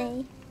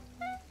Ramsay.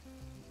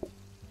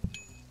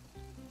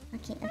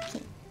 Okay.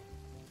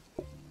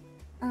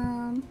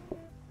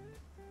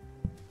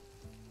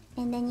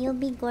 And then you'll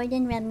be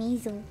Gordon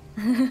Ramizu.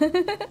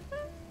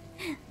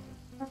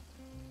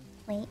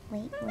 Wait.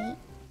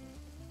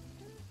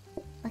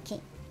 Okay.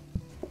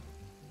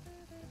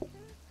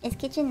 Is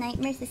Kitchen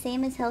Nightmares the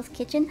same as Hell's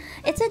Kitchen?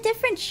 It's a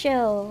different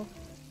show,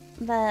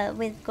 but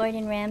with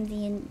Gordon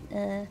Ramsay in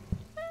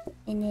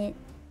it.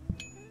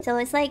 So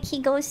it's like he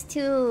goes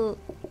to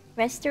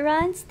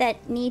restaurants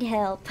that need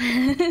help.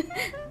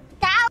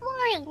 That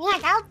one!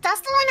 Yeah,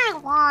 that's the one I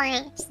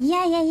want.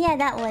 Yeah,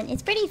 that one.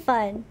 It's pretty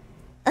fun.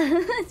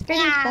 It's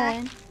pretty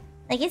fun.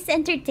 Like, it's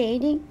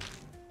entertaining.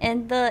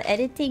 And the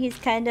editing is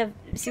kind of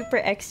super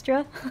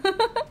extra.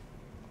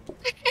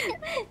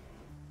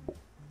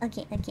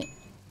 Okay.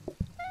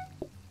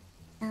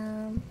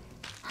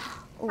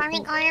 Oh my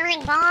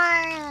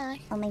god.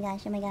 Oh my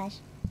gosh.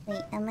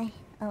 Wait,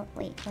 oh,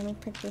 wait, let me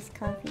put this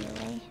coffee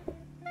away.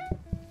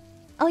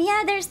 Oh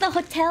yeah, there's the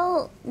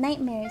Hotel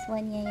Nightmares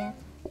one, yeah.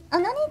 Oh,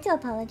 no need to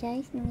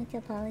apologize. No need to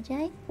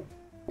apologize.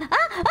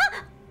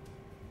 Ah!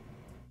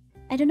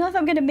 I don't know if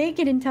I'm gonna make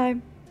it in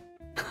time.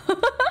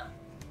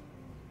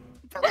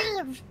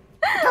 Believe.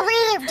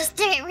 Believe. Just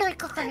do it really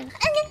quickly.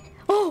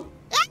 Oh!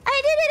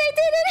 I did it!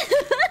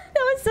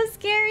 That was so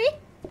scary.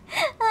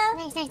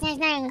 Nice.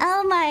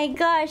 Oh my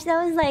gosh,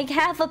 that was like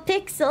half a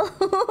pixel.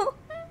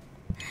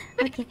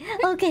 Okay.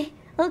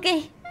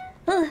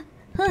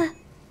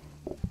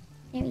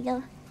 There we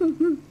go.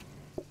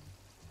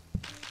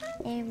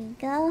 There we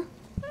go.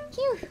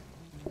 Phew.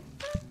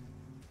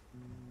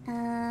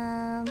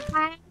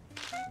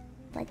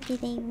 What do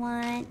they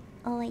want?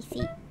 Oh, I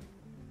see.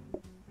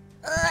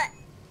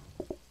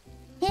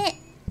 Hit.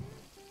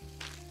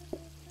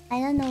 I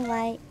don't know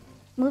why.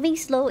 Moving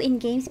slow in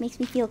games makes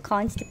me feel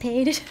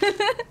constipated.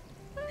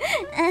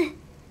 Okay.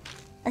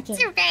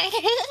 It's okay.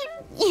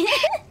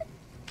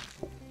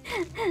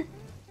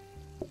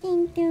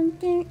 Ding ding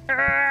ding.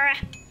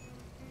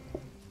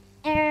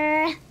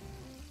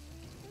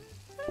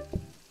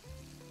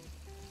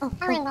 Oh,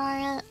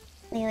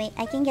 wait,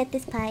 I can get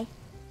this pie.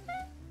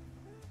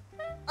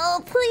 Oh,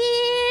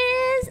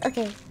 please!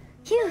 Okay.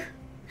 Phew. Wait,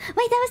 that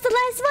was the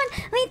last one!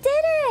 We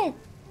did it!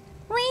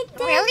 We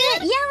did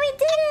it! Yeah, we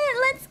did it!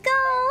 Let's go!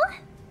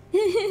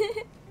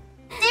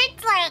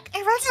 It's like,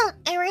 it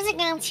was a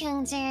game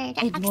changer.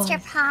 The extra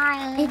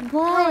pie. It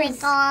was. Oh my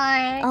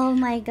god. Oh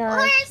my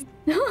gosh.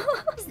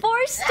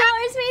 4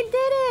 stars, we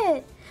did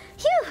it!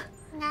 Phew!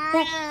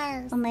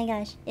 Nice. Oh my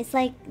gosh. It's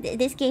like,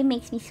 this game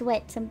makes me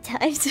sweat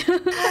sometimes. Thank you.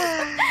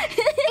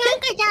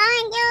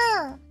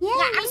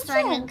 Yeah, I'm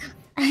sweating.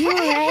 I know,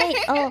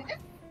 right? Oh,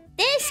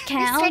 this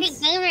counts. Sweaty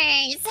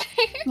gamers.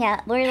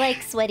 Yeah, we're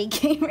like sweaty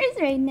gamers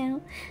right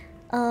now.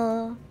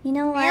 Oh, you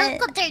know what?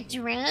 Look at their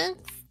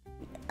drinks.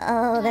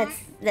 Oh, that's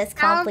Counts or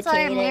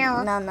complicated.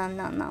 milk?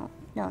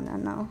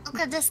 No. Look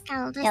at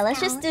discount. Yeah, let's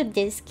just do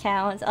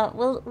discounts.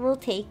 Oh, we'll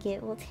take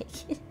it. We'll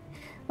take it.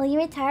 Will you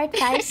retire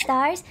 5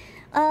 stars?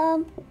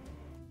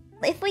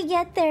 If we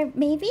get there,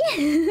 maybe.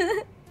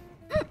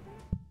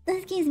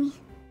 Excuse me.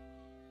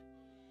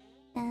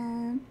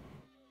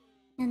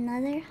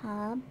 Another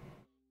hub.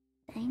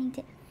 I need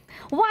to.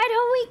 Why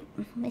don't we?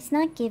 It's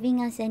not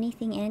giving us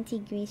anything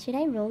anti-grease. Should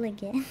I roll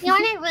again? You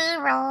wanna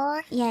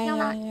re-roll?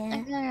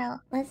 Yeah.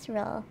 Let's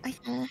roll.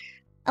 Okay.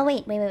 Oh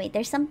wait.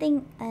 There's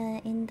something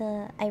in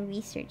the I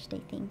researched. I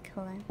think.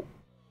 Hold on.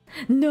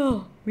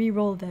 No,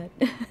 re-roll that.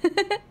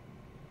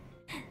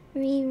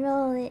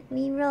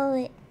 Re-roll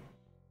it.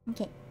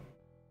 Okay.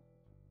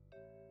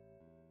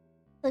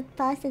 Cooked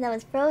pasta that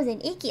was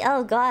frozen. Icky.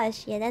 Oh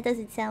gosh. Yeah, that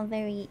doesn't sound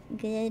very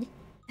good.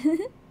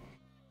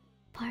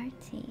 Bar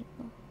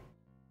table.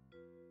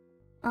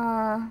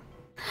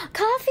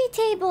 Coffee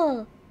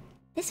table!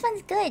 This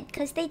one's good,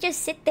 because they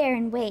just sit there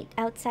and wait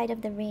outside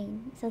of the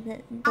rain. So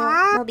that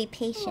they'll be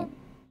patient.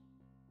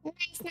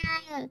 Nice.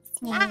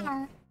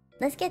 Yeah.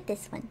 Let's get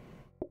this one.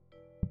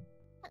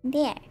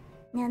 There.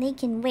 Now they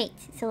can wait,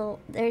 so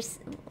there's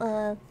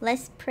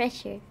less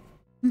pressure.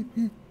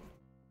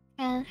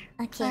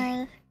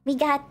 Okay. We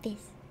got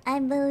this. I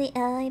believe.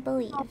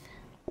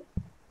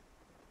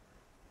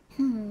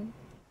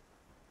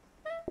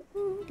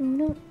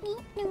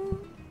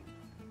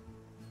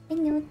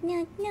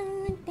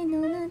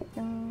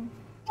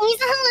 He's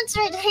so much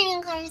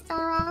returning cars so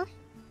wrong.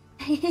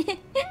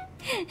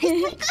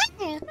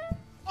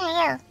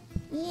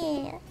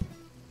 Yeah.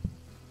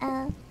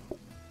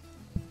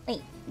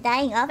 Wait,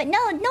 dying off it? No,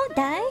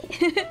 die.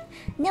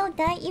 No,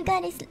 die. You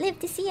gotta live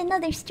to see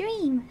another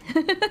stream.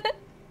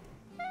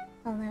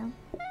 Hello.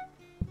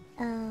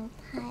 Oh,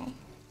 hi.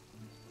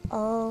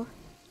 Oh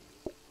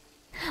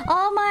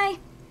my!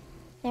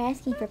 They're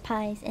asking for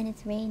pies and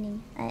it's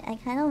raining. I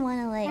kind of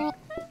want to like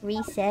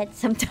reset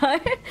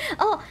sometime.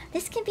 Oh,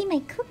 this can be my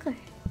cooker.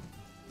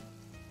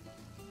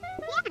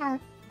 Yeah.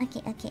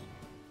 Okay.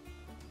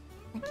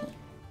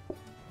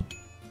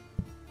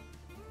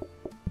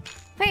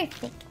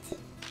 Perfect.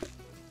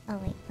 Oh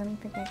wait, let me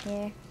put that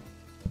there.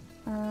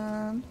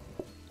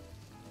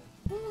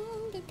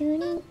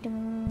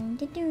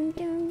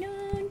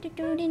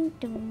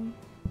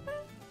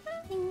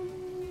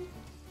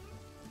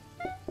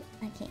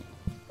 Okay.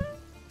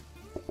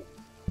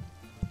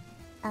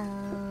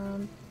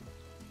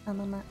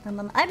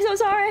 I'm so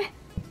sorry.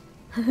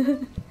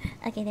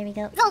 Okay, there we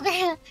go.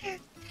 Okay.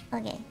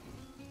 Okay,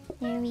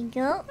 there we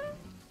go.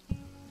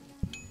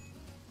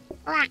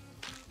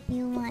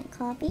 You want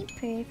coffee?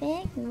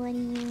 Perfect. What do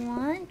you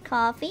want?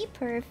 Coffee?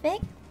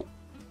 Perfect.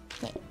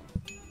 Okay.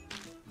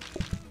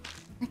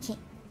 Okay.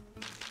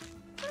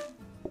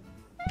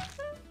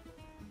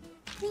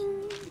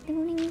 Ding,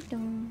 dong, ding,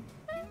 dong.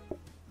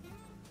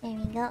 There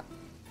we go.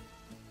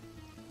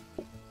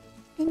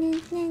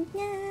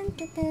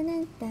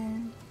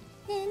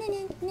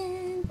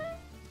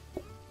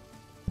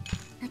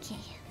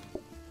 Okay.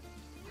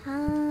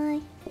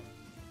 Hi.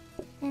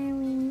 There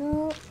we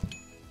go.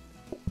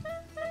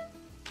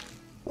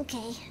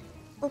 Okay.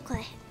 Oh,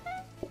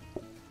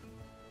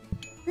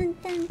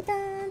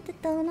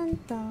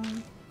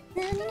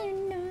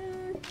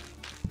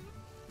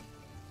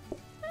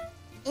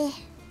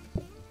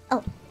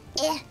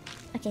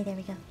 Okay, there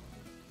we go.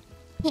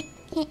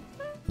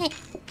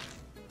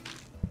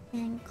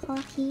 And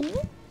coffee.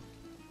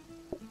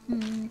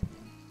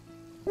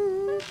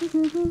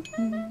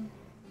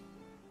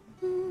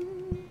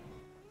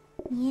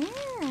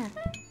 Yeah.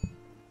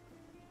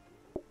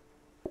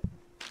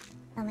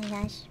 Oh my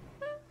gosh.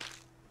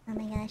 Oh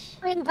my gosh.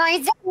 We're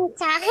going to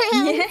time.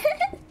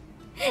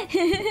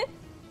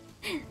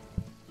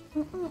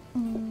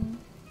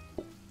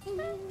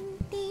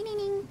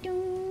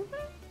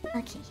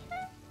 Okay.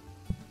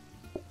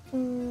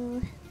 Ooh.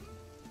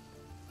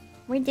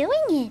 We're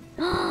doing it.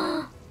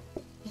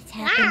 It's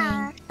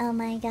happening. Oh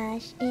my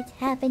gosh, it's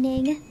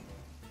happening.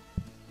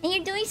 And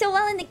you're doing so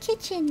well in the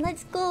kitchen.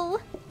 Let's go.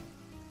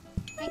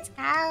 Let's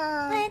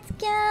go. Let's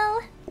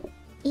go.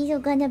 He's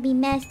gonna be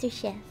master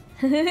chef.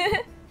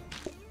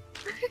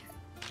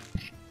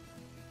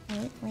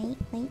 Wait.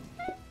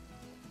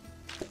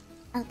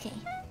 Okay.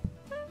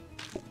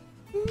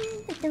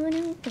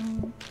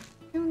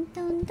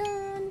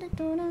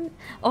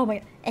 Oh my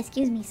god.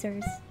 Excuse me,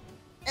 sirs.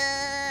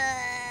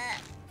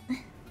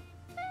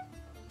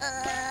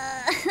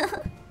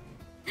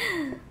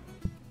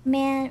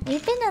 Man,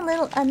 we've been a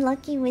little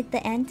unlucky with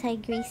the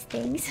anti-grease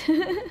things.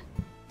 We're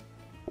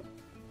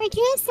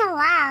doing so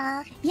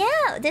well.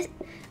 Yeah, this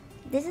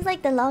is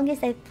like the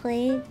longest I've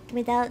played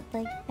without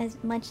like as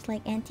much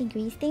like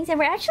anti-grease things, and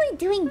we're actually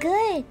doing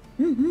good.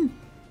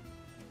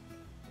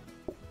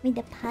 With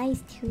the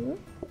pies too.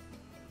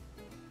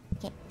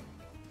 Okay.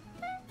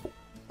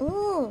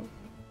 Ooh.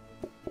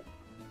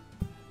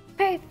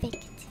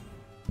 Perfect.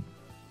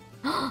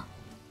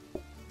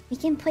 We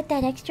can put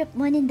that extra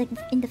one in the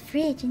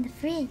fridge.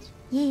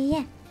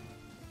 Yeah.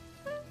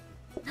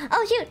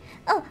 Oh shoot!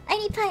 Oh, I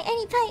need pie.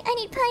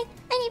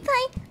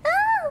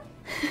 Oh!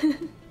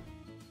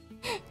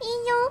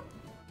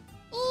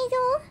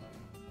 Edo.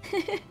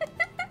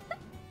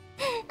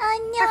 Oh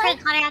no.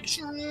 Perfect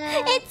reaction.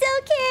 It's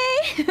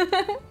okay.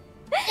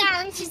 Yeah,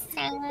 I'm just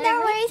saying.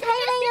 No worries.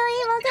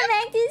 Hi, welcome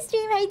back to the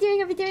stream. How you doing?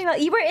 Hope you're doing well.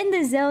 You were in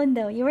the zone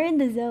though. You were in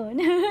the zone.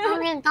 Oh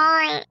my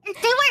god. They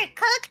were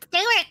cooked. They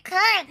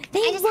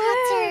I just were.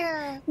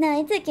 had to. No,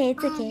 it's okay.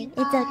 Oh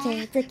my God.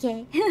 It's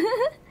okay.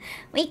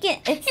 We can.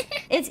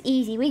 It's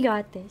easy. We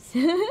got this.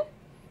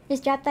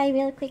 Just drop by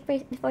real quick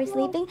before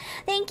sleeping.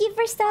 Thank you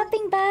for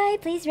stopping by.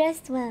 Please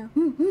rest well.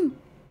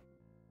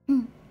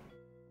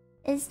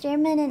 Is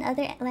German and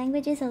other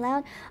languages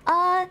allowed?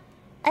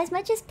 As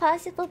much as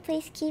possible,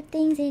 please keep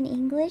things in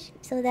English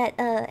so that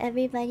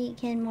everybody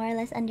can more or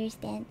less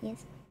understand.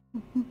 Yes.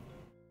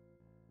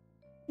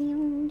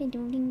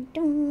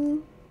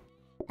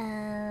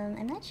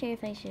 I'm not sure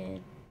if I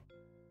should.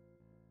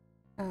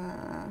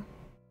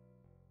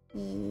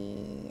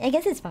 Yeah, I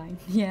guess it's fine.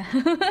 Yeah.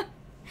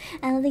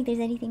 I don't think there's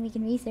anything we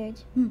can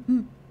research.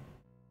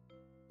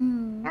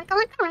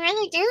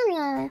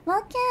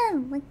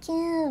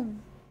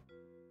 Welcome.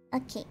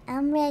 Okay,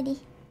 I'm ready.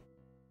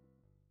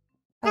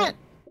 Oh,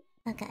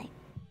 okay.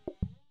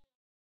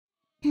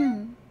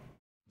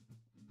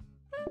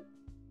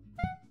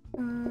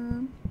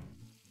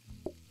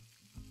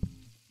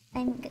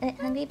 I'm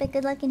hungry, but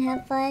good luck and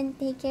have fun.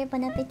 Take care,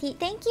 bon appetit.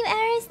 Thank you,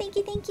 Aris. Thank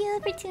you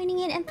for tuning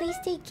in, and please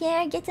take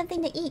care. Get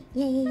something to eat.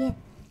 Yeah.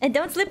 And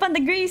don't slip on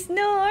the grease,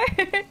 no.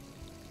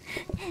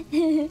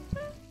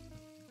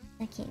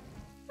 Okay.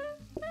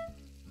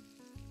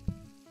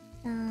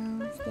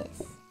 What's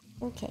this?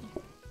 Okay.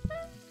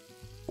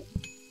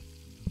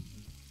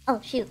 Oh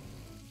shoot.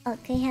 Oh,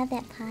 can I have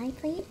that pie,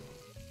 please?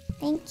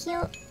 Thank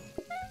you.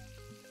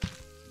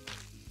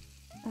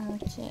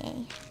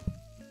 Okay.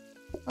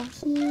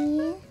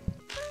 Coffee.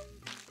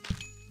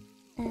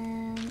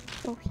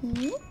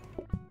 Coffee.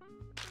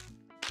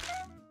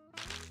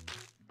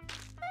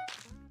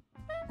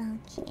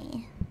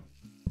 Okay.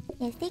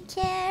 Yes, take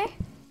care.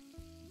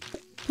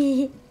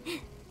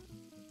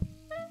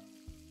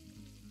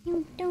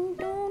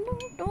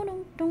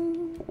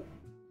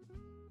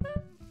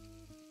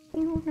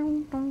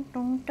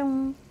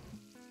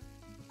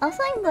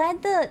 Also, I'm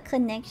glad the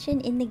connection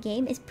in the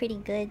game is pretty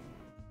good.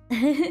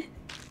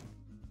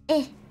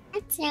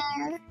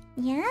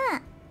 Yeah.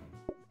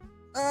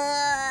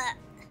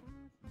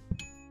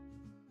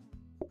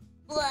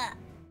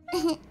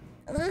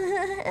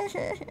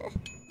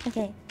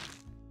 Okay.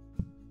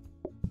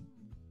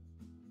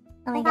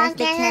 Oh my gosh,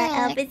 the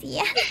cat up is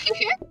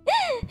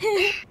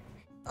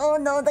Oh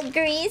no, the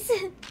grease.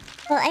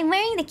 Well, I'm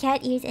wearing the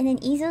cat ears and then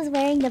Izo's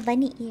wearing the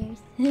bunny ears.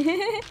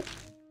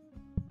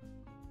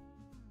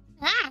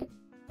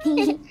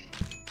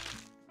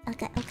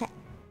 Okay.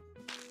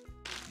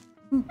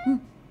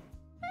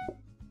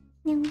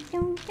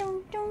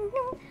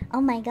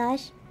 Oh my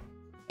gosh.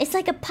 It's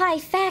like a pie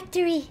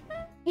factory.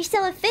 You're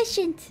so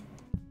efficient.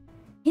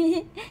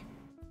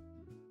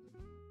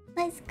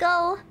 Let's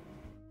go.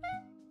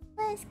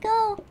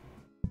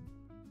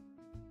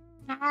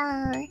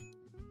 Oh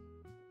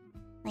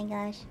my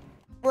gosh.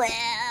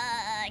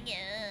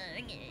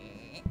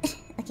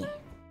 Okay.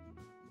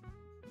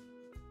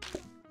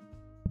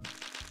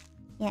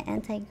 Yeah,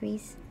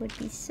 anti-grease would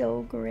be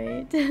so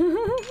great.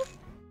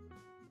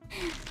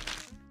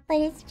 But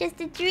it's just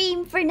a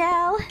dream for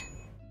now.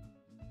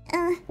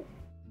 I'm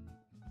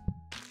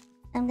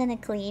gonna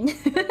clean.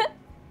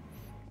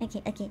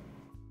 Okay. You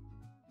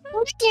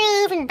do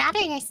even better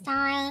this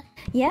time.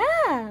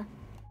 Yeah.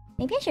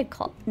 Maybe I should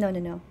call. No.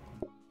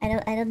 I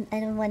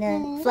don't want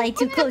to fly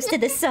too close to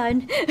the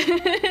sun.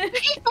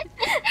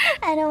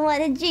 I don't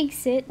want to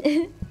jinx it.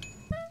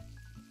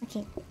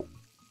 Okay.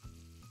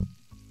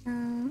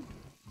 There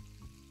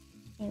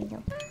we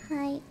go.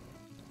 Hi.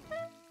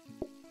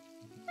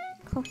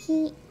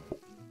 Coffee.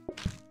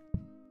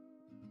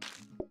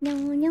 No.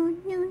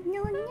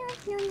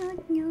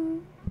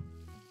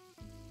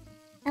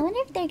 I wonder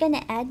if they're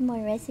gonna add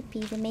more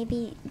recipes and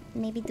maybe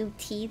do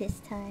tea this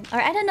time.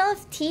 Or I don't know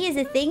if tea is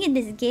a thing in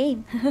this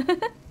game.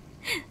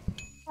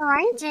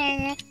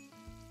 Wonder.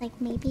 Like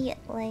maybe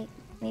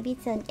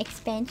it's an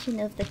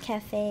expansion of the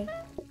cafe.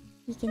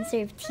 You can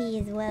serve tea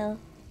as well.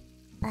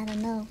 I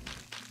don't know.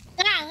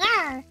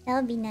 Yeah. That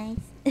would be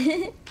nice.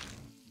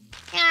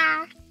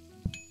 Yeah.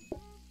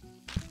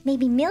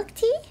 Maybe milk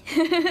tea?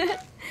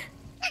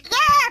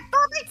 Yeah,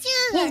 boba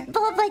tea. Yes,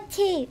 boba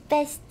tea.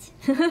 Best.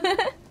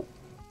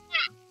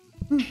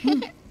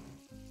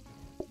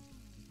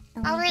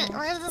 Oh wait,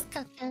 where's this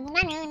cooking? No.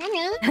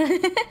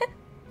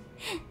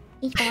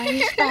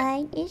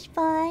 It's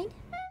fine.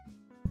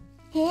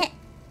 Heh.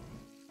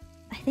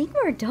 I think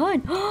we're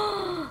done.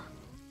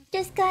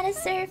 Just gotta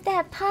serve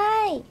that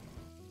pie.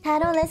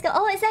 Taro, let's go.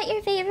 Oh, is that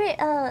your favorite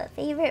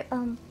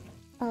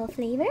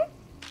flavor?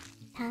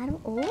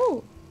 Taro.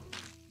 Oh.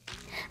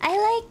 I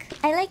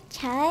like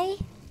chai,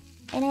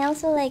 and I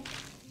also like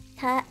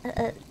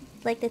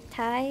the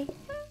Thai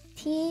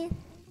tea,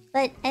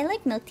 but I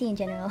like milk tea in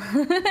general.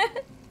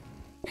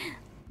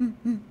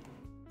 Do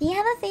you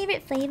have a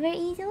favorite flavor,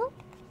 Izo?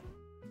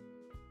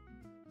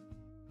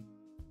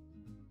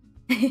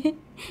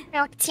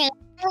 Milk tea.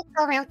 I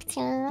like milk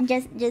tea.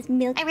 Just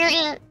milk. I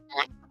really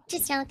like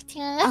just milk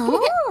tea.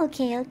 Oh,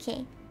 okay.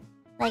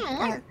 Like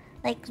Yeah.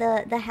 like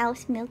the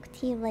house milk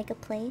tea of like a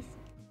place.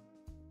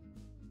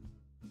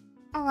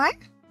 What?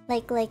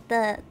 Like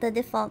the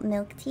default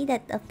milk tea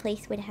that a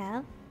place would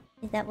have.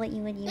 Is that what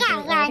you would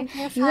usually Yeah. order?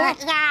 Yeah.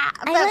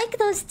 I like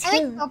those I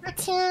like too. boba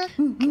tea. I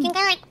think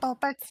I like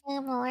boba tea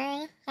more.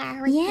 Yeah.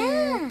 With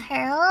Yeah. the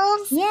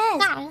pearls.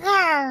 Yes.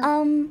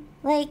 Yeah.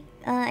 Like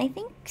I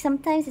think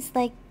sometimes it's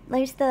like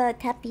there's the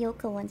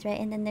tapioca ones, right?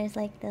 And then there's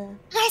like the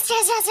Yes.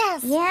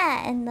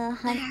 yeah, and the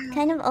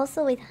kind of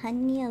also with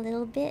honey a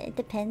little bit. It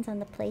depends on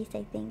the place,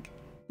 I think.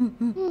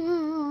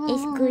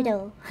 It's good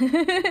though.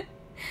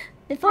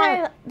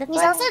 Before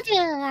He's also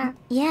doing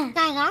yeah.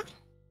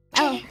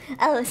 yeah.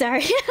 Oh,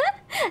 sorry.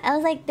 I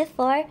was like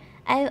before.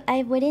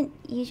 I wouldn't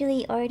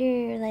usually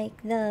order like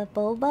the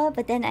boba,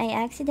 but then I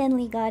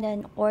accidentally got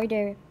an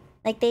order.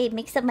 Like they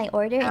mixed up my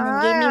order and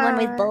then gave me one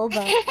with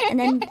boba,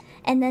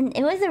 and then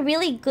it was a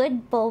really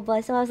good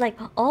boba. So I was like,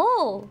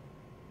 oh,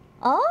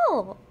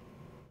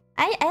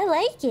 I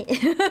like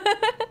it.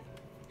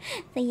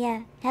 So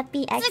yeah,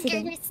 happy accident. It's a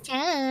good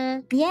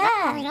stuff.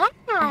 Yeah,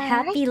 a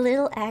happy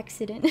little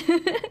accident.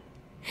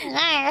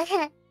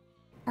 Yeah.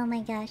 Oh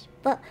my gosh,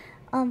 but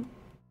well,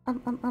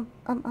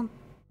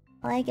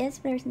 I guess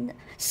there's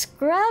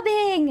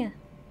scrubbing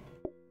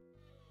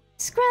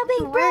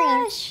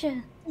brush.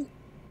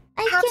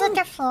 How's with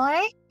the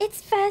floor? It's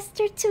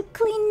faster to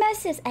clean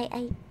messes.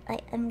 I'm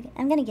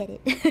gonna get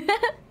it.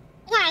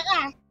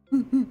 Yeah.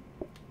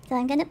 So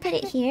I'm gonna put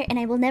it here, and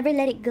I will never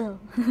let it go.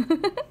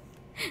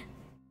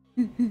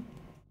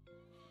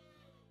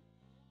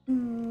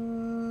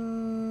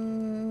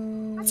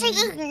 So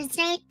you use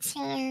it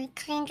to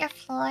clean the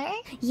floor?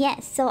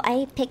 Yes, so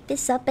I picked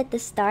this up at the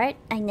start.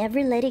 I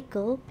never let it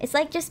go. It's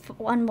like just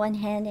on one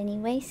hand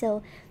anyway,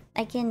 so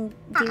I can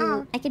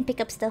pick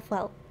up stuff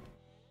while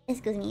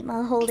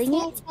holding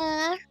it.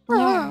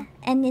 Yeah,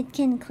 and it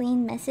can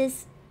clean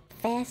messes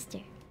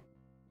faster.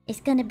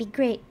 It's gonna be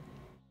great.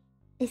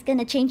 It's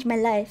gonna change my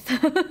life.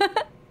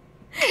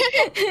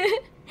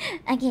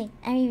 Okay,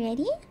 are you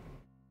ready?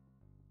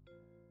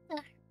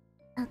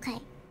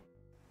 Okay.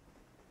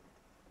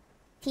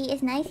 Tea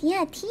is nice?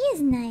 Yeah, tea is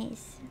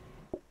nice.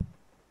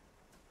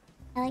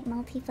 I like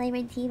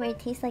multi-flavored tea where it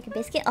tastes like a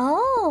biscuit.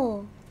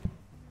 Oh!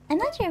 I'm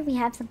not sure if we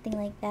have something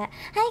like that.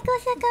 Hi,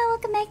 Kosaka!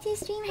 Welcome back to the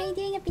stream. How are you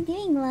doing? I've been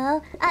doing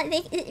well.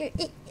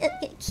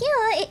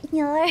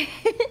 Cute!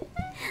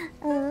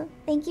 Oh,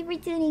 thank you for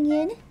tuning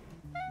in.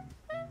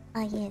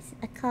 Oh yes,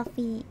 a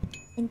coffee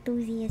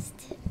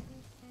enthusiast.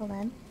 Hold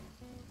on.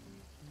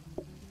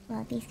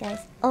 Well, these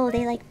guys. Oh,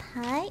 they like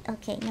pie?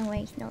 Okay, no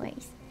worries.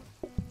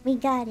 We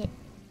got it.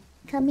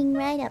 Coming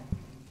right up.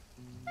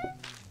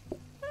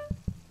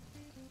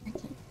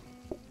 Okay.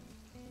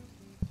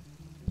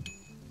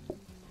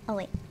 Oh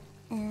wait.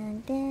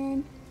 And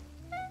then...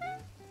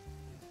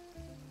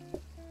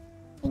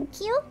 Thank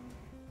you.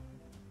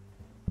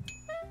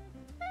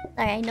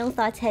 Sorry, I know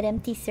Thoughts had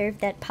empty served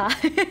that pie.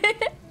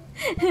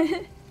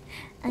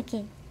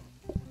 Okay.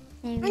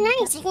 There we Oh,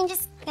 nice. You can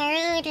just carry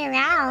it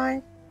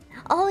around.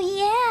 Oh,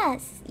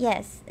 yes.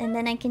 And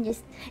then I can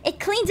just... It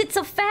cleans it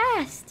so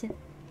fast.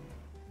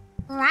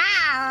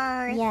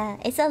 Wow. Yeah,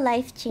 it's a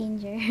life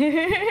changer.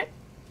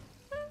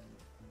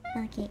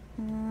 Okay.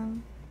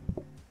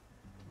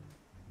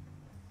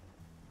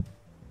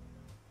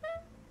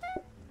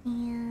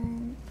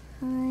 And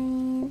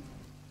fine.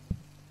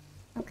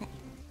 Okay.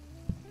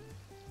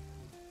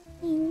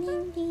 Ding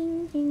ding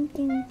ding ding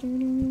ding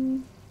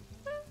ding.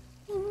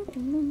 Ding ding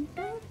ding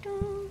ding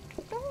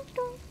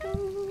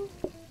ding.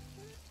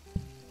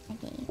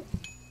 Okay.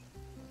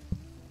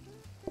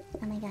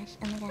 Oh my gosh,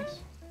 oh my gosh.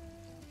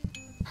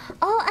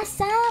 Oh,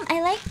 Assam! I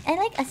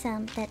like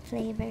Assam, that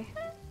flavor.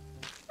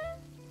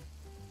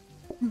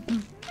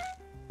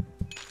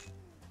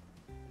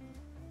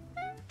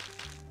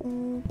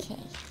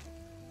 Okay.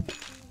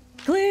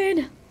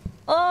 Clean!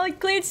 Oh, it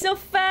cleaned so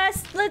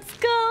fast! Let's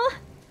go!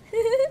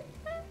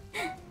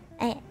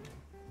 I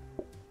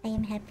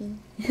am happy.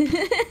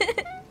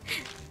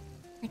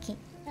 Okay.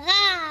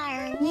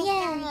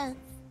 Yeah.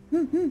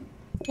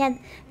 Yeah,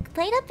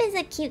 PlateUp is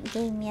a cute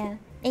game, yeah.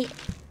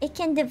 It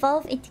can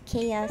devolve into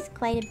chaos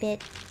quite a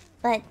bit.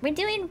 But we're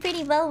doing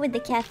pretty well with the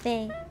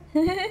cafe.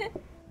 Yeah.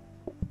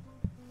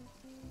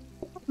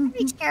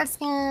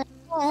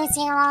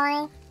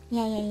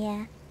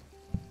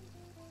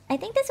 I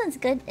think this one's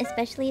good,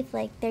 especially if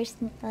like there's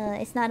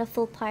it's not a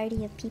full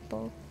party of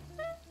people.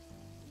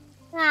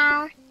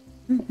 Yeah.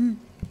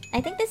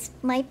 I think this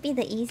might be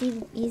the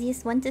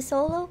easiest one to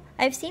solo.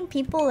 I've seen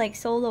people like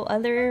solo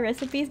other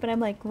recipes, but I'm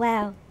like,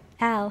 wow,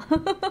 how?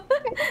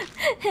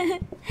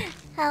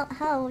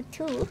 how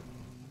too?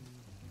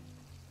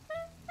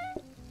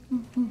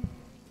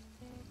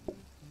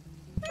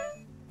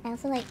 I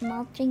also like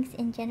malt drinks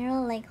in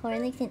general, like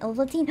Horlicks and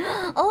Ovaltine.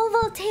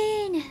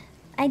 Ovaltine!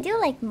 I do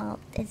like malt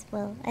as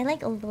well. I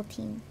like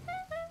Ovaltine.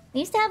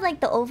 We used to have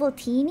like the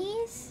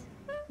Ovaltinis,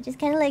 just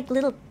kind of like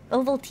little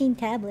Ovaltine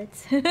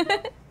tablets.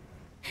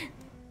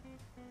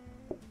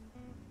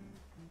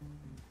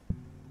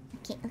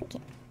 Okay.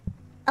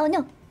 Oh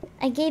no!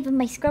 I gave him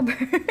my scrubber.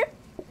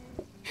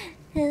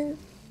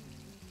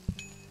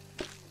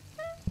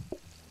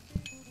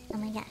 Oh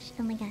my gosh,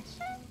 oh my gosh.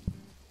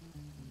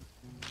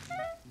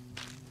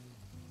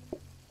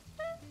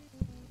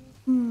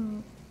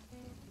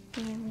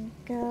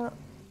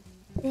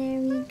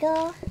 There we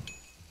go.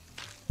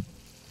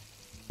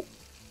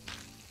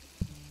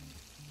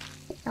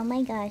 Oh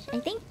my gosh,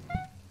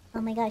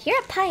 oh my gosh, you're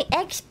a pie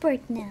expert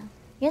now.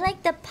 You're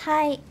like the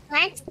pie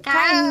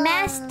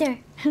master.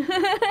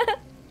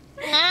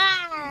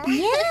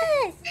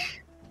 Yes!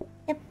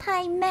 The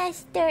pie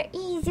master,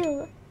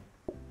 Izu.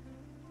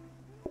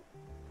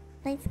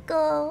 Let's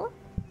go.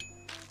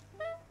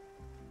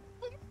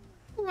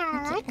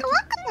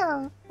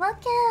 Welcome.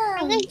 Welcome.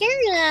 How you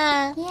doing?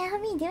 Yeah, how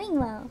are you doing?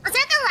 Well. Was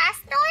that the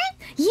last one?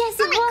 Yes,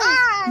 it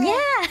was.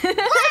 Yeah.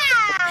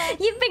 Wow.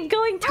 You've been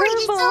going Oh,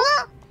 you turbo.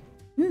 solo?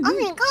 Oh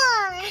my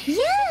god.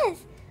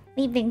 Yes.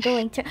 We've been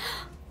going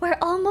We're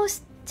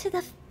almost to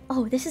the.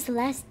 Oh, this is the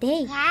last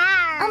day.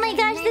 Wow. Oh my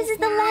gosh, this is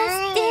the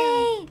last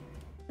day.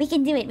 We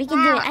can do it. We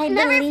can do it. I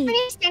never believe.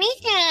 finished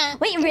anything.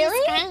 Wait,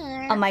 really?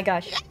 Oh my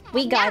gosh.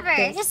 We got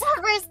this. Just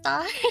the first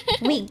time.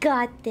 We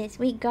got this.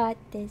 We got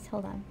this.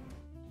 Hold on.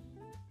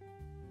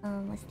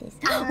 What's this?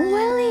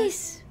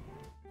 Wellies!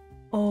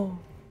 Oh.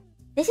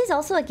 This is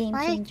also a game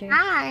changer.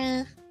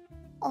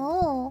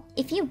 Oh.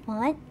 If you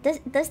want,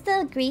 does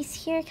the grease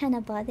here kind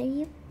of bother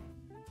you?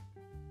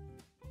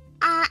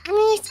 I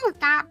mean, it's not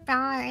that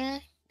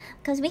bad.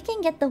 Cause we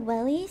can get the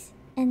wellies,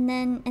 and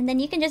then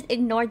you can just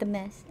ignore the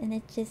mess, and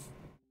it's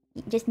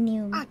just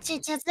new. Oh,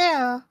 just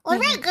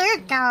was it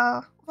good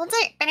though? Will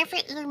it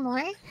benefit you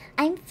more?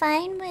 I'm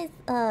fine with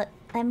the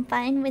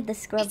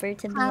scrubber,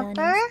 to be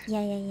honest.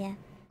 Yeah.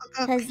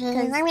 Cause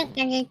let me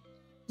get it.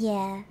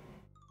 Yeah,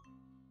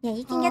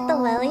 you can get the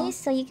wellies,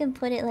 so you can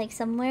put it like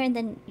somewhere, and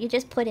then you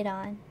just put it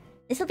on.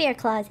 This will be our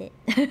closet.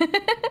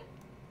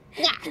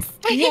 Yes.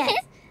 Yes.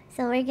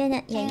 So we're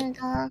gonna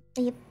So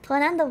you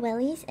put on the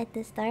wellies at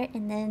the start,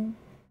 and then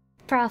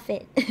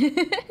profit.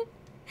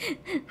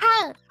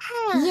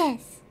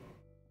 Yes.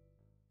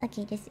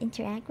 Okay, just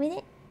interact with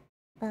it.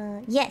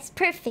 Yes,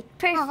 perfect.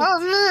 Oh,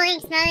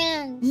 nice.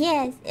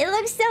 Yes, it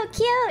looks so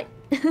cute.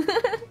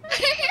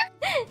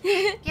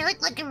 You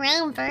look like a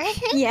rainbow.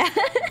 Yeah,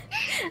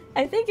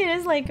 I think it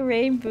is like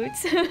rain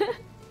boots.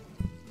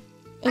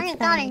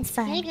 It's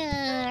fine.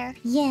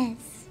 Yes.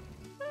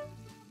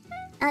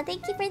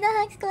 Thank you for the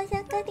hugs,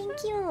 Kosaka.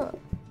 Thank you.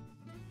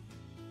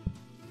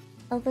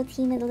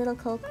 Ovaltine with a little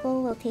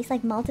cocoa will taste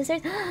like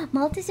Maltesers.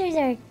 Maltesers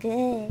are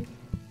good.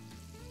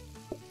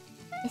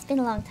 It's been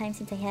a long time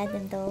since I had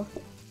them though.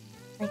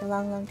 Like a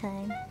long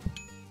time.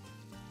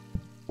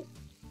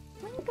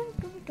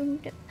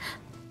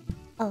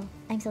 Oh,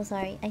 I'm so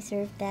sorry. I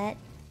served that.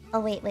 Oh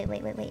wait.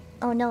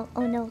 Oh no.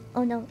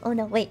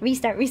 Wait,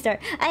 restart.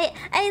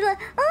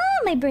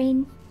 Oh, my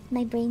brain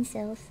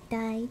cells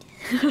died.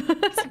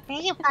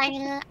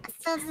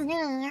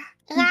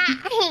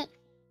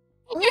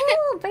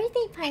 Ooh,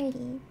 birthday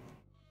party.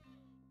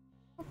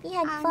 Hope you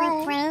had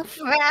fun.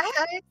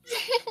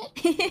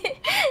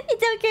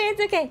 It's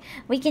okay.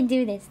 We can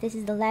do this. This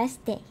is the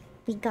last day.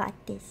 We got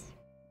this.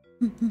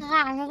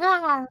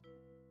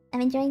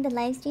 I'm enjoying the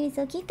live stream. It's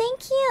okay.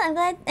 Thank you.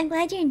 I'm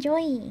glad you're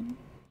enjoying.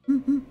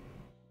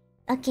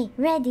 Okay,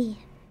 ready.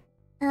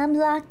 I'm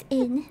locked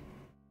in.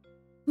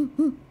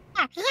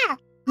 Yeah.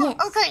 Yes.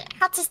 Okay,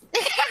 how to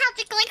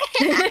click?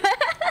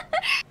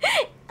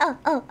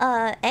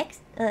 X?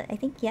 I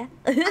think, yeah.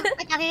 I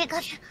got it.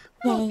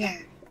 Yeah.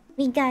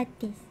 We got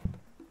this.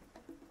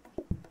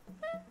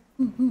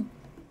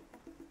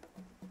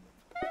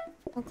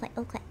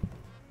 Okay.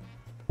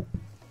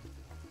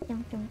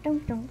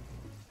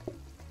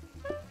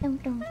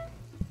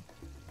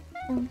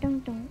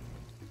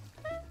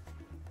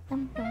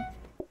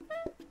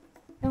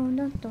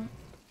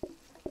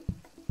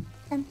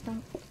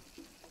 Dum.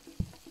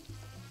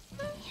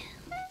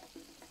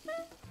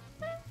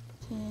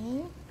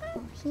 Okay,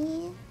 go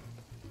here.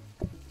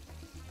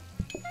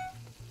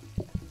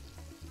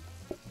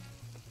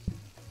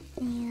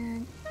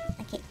 And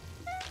okay.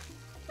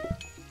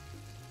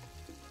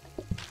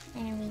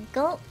 There we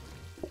go.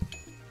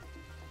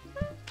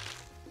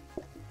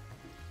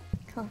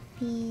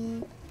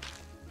 Coffee.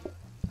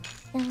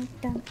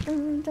 Dun.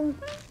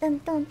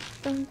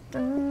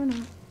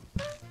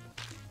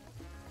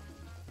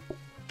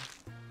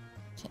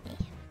 Okay.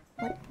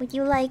 What would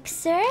you like,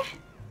 sir?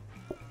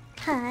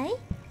 Pie?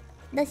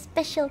 The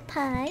special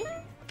pie?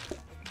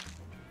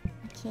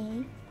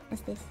 Okay.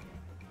 What's this?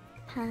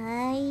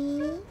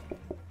 Pie.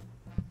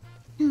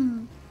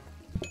 Dun.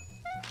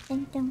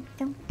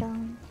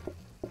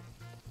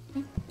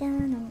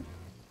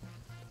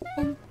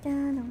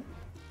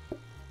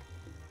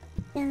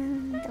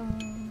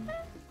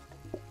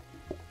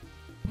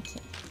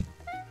 Okay.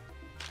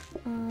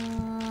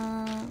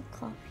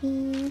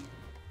 Coffee.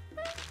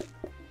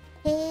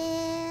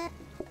 Here.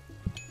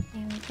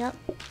 There we go.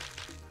 Dun.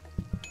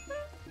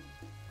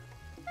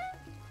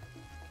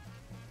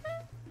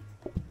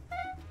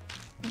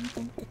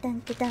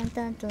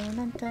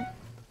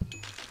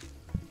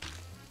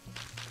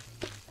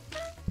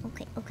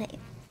 Okay.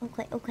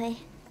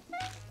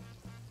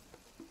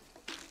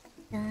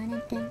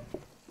 Dun.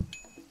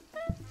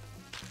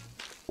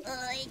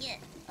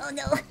 Oh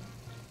no.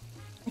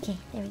 Okay,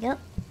 there we go.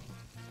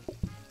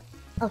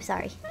 Oh,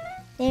 sorry.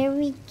 There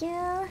we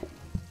go.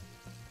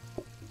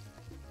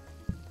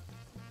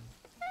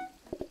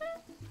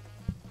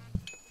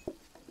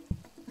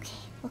 Okay.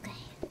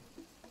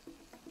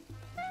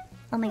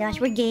 Oh my gosh,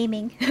 we're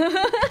gaming. We're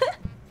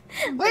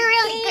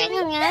really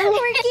good, man.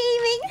 We're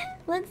gaming.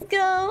 Let's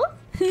go.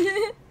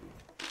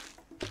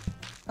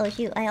 Oh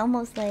shoot, I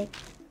almost like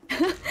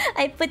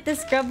I put the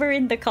scrubber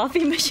in the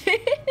coffee machine.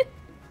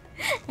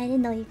 I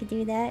didn't know you could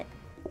do that.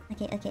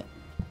 Okay.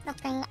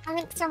 Okay, I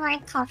make some more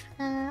coffee.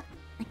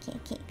 Okay,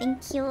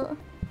 thank you.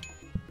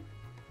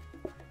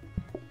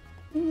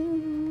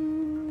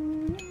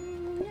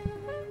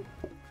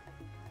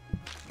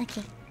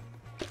 Okay.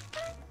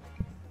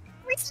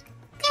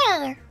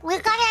 Good. We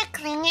got a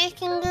cleaner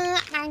thingy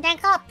and I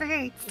got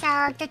birds,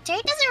 so the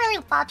dirt doesn't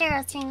really bother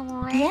us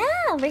anymore.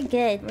 Yeah, we're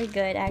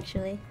good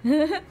actually.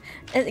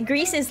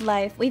 Grease is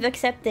life. We've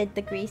accepted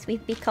the grease.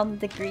 We've become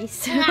the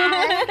grease.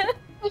 Yeah.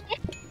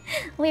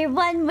 We're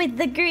one with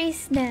the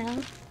grease now.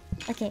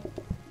 Okay.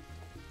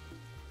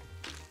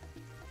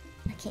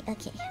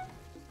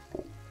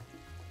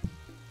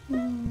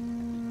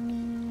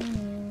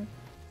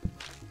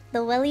 The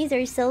wellies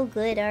are so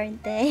good,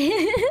 aren't they?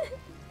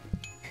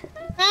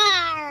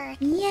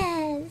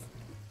 Yes.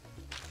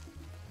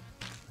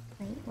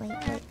 Wait.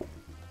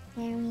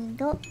 There we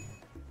go.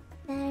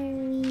 There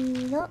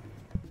we go.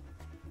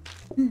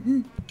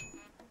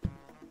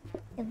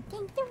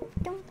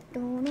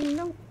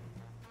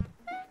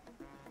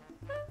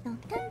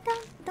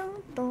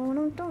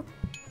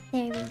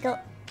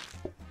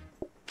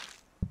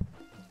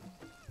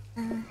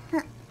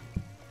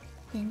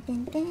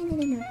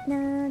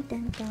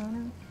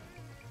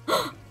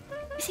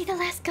 Is he the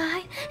last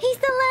guy? He's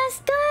the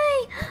last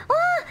guy!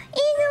 Oh,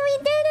 Inu, we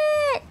did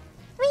it!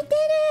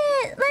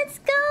 Let's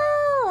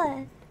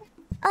go!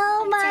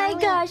 Oh my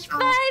gosh,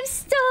 5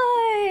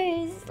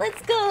 stars!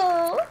 Let's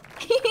go!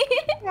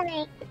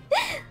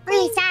 Wait,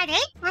 is that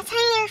it? That's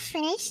how you're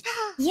finished?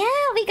 Yeah,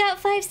 we got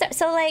 5 stars.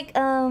 So like,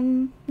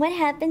 what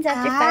happens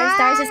after 5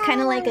 stars is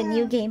kind of like a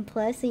new game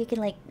plus. So you can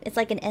like, it's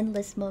like an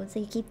endless mode. So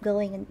you keep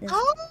going and.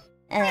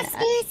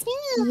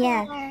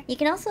 Yeah, you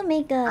can also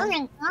make a. Oh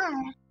my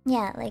god.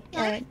 Yeah, like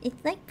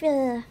it's like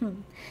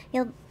when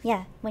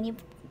you.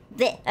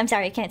 I'm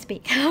sorry, I can't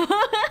speak.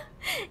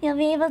 You'll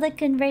be able to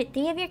convert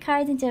 3 of your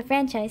cards into a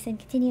franchise and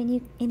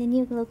continue in a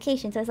new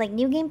location. So it's like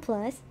new game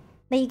plus,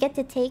 but you get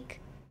to take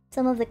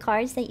some of the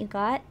cards that you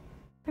got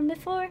from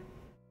before,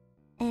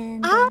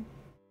 and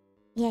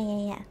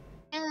yeah.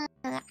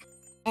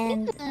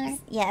 And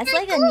yeah, it's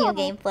like a new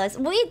game plus.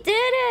 We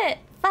did it!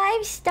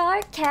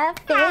 5-star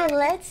cafe.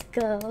 Let's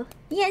go.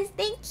 Yes,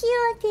 thank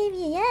you,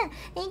 Octavia. Yeah,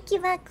 thank you,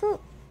 Baku.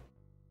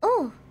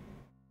 Oh.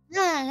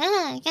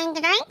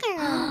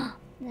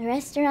 The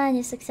restaurant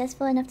is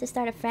successful enough to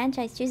start a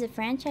franchise. Choose a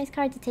franchise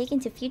card to take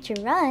into future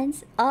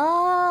runs.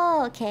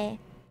 Oh, okay.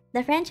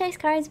 The franchise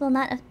cards will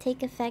not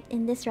take effect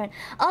in this run.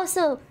 Oh,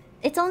 so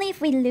it's only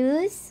if we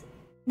lose.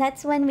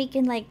 That's when we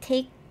can like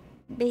take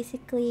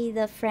basically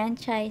the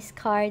franchise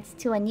cards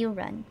to a new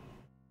run.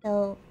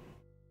 So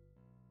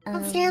So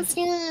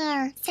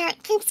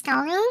it keeps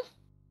going?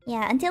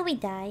 yeah, until we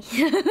die.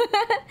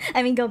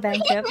 I mean, go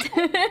bankrupt.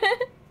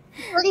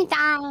 We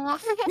die.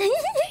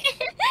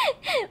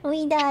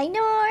 We die.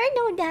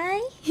 No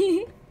die.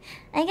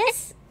 I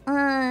guess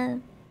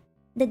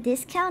the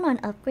discount on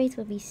upgrades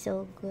would be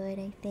so good,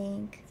 I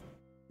think.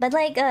 But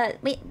like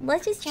wait,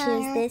 let's just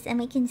choose this and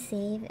we can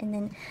save, and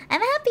then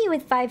I'm happy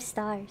with 5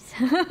 stars.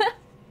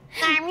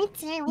 Yeah, me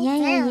too.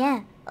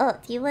 Yeah. Oh,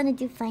 do you want to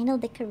do final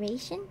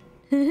decoration?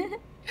 Oh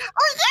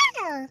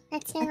yeah!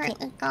 Let's see where it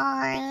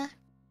goes.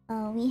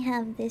 Oh, we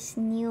have this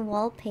new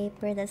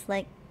wallpaper that's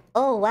like,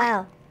 oh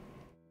wow.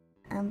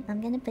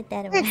 I'm gonna put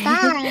that away. What's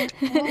that?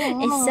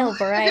 It's so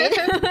bright.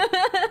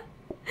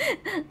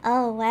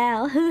 Oh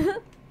wow.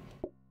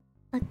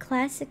 A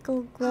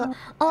classical glow.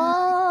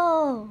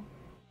 Oh,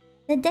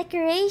 the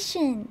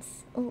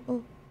decorations.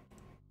 Oh.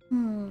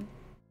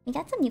 We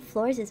got some new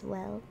floors as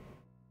well.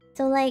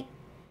 So like,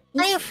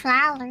 New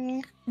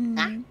flowers.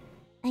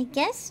 I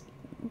guess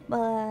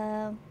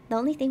the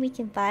only thing we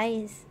can buy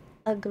is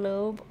a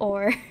globe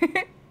or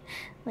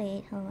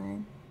wait, hold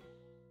on.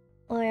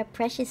 Or a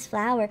precious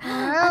flower.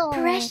 Oh. A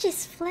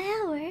precious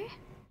flower?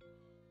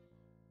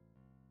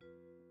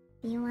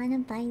 Do you wanna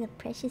buy the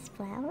precious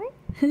flower?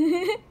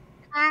 We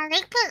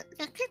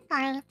could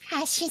buy a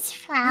precious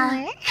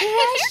flower.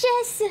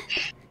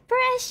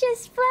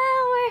 Precious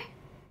flower.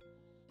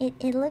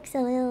 It looks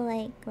a little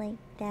like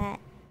that.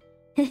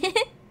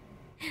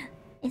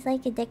 It's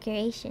like a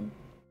decoration.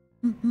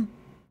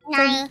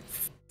 Nice.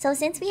 So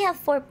since we have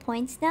 4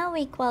 points now,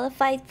 we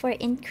qualified for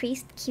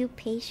increased queue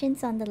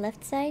patience on the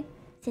left side.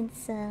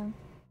 Since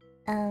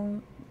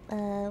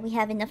we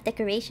have enough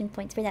decoration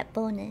points for that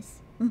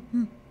bonus.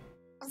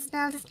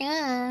 Sounds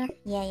good.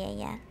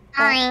 Yeah.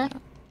 Alright.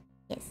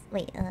 Yes.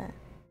 Wait.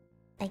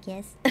 I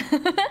guess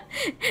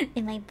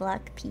it might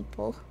block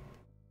people.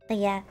 But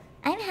yeah,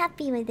 I'm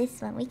happy with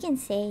this one. We can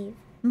save.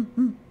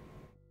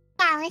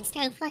 Yeah, let's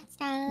save.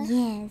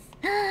 Yes.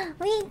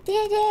 We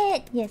did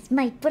it! Yes,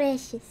 my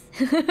precious.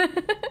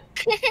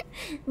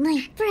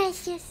 My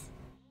precious.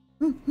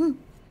 That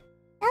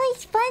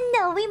was fun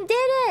though. We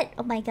did it!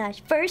 Oh my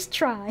gosh, first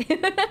try.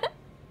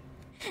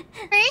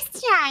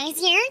 First try,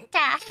 0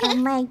 death. Oh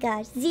my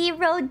gosh,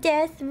 0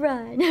 death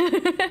run.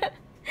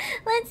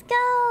 Let's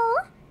go!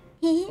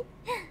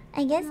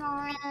 I guess.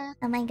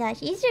 Oh my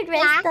gosh, you should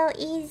rest though,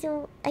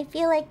 Izu. I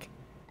feel like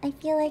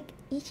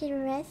you should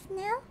rest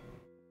now.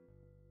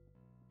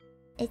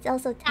 It's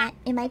also time.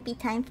 It might be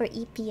time for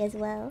EP as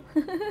well.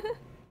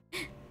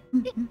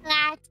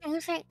 Yeah,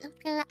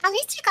 at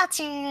least you got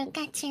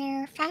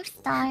your 5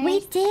 stars. We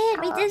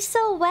did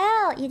so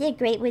well. You did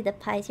great with the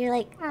pies. You're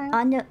like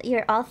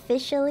you're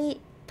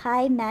officially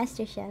pie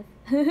master chef.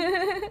 You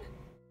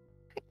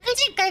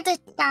did good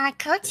with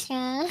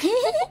coaching.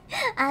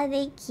 Ah,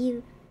 thank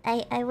you.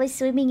 I was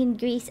swimming in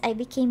grease. I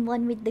became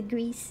one with the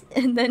grease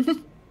and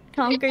then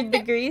conquered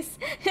the grease.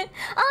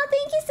 Oh,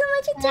 thank you so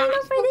much,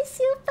 Eternal, for the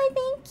soup.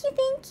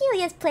 Thank you.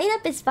 Yes,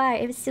 PlateUp is fire.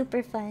 It was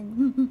super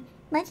fun.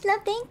 Much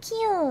love, thank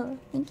you.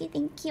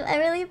 Thank you. I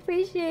really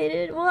appreciate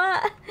it.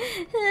 What?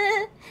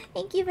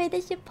 Thank you for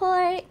the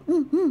support.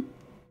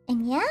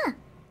 And yeah,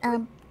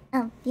 do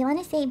you want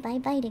to say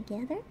bye-bye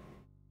together?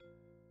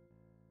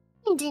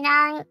 Did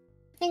I?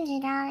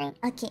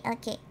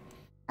 Okay.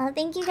 Oh,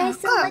 thank you guys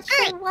so much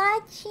for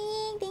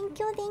watching. Thank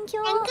you. Thank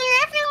you,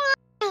 everyone.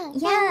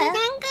 Yeah.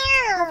 Thank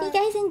you. Hope you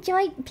guys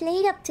enjoyed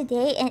PlateUp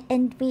today,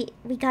 and we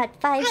got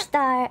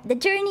 5-star. The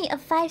journey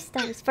of 5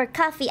 stars for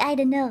coffee. I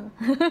don't know.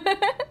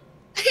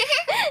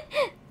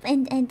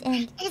 and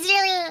it's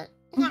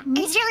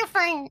really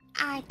fun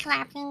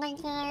clapping with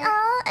you.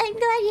 Oh, I'm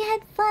glad you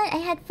had fun. I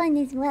had fun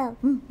as well.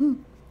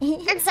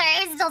 I'm sorry,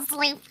 I'm still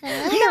sleepy.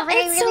 No, but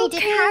I really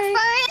did have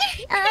fun.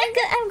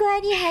 I'm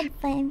glad you had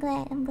fun.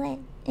 I'm glad.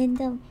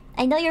 And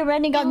I know you're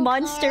running on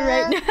Monster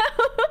right now.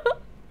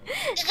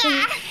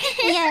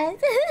 Yeah.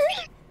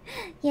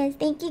 Yes,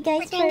 thank you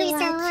guys for Thank you so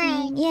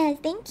watching. much. Yes,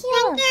 thank you.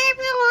 Thank you,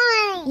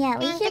 everyone. Yeah,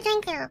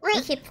 Thank you.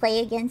 we should play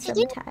again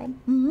sometime.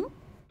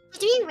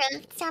 Did we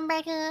rate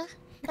somebody?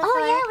 Oh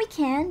yeah, we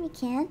can.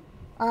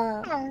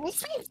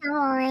 Let's play some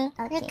more.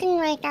 Okay. We can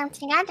write them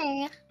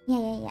together.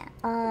 Yeah.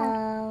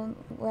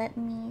 Let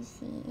me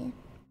see.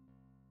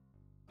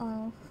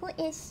 Who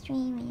is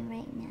streaming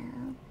right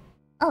now?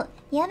 Oh,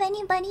 you have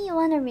anybody you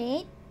wanna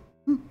rate?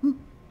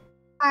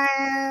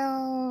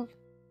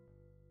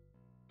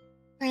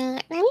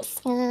 Wait, let me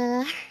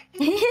see.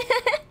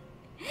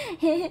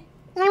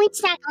 Let me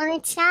check.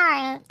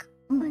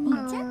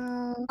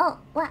 Oh,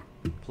 what?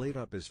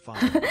 PlateUp is fine.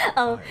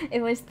 Oh,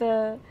 it was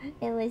the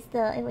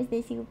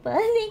super.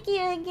 Thank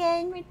you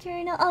again,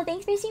 Returnal. Oh,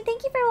 thanks for streaming.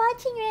 Thank you for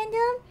watching,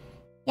 Random.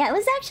 Yeah, it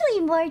was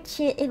actually more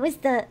chill. It was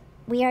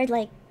we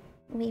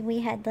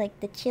had like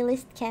the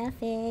chillest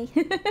cafe.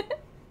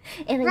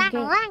 It was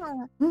great.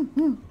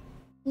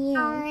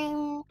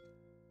 Yeah.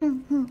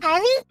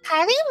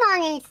 Kylie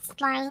Money's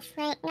live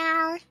right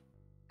now.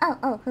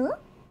 Oh, who?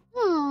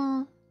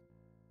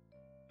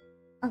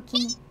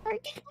 Okay.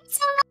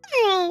 So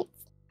nice.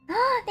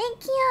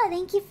 Thank you!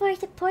 Thank you for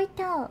the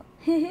portal!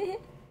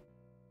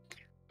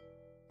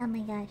 Oh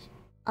my gosh.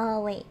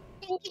 Oh, wait.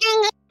 Thank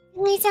you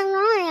so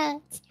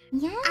much.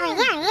 Yeah!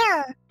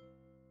 Yeah.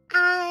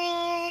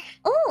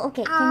 Oh,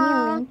 okay. Can you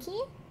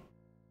linky?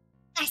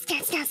 Yes.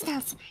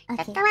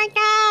 Okay. Right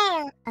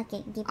there.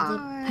 Okay, give. Give.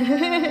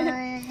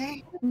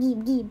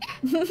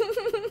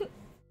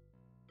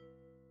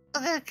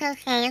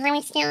 Okay, let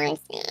me see.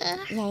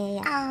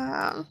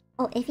 Yeah.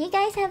 Oh, if you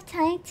guys have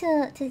time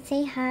to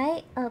say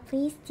hi,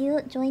 please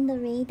do join the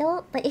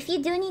raid-o. But if you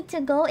do need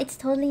to go, it's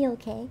totally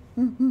okay.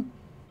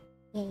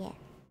 Yeah.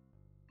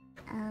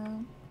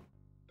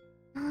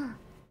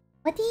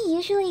 What do you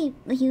usually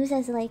use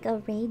as like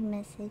a raid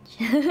message?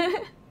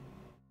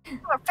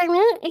 For me,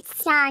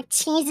 it's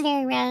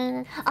cheesy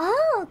raid.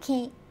 Oh,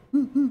 okay.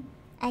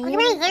 I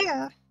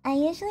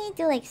usually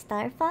do like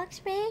Star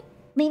Fox raid.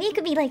 Maybe it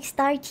could be like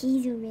Star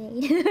Cheese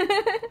raid.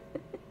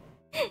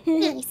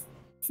 Yes.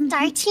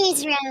 Star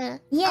cheese raid.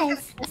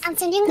 Yes. I'm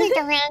sending you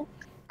the link.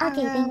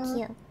 Okay, thank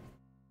you.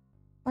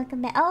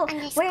 Welcome back. Oh,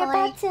 we're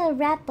about to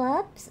wrap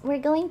up. We're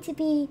going to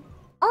be...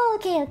 Oh,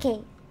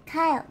 okay.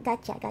 Kyle,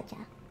 gotcha.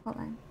 Hold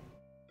on.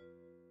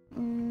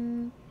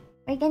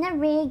 We're gonna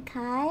raid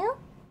Kyle.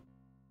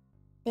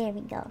 There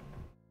we go.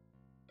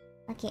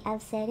 Okay,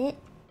 I've said it.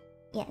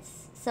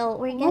 Yes. So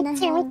we're gonna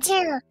Me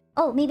too.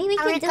 Oh, maybe we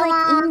could do like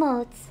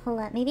emotes. Hold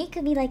on. Maybe it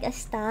could be like a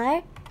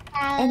star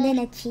and then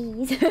a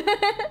cheese.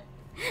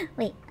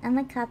 Wait, I'm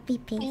gonna copy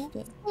paste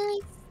it.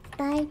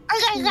 Star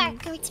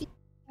cheese.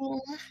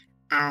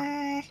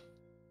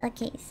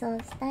 Okay, so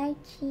star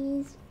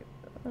cheese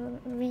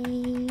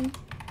raid.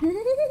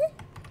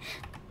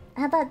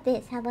 How about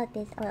this? Oh,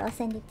 I'll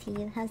send it to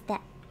you. How's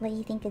that? What do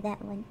you think of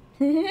that one?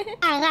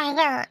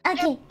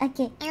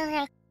 Okay.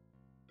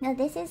 Now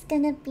this is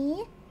gonna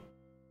be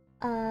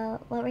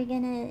what we're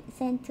gonna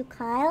send to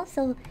Kyle.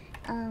 So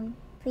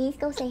please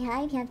go say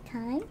hi if you have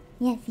time.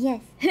 Yes.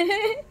 Thank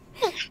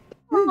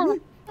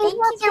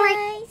you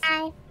guys.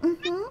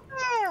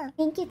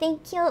 Thank you.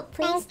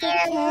 Please take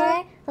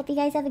care. Hope you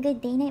guys have a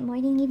good day, night,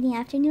 morning, evening,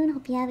 afternoon.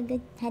 Hope you had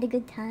a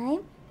good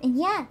time. And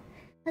yeah,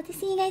 hope to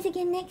see you guys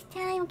again next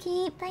time.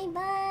 Okay,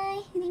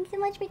 bye. Thanks so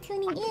much for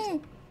tuning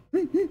in.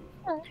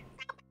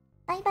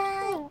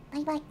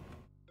 Bye.